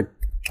getting the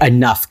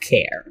enough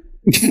care.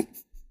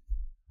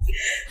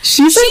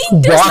 She's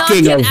like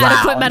walking around.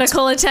 Adequate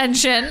medical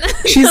attention.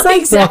 She's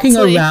like walking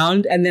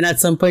around, and then at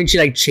some point she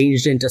like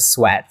changed into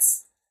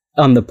sweats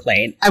on the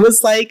plane. I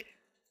was like,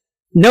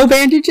 no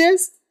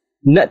bandages?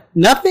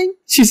 Nothing.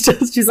 She's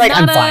like,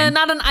 I'm fine.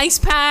 Not an ice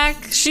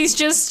pack. She's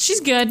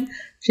good.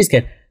 She's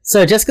good.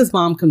 So Jessica's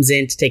mom comes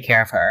in to take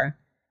care of her,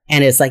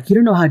 and it's like, you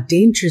don't know how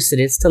dangerous it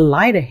is to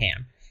lie to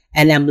him.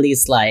 And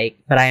Emily's like,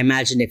 but I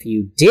imagine if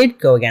you did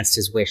go against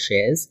his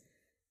wishes,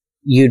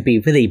 you'd be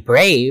really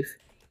brave,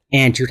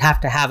 and you'd have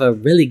to have a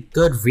really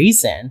good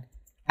reason.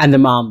 And the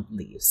mom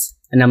leaves,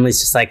 and Emily's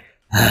just like,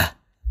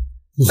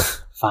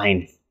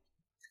 fine.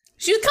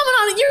 You were coming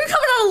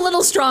on a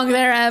little strong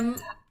there, Em.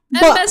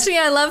 And bestie,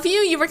 I love you.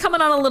 You were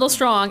coming on a little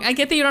strong. I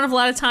get that you don't have a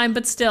lot of time,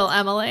 but still,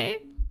 Emily.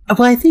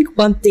 Well, I think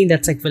one thing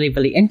that's like really,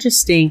 really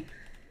interesting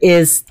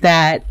is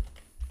that,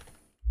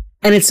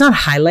 and it's not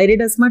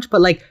highlighted as much,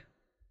 but like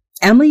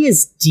Emily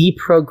is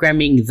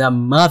deprogramming the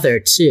mother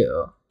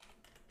too.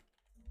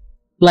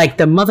 Like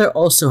the mother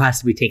also has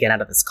to be taken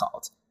out of this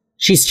cult.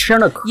 She's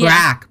trying to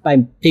crack by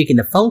taking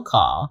the phone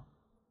call,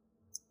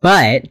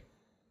 but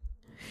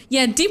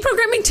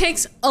deprogramming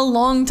takes a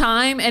long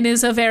time and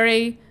is a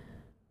very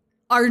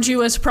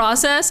arduous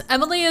process.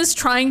 Emily is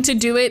trying to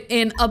do it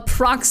in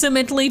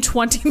approximately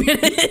 20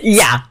 minutes.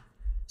 Yeah.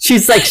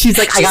 She's like,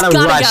 I gotta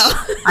rush.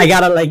 I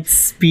gotta like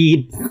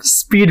speed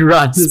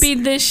run.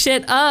 Speed this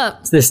shit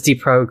up. This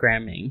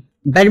deprogramming.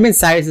 Benjamin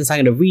Cyrus is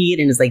talking to Reed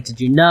and is like, did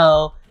you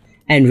know?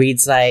 And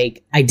Reed's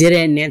like, I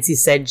didn't. Nancy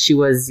said she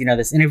was, you know,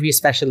 this interview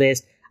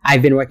specialist.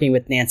 I've been working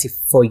with Nancy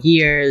for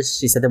years.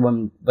 She said the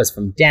woman was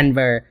from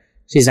Denver.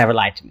 She's never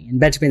lied to me.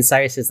 And Benjamin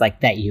Cyrus is like,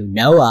 that you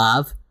know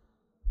of.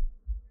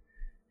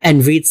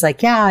 And Reed's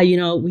like, yeah, you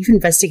know, we've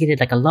investigated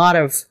like a lot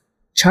of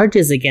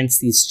charges against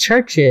these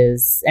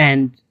churches,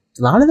 and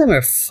a lot of them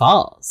are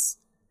false.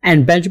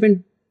 And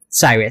Benjamin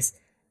Cyrus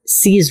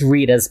sees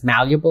Reed as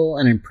malleable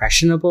and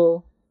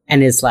impressionable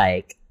and is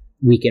like,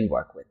 we can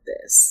work with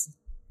this.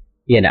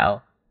 You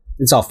know,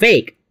 it's all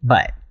fake,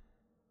 but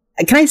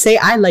can I say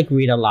I like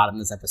Reed a lot in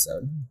this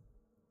episode?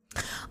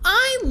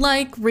 I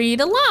like Reed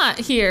a lot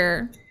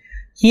here.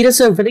 He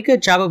does a really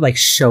good job of like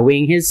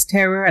showing his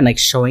terror and like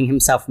showing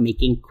himself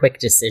making quick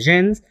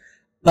decisions,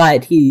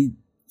 but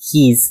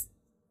he's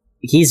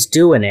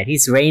doing it.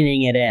 He's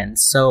reining it in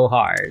so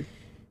hard.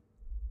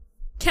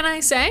 Can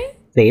I say?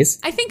 Please.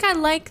 I think I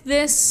like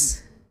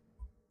this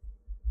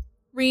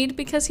Reed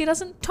because he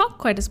doesn't talk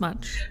quite as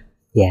much.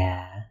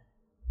 Yeah.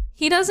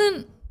 He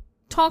doesn't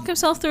talk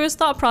himself through his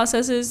thought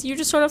processes. You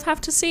just sort of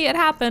have to see it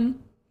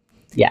happen.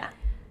 Yeah.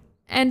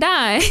 And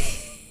I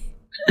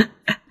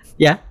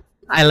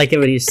like it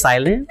when he's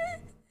silent.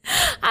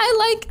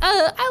 I like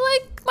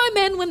my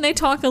men when they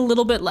talk a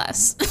little bit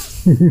less.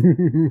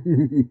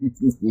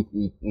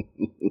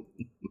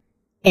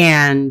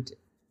 And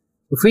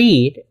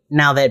Reed,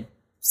 now that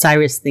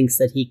Cyrus thinks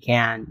that he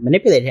can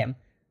manipulate him,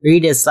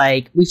 Reed is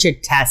like, we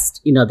should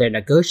test, you know, their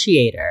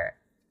negotiator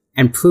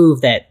and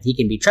prove that he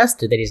can be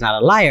trusted, that he's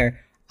not a liar.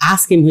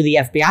 Ask him who the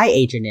FBI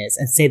agent is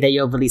and say that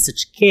you'll release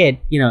such a kid,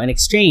 you know, in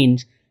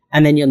exchange,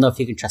 and then you'll know if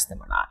you can trust them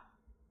or not.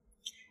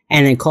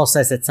 And then Cole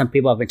says that some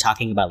people have been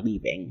talking about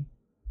leaving.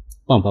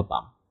 Bum, bum,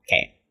 bum.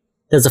 Okay.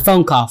 There's a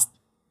phone call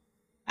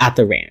at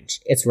the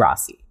ranch. It's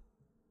Rossi.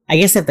 I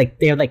guess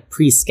they're like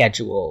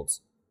pre-scheduled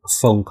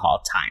phone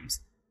call times.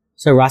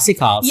 So Rossi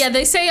calls. Yeah,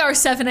 they say our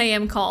 7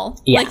 a.m.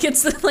 call. Yeah. Like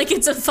it's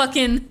a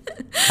fucking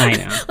I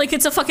know. like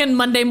it's a fucking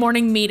Monday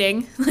morning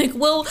meeting. Like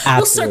we'll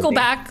circle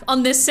back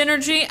on this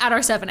synergy at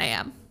our 7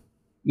 a.m.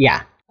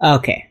 Yeah.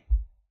 Okay.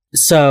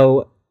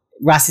 So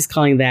Rossi's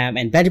calling them,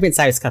 and Benjamin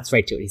Cyrus cuts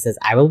right to it. He says,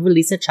 I will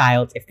release a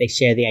child if they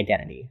share the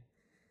identity.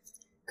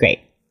 Great.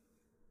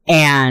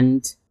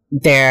 And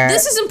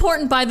this is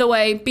important, by the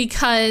way,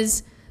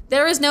 because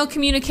there is no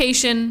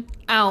communication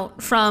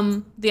out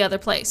from the other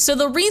place. So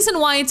the reason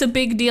why it's a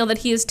big deal that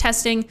he is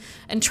testing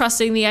and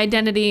trusting the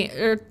identity,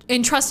 or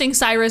entrusting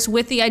Cyrus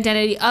with the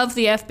identity of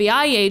the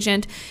FBI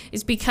agent,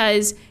 is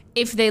because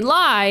if they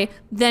lie,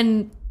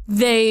 then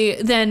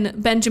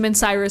Benjamin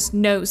Cyrus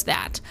knows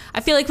that.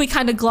 I feel like we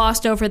kind of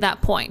glossed over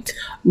that point.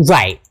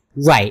 Right.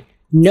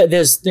 No,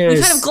 there's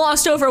we kind of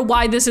glossed over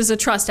why this is a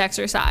trust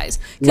exercise,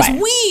 because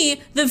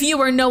we, the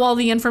viewer, know all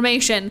the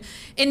information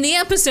in the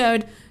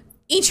episode.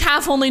 Each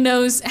half only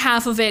knows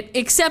half of it,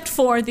 except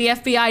for the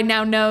FBI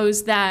now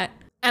knows that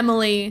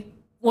Emily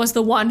was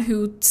the one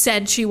who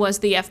said she was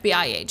the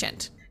FBI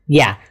agent.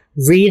 Yeah.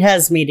 Reed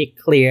has made it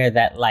clear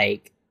that,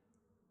 like,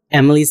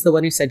 Emily's the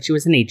one who said she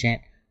was an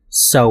agent.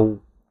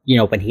 So, you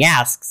know, when he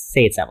asks,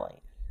 say it's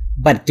Emily.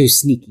 But do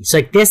sneaky. So,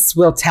 like, this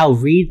will tell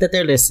Reed that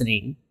they're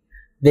listening.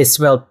 This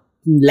will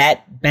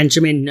let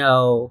Benjamin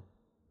know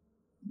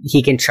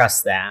he can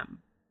trust them.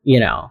 You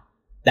know,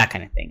 that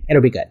kind of thing.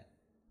 It'll be good.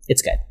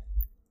 It's good.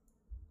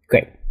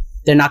 Great.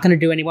 They're not going to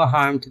do any more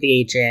harm to the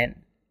agent.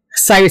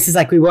 Cyrus is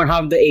like, we won't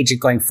harm the agent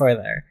going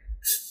further.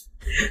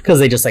 Because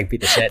they just, like,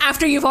 beat the shit.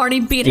 After you've already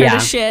beat her to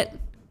shit.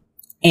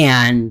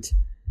 And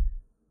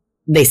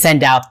they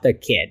send out the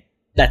kid.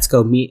 Let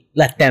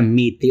them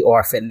meet the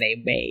orphan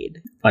they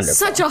made. Wonderful.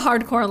 Such a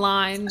hardcore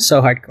line.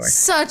 So hardcore.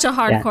 Such a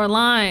hardcore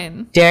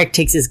line. Derek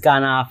takes his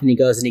gun off and he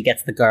goes and he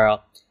gets the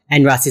girl.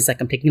 And Rossi's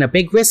like, I'm taking a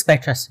big risk by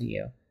trusting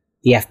you.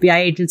 The FBI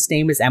agent's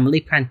name is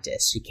Emily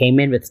Prentice. She came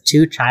in with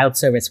 2 child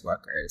service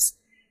workers.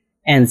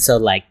 And so,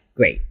 like,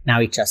 great. Now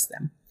he trusts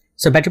them.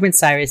 So Benjamin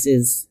Cyrus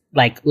is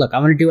like, look,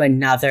 I'm going to do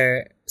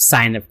another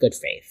sign of good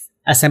faith.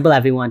 Assemble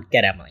everyone,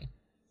 get Emily.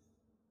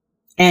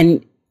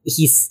 And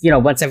he's, you know,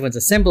 once everyone's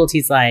assembled,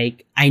 he's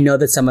like, I know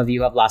that some of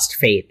you have lost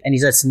faith. And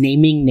he's just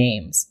naming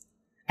names.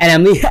 And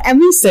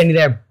Emily's standing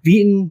there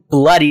beaten,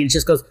 bloody, and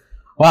just goes,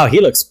 wow, he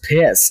looks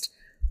pissed.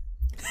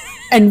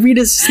 And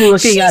Rita's just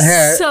looking at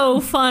her.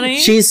 So funny.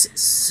 She's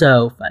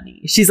so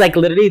funny. She's like,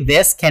 literally,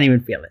 this can't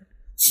even feel it.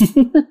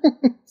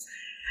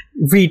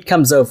 Reed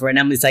comes over and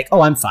Emily's like,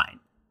 oh, I'm fine.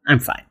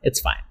 It's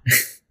fine.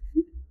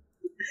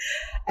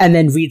 And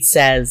then Reed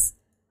says,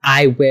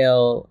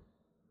 Reed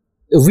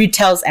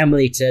tells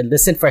Emily to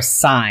listen for a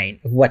sign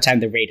of what time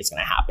the raid is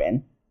going to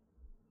happen.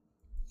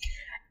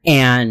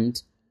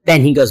 And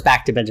then he goes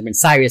back to Benjamin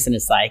Cyrus and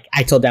is like,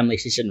 I told Emily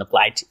she shouldn't have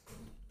lied to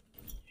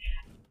you.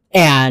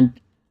 And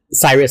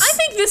Cyrus... I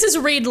think this is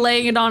Reed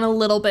laying it on a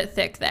little bit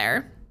thick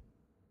there.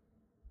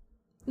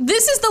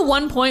 This is the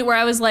one point where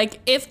I was like,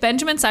 if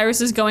Benjamin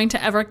Cyrus is going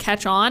to ever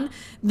catch on,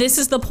 this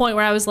is the point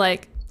where I was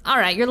like, all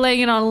right, you're laying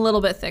it on a little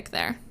bit thick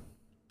there.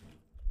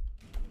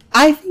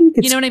 I think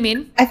it's... You know what I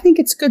mean? I think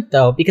it's good,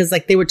 though, because,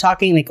 like, they were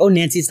talking, like, oh,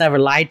 Nancy's never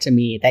lied to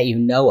me that you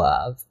know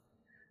of.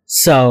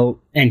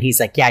 So, and he's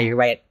like, yeah, you're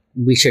right.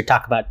 We should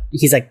talk about...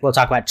 He's like, we'll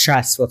talk about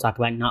trust. We'll talk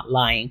about not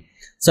lying.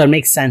 So it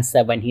makes sense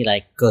that when he,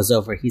 like, goes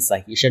over, he's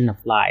like, you shouldn't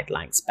have lied.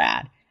 Lying's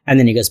bad. And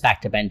then he goes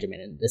back to Benjamin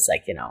and it's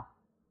like, you know,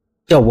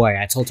 don't worry.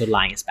 I told her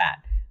lying is bad.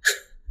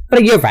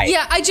 But you're right.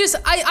 Yeah,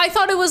 I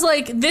thought it was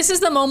like, this is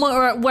the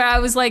moment where I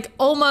was like,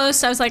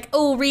 almost, I was like,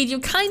 oh, Reed, you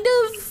kind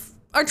of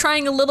are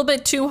trying a little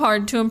bit too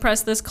hard to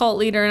impress this cult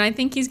leader, and I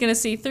think he's going to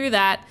see through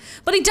that.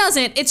 But he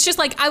doesn't. It's just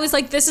like, I was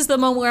like, this is the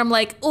moment where I'm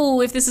like, oh,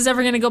 if this is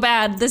ever going to go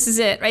bad, this is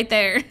it right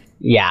there.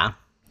 Yeah.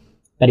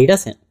 But he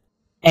doesn't.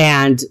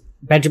 And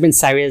Benjamin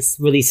Cyrus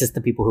releases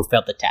the people who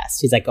failed the test.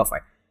 He's like, go for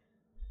it.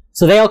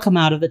 So they all come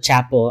out of the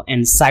chapel,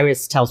 and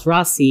Cyrus tells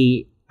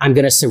Rossi, I'm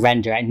going to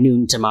surrender at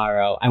noon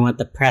tomorrow. I want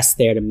the press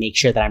there to make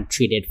sure that I'm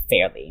treated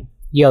fairly.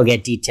 You'll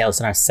get details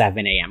in our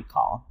 7 a.m.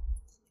 call.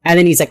 And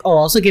then he's like, oh,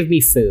 also give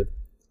me food.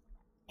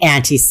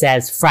 And he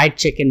says fried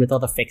chicken with all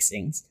the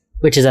fixings,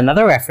 which is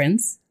another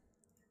reference.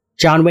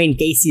 John Wayne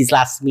Gacy's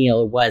last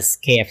meal was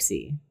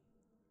KFC.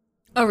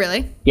 Oh,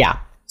 really? Yeah.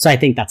 So I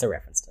think that's a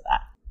reference to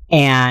that.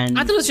 And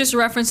I thought it was just a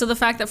reference to the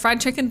fact that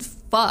fried chicken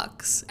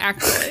fucks,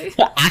 actually.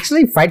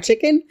 Actually, fried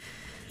chicken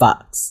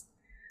fucks.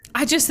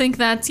 I just think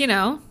that's, you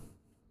know...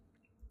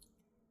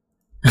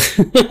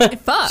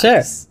 It fucks.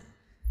 Sure.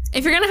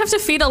 If you're gonna have to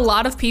feed a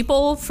lot of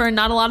people for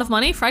not a lot of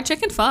money, fried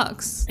chicken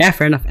fucks. Yeah,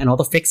 fair enough. And all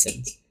the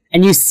fixins.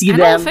 And you see and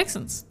them. All the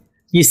fixins.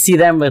 You see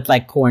them with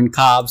like corn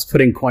cobs,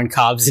 putting corn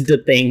cobs into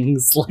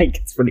things. Like,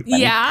 it's pretty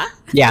funny. Yeah.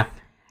 Yeah.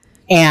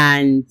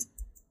 And,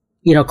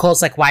 you know,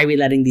 Cole's like, why are we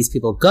letting these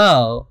people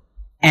go?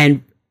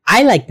 And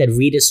I like that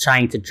Reed is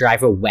trying to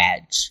drive a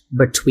wedge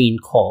between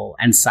Cole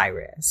and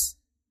Cyrus.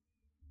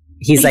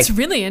 It's like,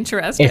 really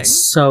interesting.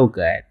 It's so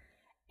good.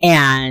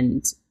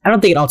 And I don't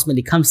think it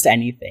ultimately comes to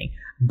anything,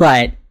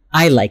 but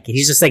I like it.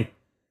 He's just like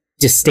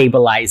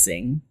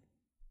destabilizing,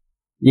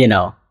 you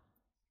know.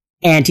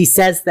 And he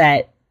says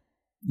that,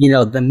 you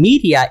know, the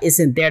media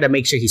isn't there to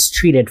make sure he's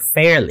treated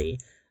fairly.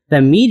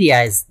 The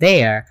media is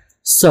there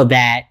so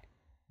that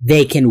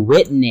they can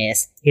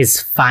witness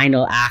his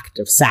final act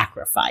of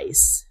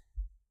sacrifice.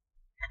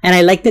 And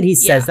I like that he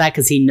says that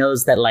because he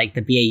knows that, like,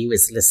 the BAU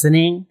is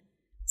listening.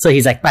 So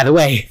he's like, by the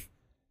way,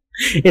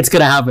 it's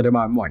going to happen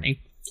tomorrow morning.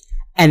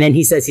 And then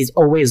he says he's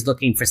always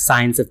looking for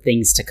signs of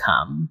things to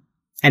come.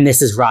 And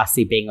this is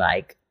Rossi being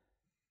like,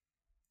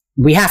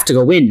 we have to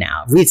go in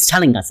now. Reed's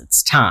telling us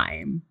it's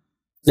time.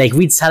 Like,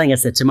 Reed's telling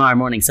us that tomorrow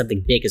morning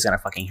something big is gonna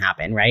fucking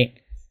happen, right?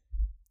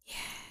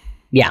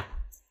 Yeah.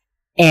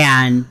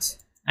 And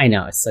I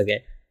know, it's so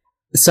good.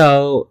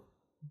 So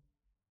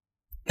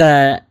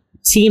the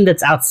team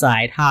that's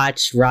outside,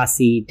 Hotch,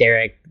 Rossi,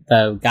 Derek,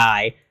 the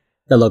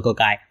local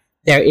guy,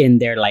 they're in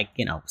their, like,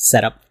 you know,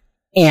 setup.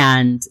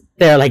 And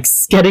they're like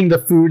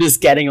the food is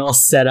getting all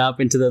set up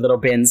into the little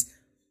bins.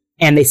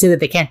 And they say that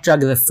they can't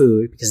drug the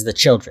food because of the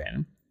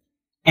children.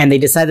 And they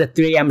decide that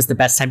 3 a.m. is the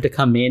best time to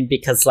come in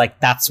because,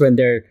 like, that's when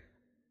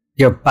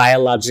your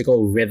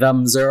biological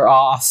rhythms are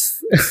off.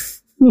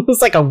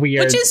 It's like a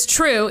weird... Which is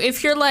true.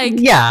 If you're, like...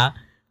 Yeah.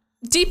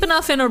 Deep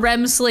enough in a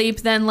REM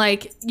sleep, then,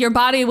 like, your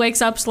body wakes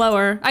up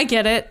slower. I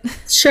get it.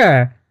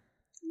 Sure.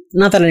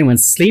 Not that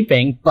anyone's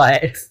sleeping,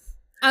 but...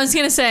 I was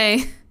gonna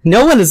say...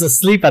 No one is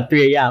asleep at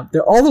 3 a.m.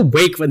 They're all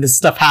awake when this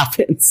stuff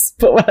happens,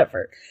 but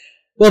whatever.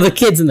 Well, the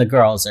kids and the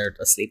girls are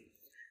asleep.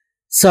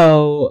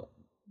 So...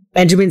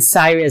 Benjamin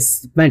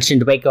Cyrus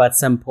mentioned Waco at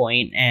some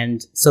point,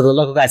 and so the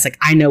local guy's like,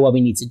 I know what we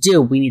need to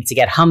do. We need to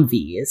get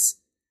Humvees,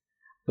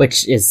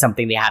 which is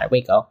something they had at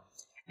Waco.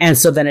 And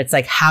so then it's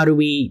like, how do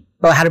we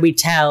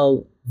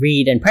tell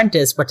Reed and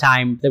Prentice what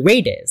time the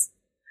raid is?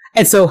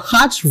 And so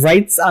Hotch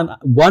writes on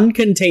one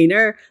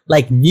container,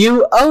 like,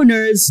 new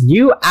owners,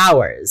 new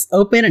hours,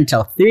 open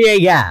until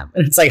 3 a.m.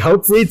 And it's like,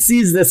 hope Reed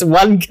sees this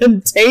one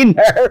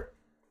container.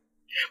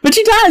 But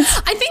she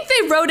does. I think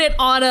they wrote it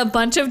on a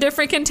bunch of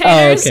different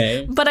containers. Oh,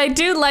 okay. But I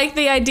do like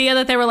the idea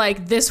that they were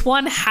like, this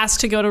one has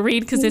to go to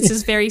Reed because it's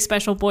his very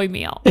special boy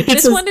meal.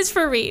 This one is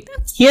for Reed.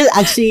 He has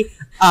actually,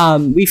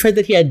 we've heard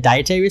that he had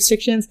dietary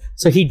restrictions,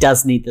 so he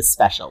does need the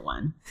special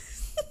one.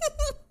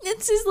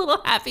 It's his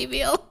little Happy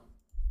Meal.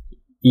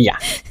 Yeah.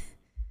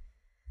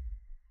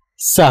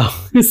 So,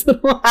 his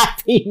little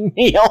Happy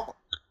Meal.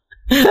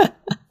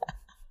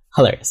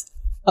 Hilarious.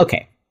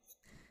 Okay.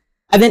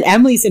 And then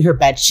Emily's in her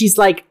bed. She's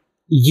like,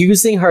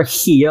 using her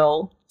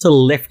heel to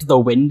lift the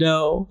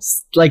window,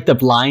 like the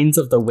blinds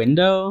of the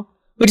window,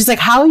 which is like,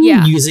 how are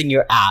you using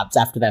your abs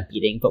after that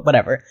beating? But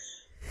whatever.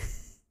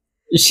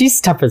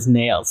 She's tough as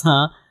nails,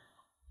 huh?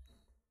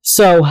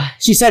 So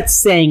she starts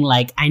saying,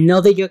 like, I know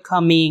that you're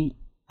coming.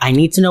 I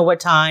need to know what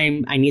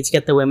time. I need to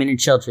get the women and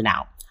children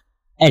out.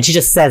 And she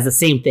just says the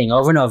same thing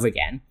over and over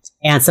again.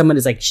 And someone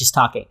is like, she's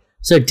talking.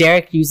 So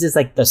Derek uses,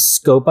 like, the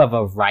scope of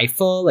a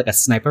rifle, like a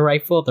sniper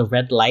rifle, the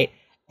red light,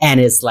 and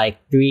is like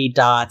 3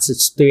 dots,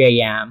 it's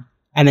 3 a.m.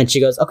 And then she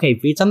goes, okay,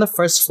 Reed's on the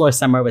first floor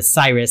somewhere with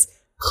Cyrus.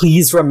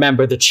 Please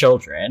remember the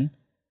children.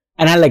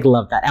 And I, like,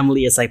 love that.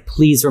 Emily is like,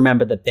 please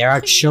remember that there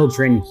are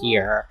children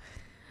here.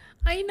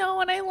 I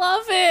know, and I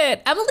love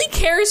it. Emily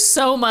cares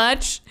so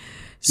much.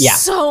 Yeah.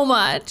 So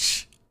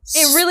much.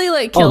 It really,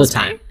 like, kills all the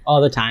time. me.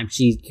 All the time.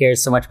 She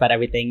cares so much about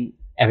everything,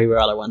 everywhere,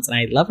 all at once. And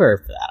I love her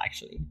for that,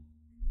 actually.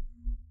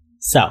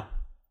 So.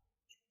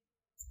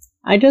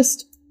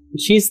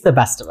 She's the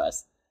best of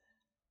us.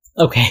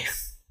 Okay.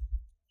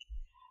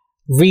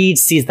 Reed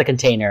sees the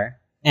container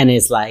and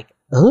is like,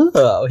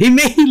 oh, he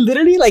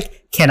literally,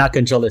 like, cannot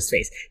control his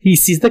face. He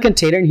sees the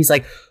container and he's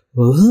like,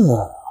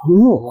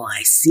 oh,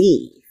 I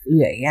see.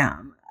 Yeah.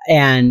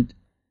 And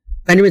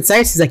Benjamin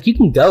Cyrus is like, you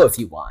can go if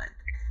you want.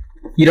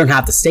 You don't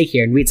have to stay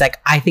here. And Reed's like,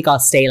 I think I'll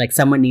stay. Like,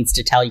 someone needs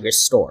to tell your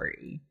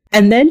story.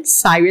 And then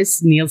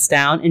Cyrus kneels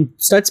down and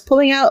starts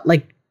pulling out,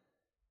 like,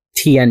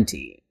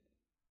 TNT.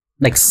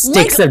 Like,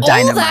 sticks of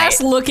dynamite. Old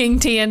ass looking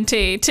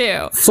TNT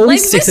too. Fully like,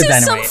 sticks of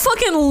dynamite. This is some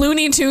fucking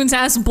Looney Tunes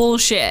ass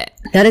bullshit.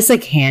 That is,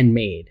 like,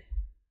 handmade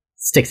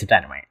sticks of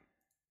dynamite.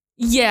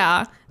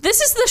 Yeah. This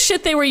is the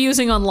shit they were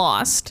using on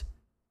Lost.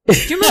 Do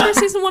you remember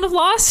season 1 of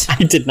Lost?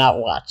 I did not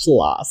watch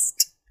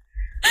Lost.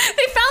 They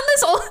found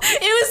this old,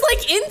 it was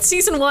like in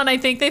season 1, I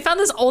think, they found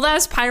this old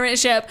ass pirate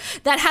ship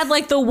that had,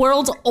 like, the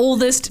world's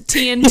oldest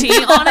TNT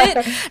on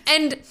it.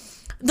 And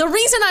the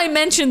reason I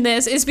mentioned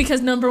this is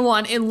because, number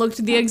one, it looked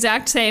the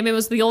exact same. It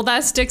was the old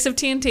ass sticks of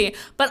TNT.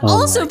 But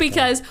also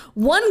because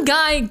one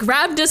guy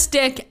grabbed a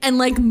stick and,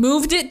 like,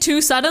 moved it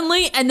too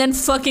suddenly and then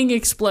fucking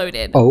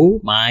exploded. Oh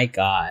my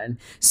God.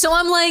 So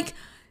I'm like,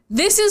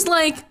 this is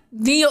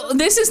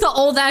the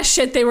old ass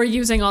shit they were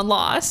using on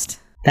Lost.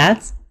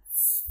 That's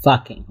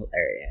fucking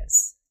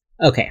hilarious.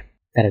 Okay.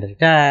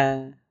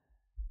 Da-da-da-da.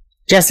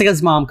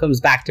 Jessica's mom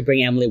comes back to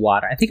bring Emily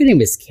water. I think her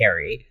name is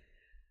Carrie.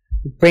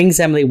 Brings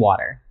Emily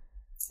water.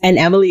 And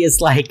Emily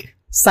is like,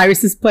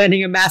 Cyrus is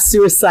planning a mass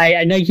suicide.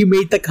 I know you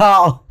made the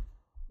call.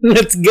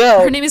 Let's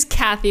go. Her name is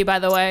Kathy, by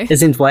the way.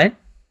 Isn't what?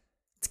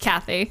 It's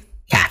Kathy.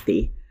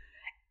 Kathy.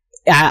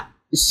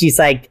 She's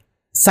like,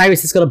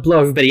 Cyrus is going to blow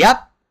everybody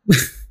up.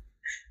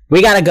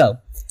 We gotta go.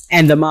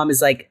 And the mom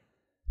is like,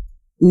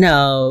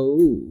 no.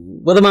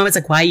 Well, the mom is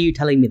like, why are you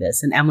telling me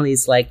this? And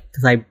Emily's like,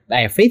 because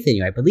I have faith in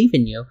you. I believe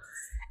in you.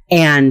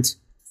 And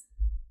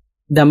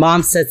the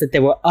mom says that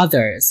there were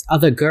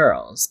other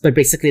girls, but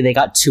basically they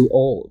got too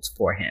old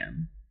for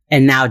him.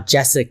 And now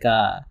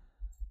Jessica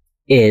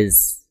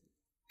is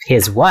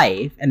his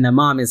wife. And the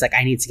mom is like,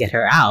 I need to get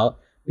her out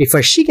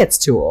before she gets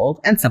too old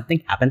and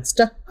something happens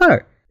to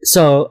her.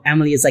 So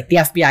Emily is like, the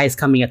FBI is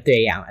coming at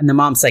 3 a.m. And the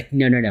mom's like,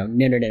 no.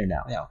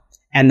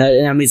 And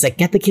Emily's like,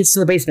 get the kids to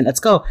the basement.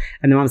 Let's go.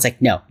 And the mom's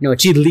like, no. And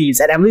she leaves.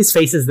 And Emily's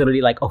face is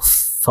literally like, oh,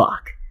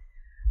 fuck.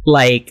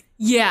 Like.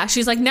 Yeah.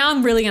 She's like, now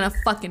I'm really going to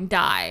fucking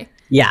die.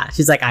 Yeah.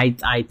 She's like,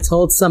 I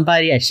told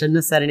somebody I shouldn't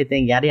have said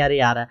anything. Yada, yada,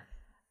 yada.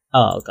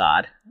 Oh,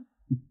 God.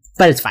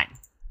 But it's fine.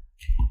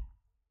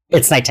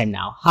 It's nighttime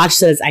now. Hotch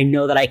says, I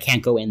know that I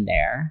can't go in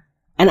there.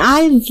 And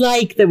I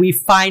like that we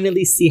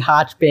finally see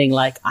Hotch being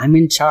like, I'm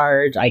in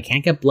charge. I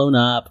can't get blown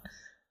up.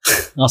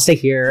 I'll stay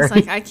here. It's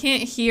like, I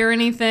can't hear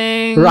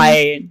anything.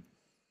 Right.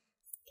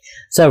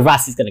 So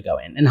Rossi's going to go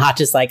in. And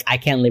Hotch is like, I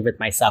can't live with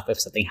myself if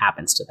something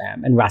happens to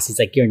them. And Rossi's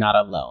like, you're not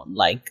alone.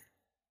 Like,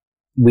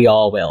 we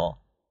all will.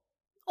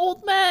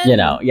 Old men. You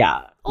know,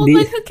 yeah. Old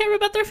men who care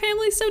about their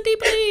families so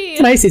deeply.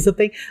 Can I say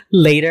something?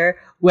 Later,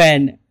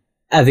 when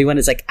everyone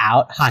is like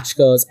out, Hotch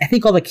goes, I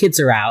think all the kids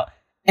are out.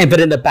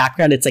 But in the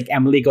background, it's like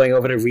Emily going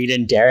over to Reed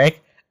and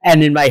Derek.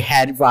 And in my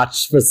head,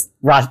 Hotch was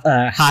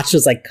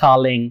like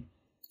calling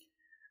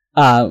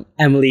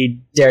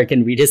Emily, Derek,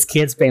 and Reed his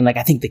kids, being like,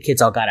 I think the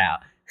kids all got out.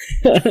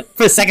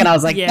 For a second, I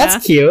was like,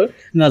 that's cute.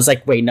 And I was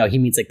like, wait, no, he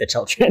means like the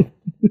children.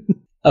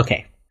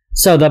 Okay.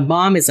 So the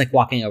mom is like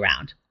walking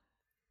around.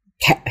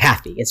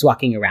 Kathy is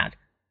walking around.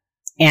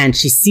 And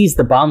she sees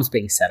the bombs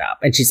being set up.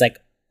 And she's like,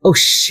 oh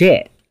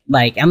shit.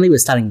 Like, Emily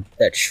was telling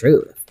the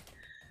truth.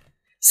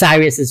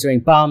 Cyrus is doing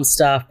bomb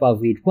stuff while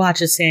Reed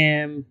watches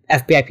him.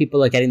 FBI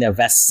people are getting their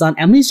vests on.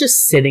 Emily's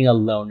just sitting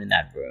alone in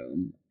that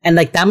room. And,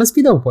 like, that must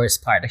be the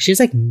worst part. Like, she has,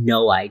 like,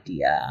 no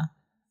idea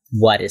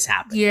what is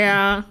happening.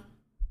 Yeah.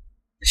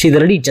 She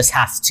literally just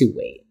has to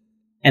wait.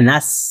 And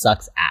that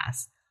sucks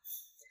ass.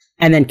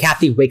 And then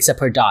Kathy wakes up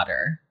her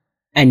daughter.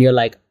 And you're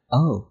like,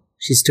 oh,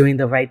 she's doing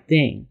the right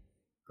thing.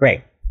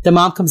 Great. The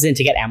mom comes in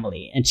to get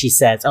Emily. And she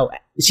says, oh,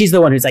 she's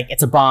the one who's like,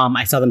 it's a bomb.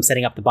 I saw them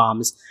setting up the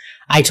bombs.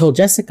 I told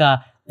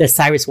Jessica that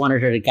Cyrus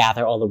wanted her to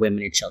gather all the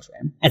women and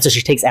children. And so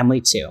she takes Emily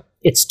too.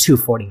 It's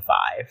 2:45.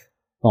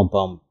 Boom,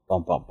 boom,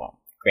 boom, boom, boom.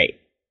 Great.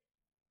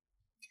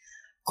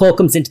 Cole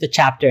comes into the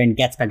chapter and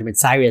gets Benjamin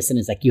Cyrus and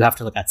is like, you have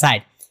to look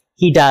outside.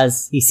 He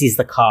does. He sees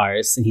the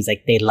cars and he's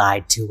like, they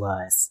lied to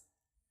us.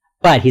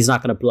 But he's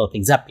not going to blow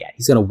things up yet.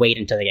 He's going to wait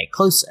until they get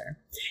closer.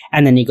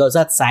 And then he goes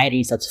outside and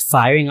he starts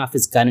firing off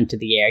his gun into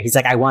the air. He's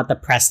like, I want the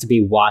press to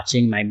be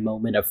watching my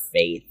moment of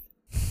faith.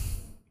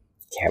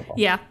 Terrible.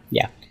 Yeah.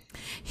 Yeah.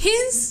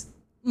 His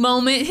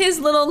moment, his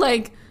little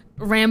like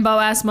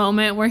Rambo-ass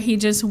moment where he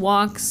just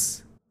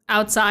walks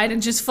outside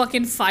and just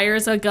fucking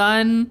fires a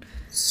gun.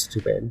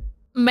 Stupid.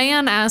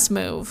 Man-ass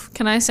move,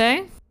 can I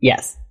say?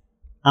 Yes.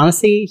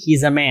 Honestly,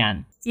 he's a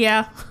man.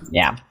 Yeah.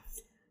 Yeah.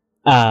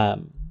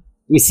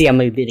 We see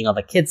Emily leading all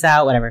the kids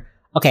out, whatever.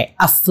 Okay,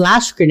 a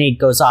flash grenade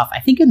goes off,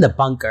 I think in the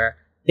bunker.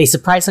 They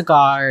surprise a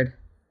guard,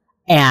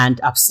 and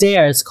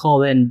upstairs,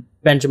 Cole and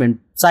Benjamin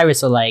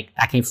Cyrus are like,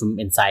 that came from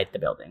inside the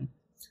building.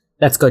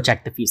 Let's go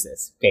check the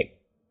fuses. Okay.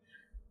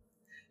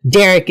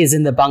 Derek is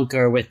in the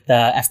bunker with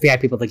the FBI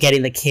people. They're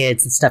getting the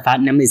kids and stuff out.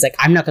 And Emily's like,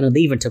 I'm not going to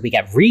leave until we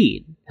get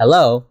Reed.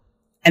 Hello.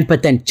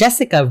 But then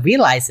Jessica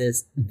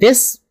realizes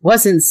this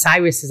wasn't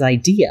Cyrus's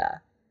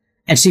idea.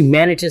 And she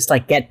manages to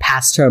like get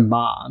past her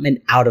mom and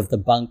out of the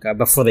bunker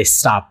before they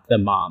stop the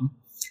mom.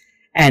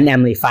 And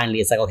Emily finally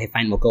is like, okay,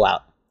 fine, we'll go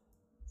out.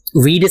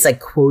 Reed is like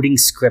quoting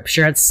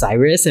scripture at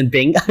Cyrus and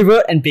being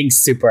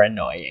super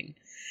annoying.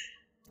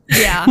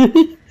 Yeah.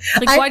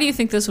 Like, why do you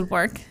think this would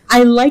work?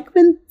 I like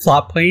when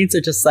plot points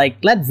are just like,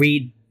 let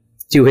Reed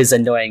do his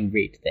annoying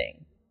Reed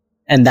thing.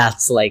 And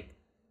that's like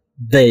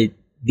the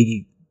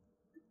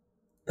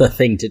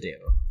thing to do.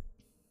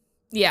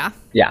 Yeah.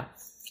 Yeah.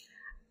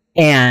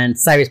 And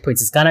Cyrus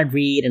points his gun at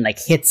Reed and like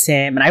hits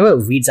him. And I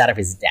wrote Reed's out of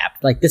his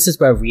depth. Like, this is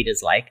where Reed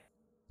is like,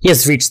 he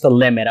has reached the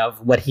limit of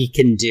what he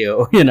can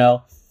do, you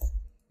know?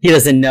 He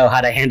doesn't know how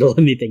to handle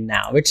anything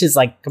now, which is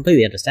like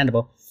completely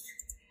understandable.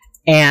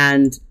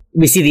 And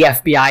we see the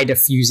FBI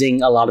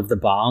defusing a lot of the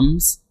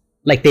bombs.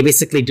 Like, they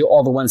basically do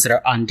all the ones that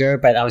are under,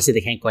 but obviously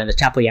they can't go in the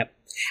chapel yet.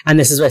 And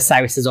this is where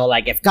Cyrus is all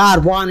like, if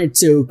God wanted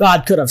to,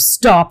 God could have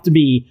stopped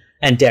me.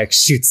 And Derek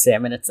shoots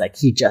him, and it's like,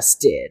 he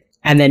just did.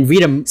 And then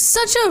Reed...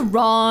 Such a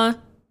raw...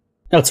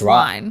 That's raw.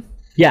 Line.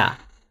 Yeah.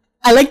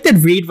 I like that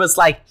Reed was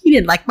like, he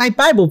didn't like my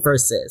Bible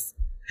verses.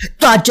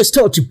 God just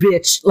told you,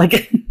 bitch.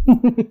 Like,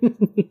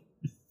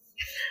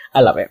 I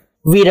love it.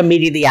 Reed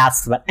immediately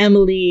asks about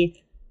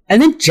Emily,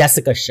 and then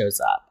Jessica shows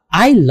up.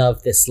 I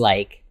love this,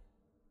 like,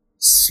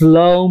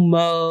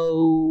 slow-mo,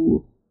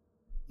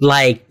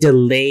 like,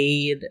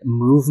 delayed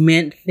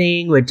movement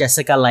thing where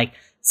Jessica, like,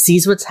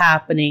 sees what's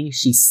happening.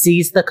 She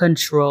sees the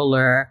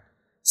controller,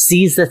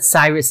 sees that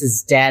Cyrus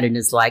is dead, and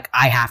is like,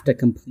 I have to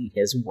complete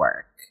his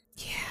work.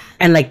 Yeah.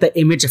 And, like, the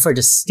image of her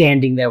just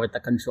standing there with the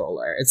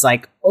controller. It's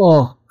like,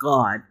 oh,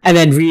 God. And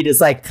then Reed is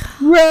like,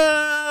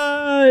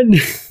 run!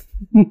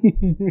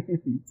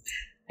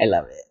 I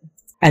love it.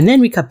 And then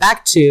we cut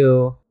back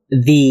to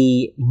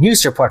the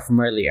news report from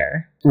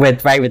earlier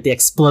with the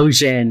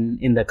explosion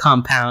in the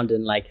compound.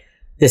 And, like,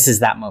 this is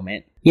that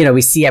moment. You know,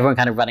 we see everyone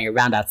kind of running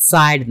around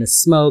outside in the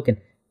smoke. And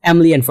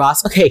Emily and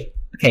Ross, okay.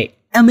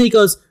 Emily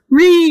goes,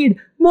 Reed,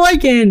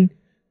 Morgan.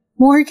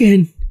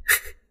 And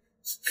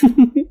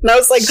I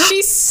was like,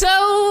 she's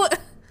so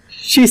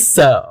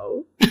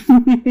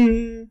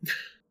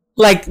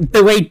like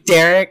the way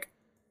Derek,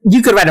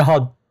 you could write a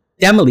whole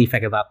Emily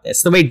fic about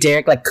this. The way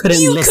Derek like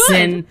couldn't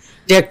listen.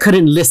 Derek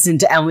couldn't listen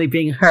to Emily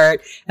being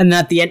hurt. And then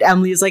at the end,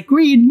 Emily is like,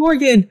 Reed,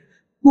 Morgan,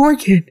 where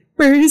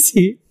is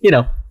he? You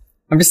know,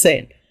 I'm just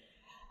saying.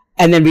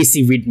 And then we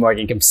see Reed and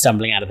Morgan come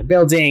stumbling out of the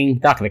building.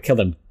 They're not going to kill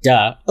them.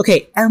 Duh.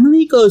 Okay,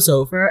 Emily goes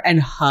over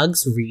and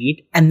hugs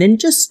Reed and then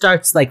just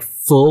starts like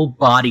full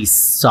body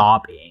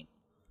sobbing.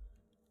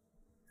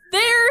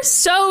 They're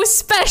so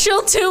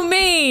special to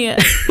me.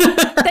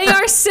 They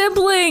are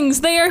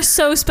siblings. They are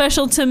so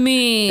special to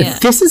me.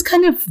 This is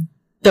kind of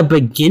the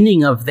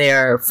beginning of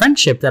their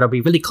friendship that'll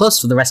be really close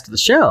for the rest of the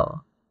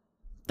show.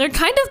 They're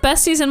kind of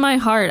besties in my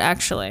heart,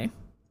 actually.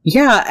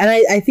 Yeah, and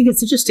I think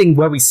it's interesting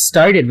where we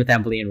started with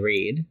Emily and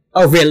Reed.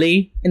 Oh,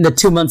 really? In the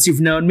 2 months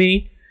you've known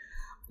me?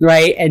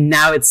 Right? And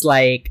now it's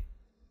like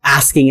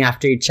asking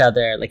after each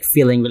other, like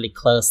feeling really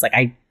close.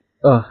 Like,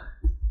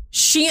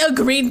 She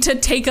agreed to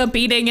take a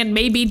beating and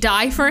maybe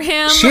die for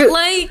him? She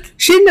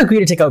didn't agree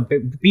to take a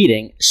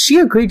beating. She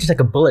agreed to take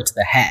a bullet to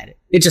the head.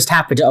 It just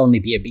happened to only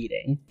be a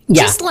beating.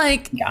 Yeah. Just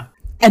like... Yeah.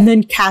 And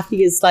then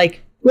Kathy is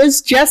like,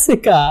 where's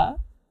Jessica?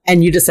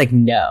 And you just like,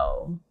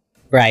 no.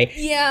 Right?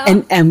 Yeah.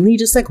 And Emily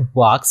just like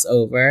walks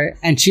over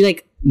and she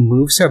like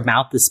moves her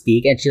mouth to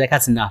speak and she like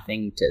has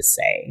nothing to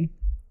say.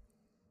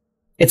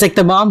 It's like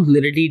the mom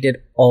literally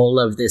did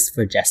all of this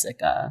for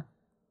Jessica.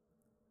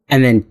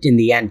 And then in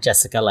the end,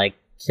 Jessica like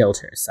killed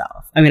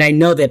herself. I mean, I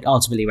know that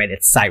ultimately, right,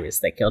 it's Cyrus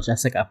that killed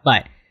Jessica,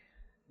 but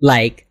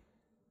like,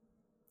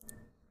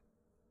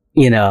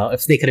 you know,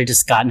 if they could have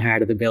just gotten her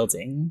out of the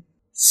building,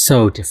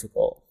 so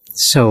difficult,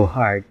 so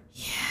hard.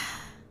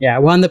 Yeah,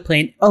 we're on the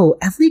plane. Oh,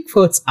 Emily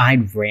quotes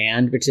Ayn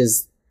Rand, which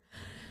is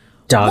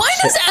dog Why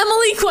shit. does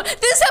Emily quote?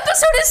 This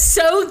episode is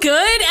so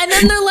good, and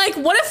then they're like,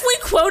 what if we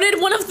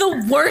quoted one of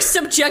the worst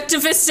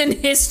objectivists in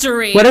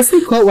history? What if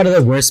we quote one of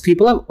the worst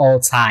people of all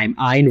time,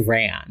 Ayn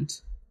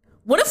Rand?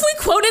 What if we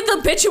quoted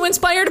the bitch who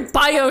inspired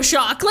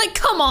BioShock? Like,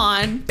 come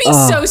on. Be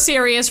so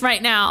serious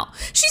right now.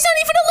 She's not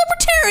even a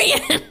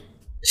libertarian.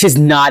 She's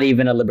not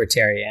even a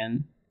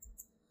libertarian.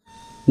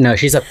 No,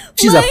 she's a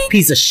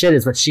piece of shit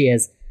is what she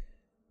is.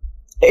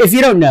 If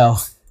you don't know,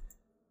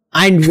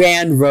 Ayn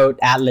Rand wrote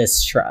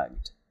Atlas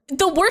Shrugged.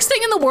 The worst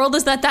thing in the world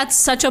is that that's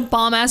such a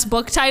bomb-ass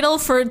book title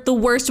for the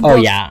worst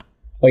book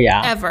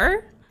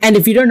ever. And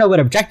if you don't know what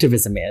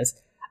objectivism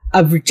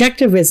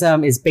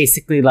is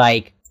basically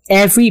like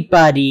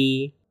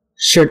everybody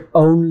should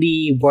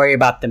only worry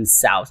about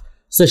themselves.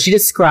 So she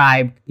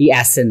described the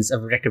essence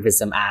of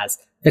objectivism as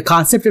the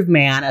concept of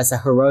man as a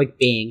heroic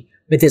being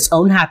with his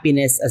own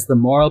happiness as the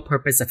moral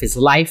purpose of his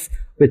life,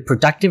 with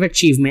productive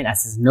achievement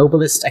as his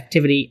noblest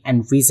activity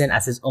and reason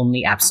as his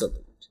only absolute.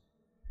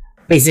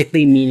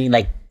 Basically meaning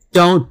like,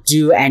 don't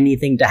do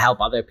anything to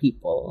help other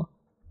people.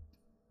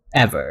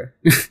 Ever.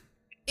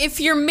 If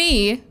you're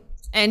me,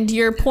 and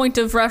your point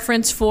of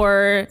reference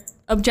for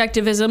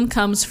objectivism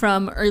comes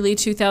from early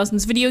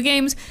 2000s video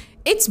games,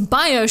 it's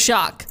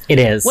BioShock. It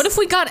is. What if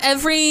we got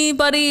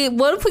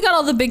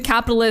all the big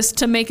capitalists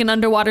to make an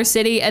underwater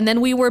city and then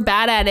we were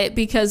bad at it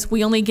because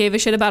we only gave a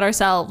shit about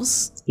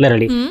ourselves?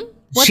 Literally.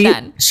 What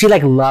then? She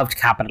like loved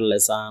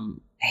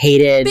capitalism,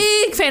 hated...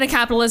 Big fan of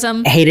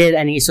capitalism. Hated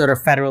any sort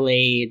of federal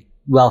aid,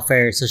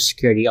 welfare, social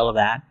security, all of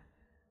that.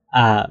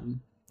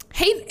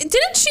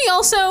 Didn't she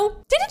also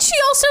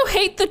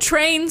hate the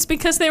trains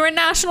because they were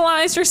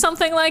nationalized or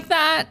something like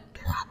that?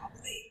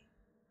 Probably.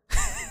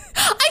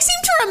 I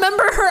seem to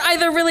remember her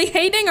either really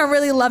hating or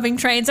really loving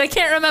trains. I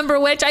can't remember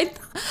which. I'm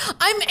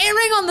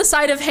erring on the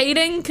side of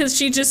hating because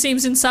she just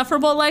seems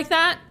insufferable like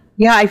that.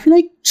 Yeah, I feel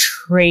like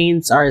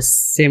trains are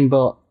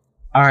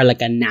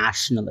like a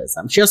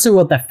nationalism. She also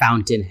wrote The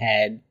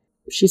Fountainhead.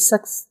 She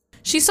sucks.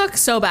 She sucks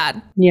so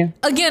bad. Yeah.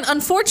 Again,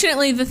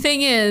 unfortunately, the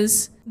thing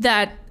is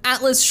that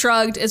Atlas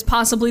Shrugged is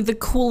possibly the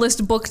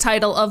coolest book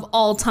title of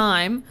all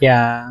time.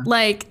 Yeah.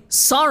 Like,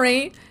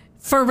 sorry.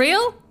 For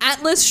real?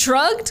 Atlas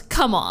Shrugged?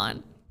 Come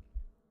on.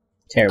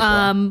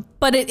 Terrible.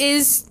 But it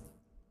is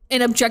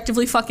an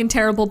objectively fucking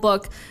terrible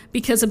book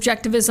because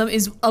objectivism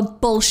is a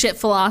bullshit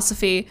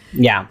philosophy.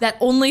 Yeah. That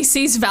only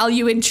sees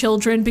value in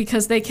children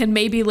because they can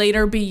maybe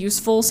later be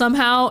useful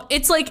somehow.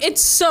 It's like,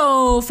 it's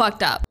so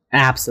fucked up.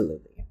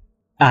 Absolutely.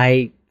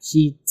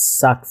 He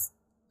sucks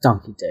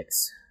donkey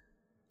dicks.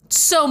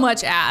 So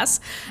much ass.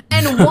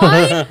 And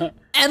why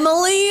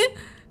Emily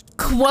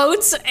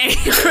quotes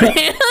Ayn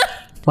Rand?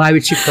 Why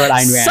would she quote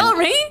Ayn Rand?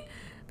 Sorry?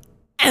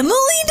 Emily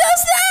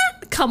does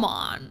that? Come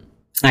on.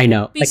 I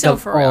know. Be so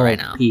for real right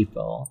now.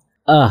 People.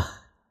 Ugh.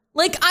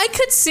 Like, I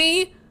could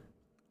see,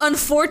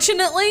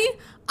 unfortunately,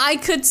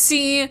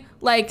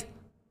 like,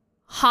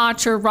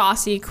 Hotch or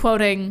Rossi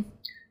quoting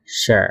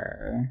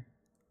Sure.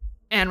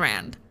 Ayn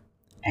Rand.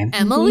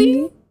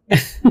 Emily?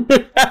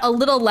 A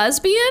little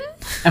lesbian?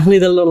 Emily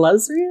the little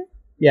lesbian?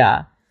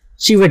 Yeah.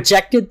 She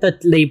rejected the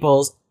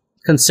labels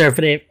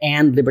conservative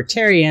and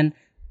libertarian,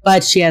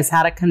 but she has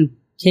had a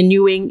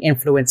continuing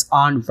influence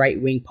on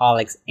right-wing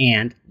politics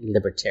and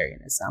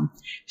libertarianism.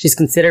 She's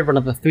considered one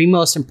of the 3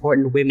 most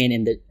important women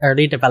in the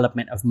early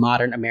development of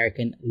modern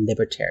American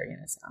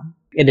libertarianism.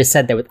 It is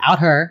said that without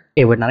her,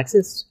 it would not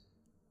exist.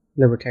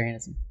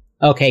 Libertarianism.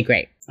 Okay,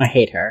 great. I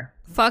hate her.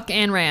 Fuck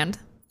Ayn Rand.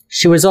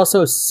 She was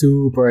also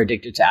super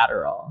addicted to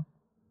Adderall.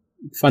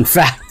 Fun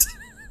fact.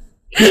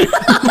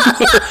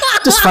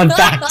 Just fun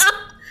fact.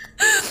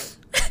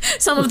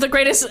 Some of the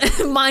greatest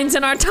minds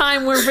in our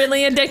time were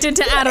really addicted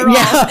to Adderall.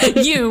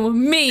 Yeah. You,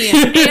 me,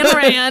 Ayn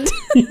Rand.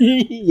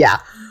 Yeah.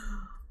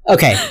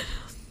 Okay.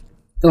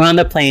 We're on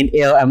the plane.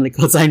 Ew, Emily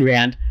calls Ayn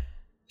Rand.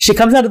 She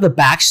comes out of the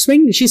back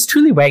swing. She's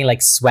truly wearing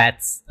like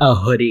sweats, a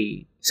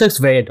hoodie. She looks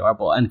very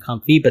adorable and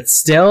comfy, but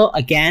still,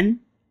 again,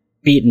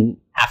 beaten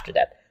half to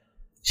death.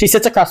 She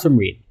sits across from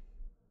Reed.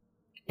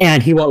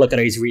 And he won't look at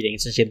her. He's reading.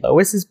 So she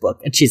lowers his book.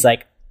 And she's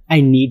like,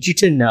 I need you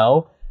to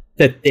know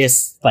that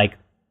this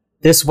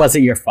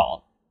wasn't your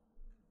fault.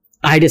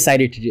 I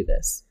decided to do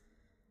this.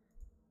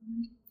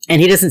 And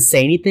he doesn't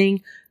say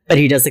anything, but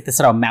he does like this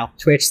little mouth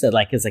twitch that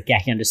like is like, yeah,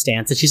 he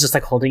understands. And she's just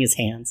like holding his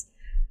hands.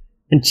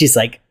 And she's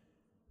like,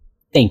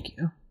 thank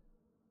you.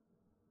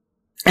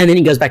 And then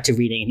he goes back to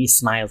reading and he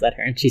smiles at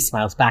her and she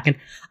smiles back. And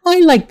I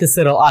like this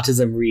little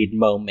autism Read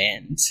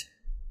moment.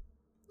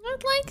 I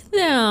like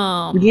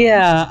them.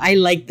 Yeah, I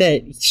like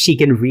that she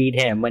can read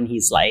him when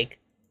he's like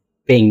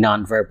being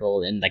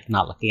nonverbal and like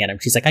not looking at him.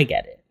 She's like, I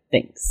get it.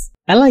 Thanks.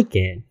 I like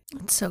it.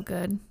 It's so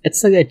good. It's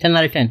so good. 10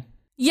 out of 10.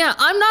 Yeah,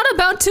 I'm not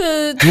about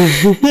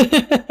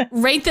to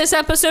rate this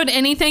episode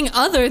anything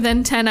other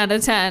than 10 out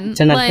of 10.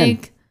 10 out of 10.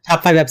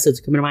 Top 5 episodes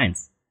of Criminal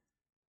Minds.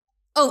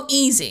 Oh,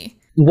 easy.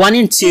 1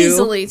 and 2.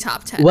 Easily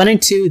top 10. 1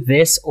 and 2,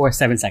 this or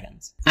 7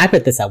 seconds. I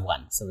put this at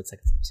 1, so it's like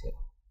a 2.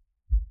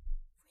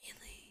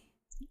 Really?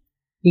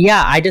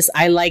 Yeah,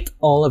 I like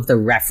all of the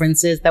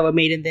references that were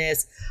made in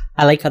this.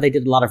 I like how they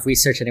did a lot of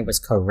research and it was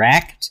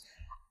correct.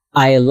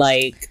 I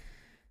like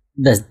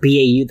the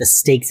BAU, the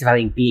stakes of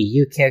having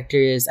BAU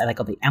characters. I like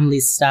all the Emily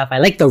stuff. I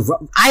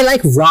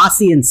like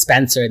Rossi and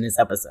Spencer in this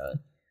episode.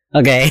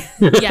 Okay.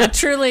 Yeah,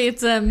 truly,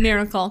 it's a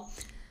miracle.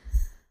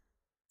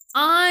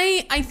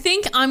 I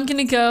think I'm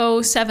gonna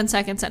go 7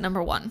 seconds at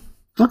number 1.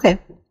 Okay.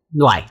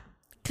 Why?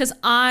 Because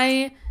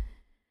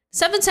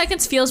 7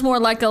 seconds feels more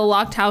like a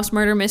locked house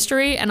murder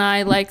mystery, and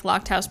I like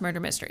locked house murder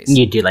mysteries.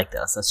 You do like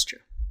those, that's true.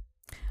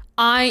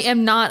 I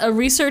am not a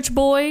research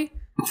boy.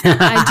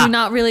 I do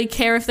not really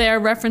care if they are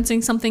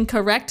referencing something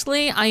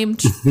correctly. I am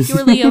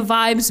purely a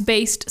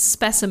vibes-based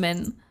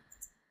specimen.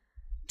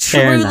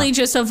 Truly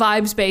just a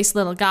vibes-based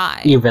little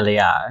guy. You really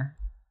are.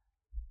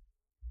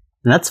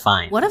 And that's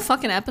fine. What a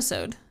fucking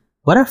episode.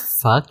 What a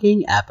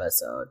fucking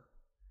episode.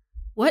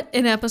 What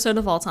an episode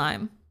of all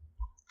time.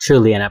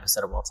 Truly an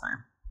episode of all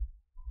time.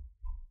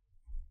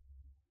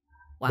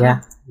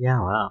 Wow. Yeah,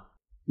 wow.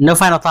 No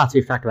final thoughts.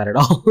 We've talked about it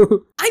all.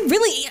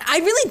 I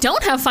really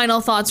don't have final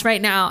thoughts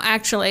right now,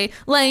 actually.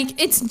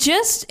 Like,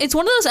 it's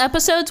one of those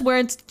episodes where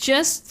it's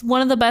just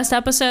one of the best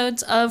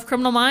episodes of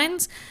Criminal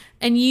Minds,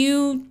 and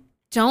you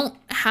don't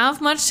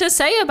have much to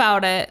say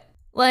about it.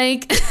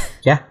 Like,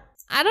 yeah.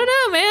 I don't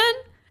know, man.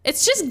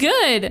 It's just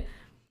good.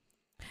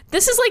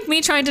 This is like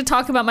me trying to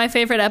talk about my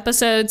favorite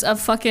episodes of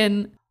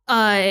fucking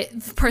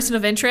Person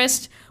of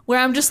Interest, where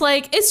I'm just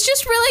like, it's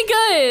just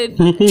really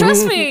good.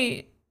 Trust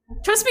me.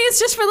 Trust me, it's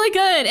just really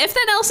good. If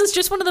then else, it's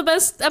just one of the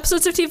best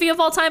episodes of TV of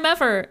all time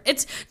ever.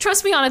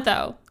 Trust me on it,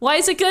 though. Why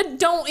is it good?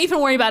 Don't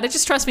even worry about it.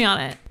 Just trust me on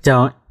it.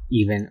 Don't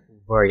even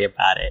worry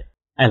about it.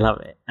 I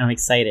love it. I'm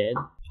excited.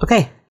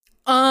 Okay.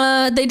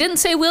 They didn't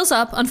say Wheels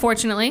Up,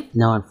 unfortunately.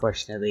 No,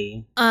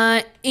 unfortunately.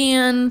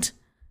 And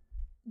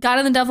God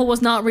and the Devil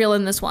was not real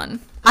in this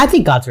one. I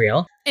think God's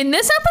real. In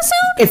this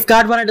episode? If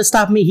God wanted to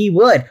stop me, he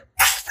would.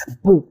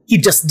 He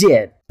just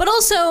did. But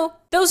also,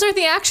 those are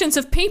the actions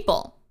of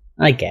people.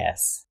 I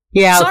guess.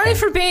 Yeah. Sorry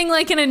for being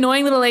like an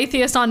annoying little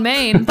atheist on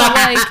Maine, but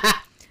like,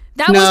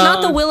 that was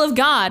not the will of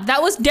God.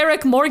 That was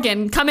Derek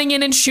Morgan coming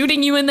in and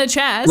shooting you in the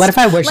chest. What if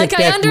I worship Like,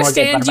 Derek I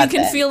understand Morgan? you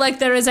can feel like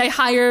there is a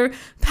higher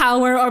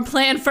power or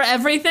plan for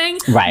everything.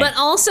 Right. But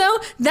also,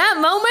 that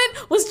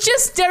moment was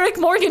just Derek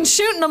Morgan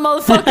shooting a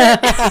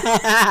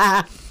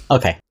motherfucker.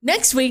 Okay.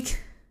 Next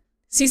week,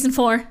 season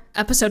 4,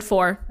 episode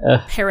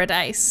 4,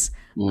 Paradise.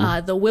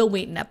 The Will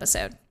Wheaton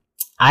episode.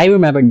 I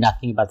remember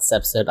nothing about this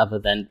episode other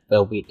than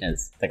Will Wheaton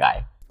is the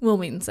guy. Will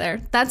Wheaton's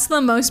there. That's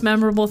the most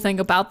memorable thing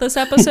about this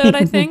episode,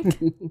 I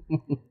think.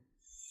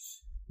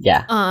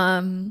 Yeah.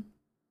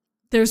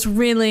 There's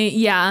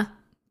really,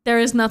 there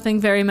is nothing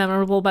very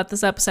memorable about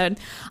this episode.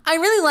 I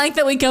really like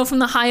that we go from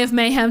the high of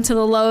mayhem to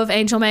the low of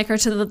Angel Maker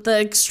to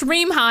the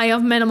extreme high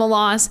of minimal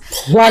loss.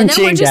 And then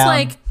we're just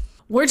like,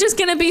 we're just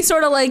going to be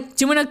sort of like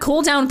doing a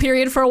cool down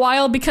period for a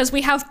while because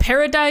we have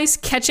Paradise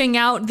catching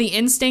out the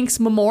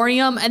Instincts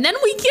Memoriam. And then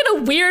we get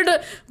a weird,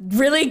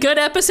 really good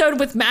episode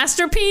with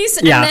Masterpiece.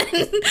 And then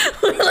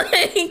we're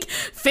like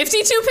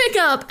 52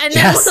 pickup. And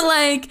then we're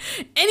like,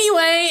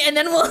 anyway, and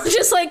then we'll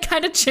just like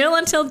kind of chill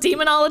until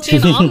Demonology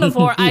and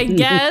Omnivore, I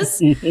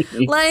guess.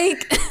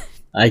 Like,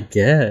 I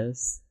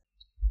guess.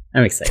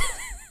 I'm excited.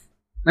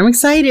 I'm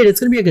excited. It's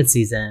going to be a good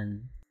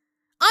season.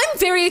 I'm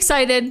very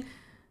excited.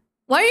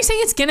 Why are you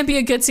saying it's going to be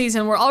a good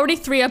season? We're already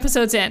 3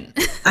 episodes in.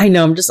 I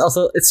know. I'm just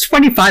also... It's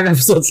 25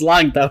 episodes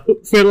long, though.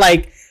 We're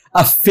like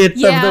a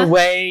fifth of the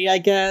way, I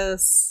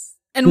guess.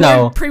 And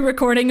we're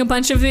pre-recording a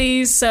bunch of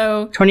these,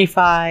 so...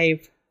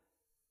 25.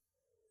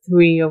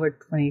 3 over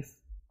 20.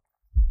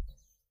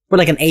 We're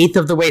like an eighth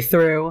of the way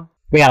through.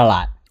 We got a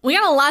lot. We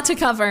got a lot to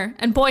cover.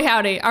 And boy,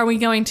 howdy, are we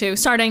going to.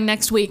 Starting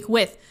next week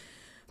with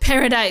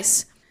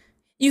Paradise.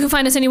 You can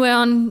find us anywhere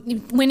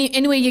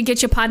anywhere you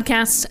get your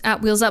podcasts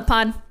at Wheels Up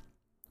Pod.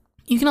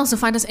 You can also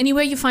find us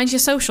anywhere you find your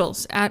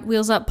socials at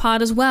Wheels Up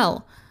Pod as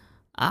well.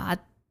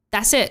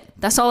 That's it.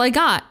 That's all I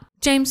got.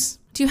 James,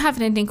 do you have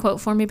an ending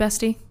quote for me,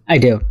 bestie? I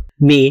do.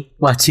 Me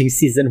watching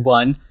season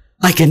 1.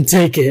 I can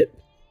take it.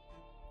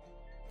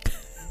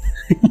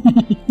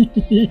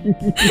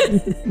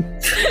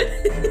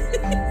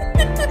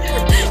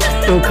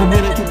 Oh, come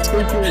on, I can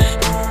take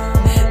it.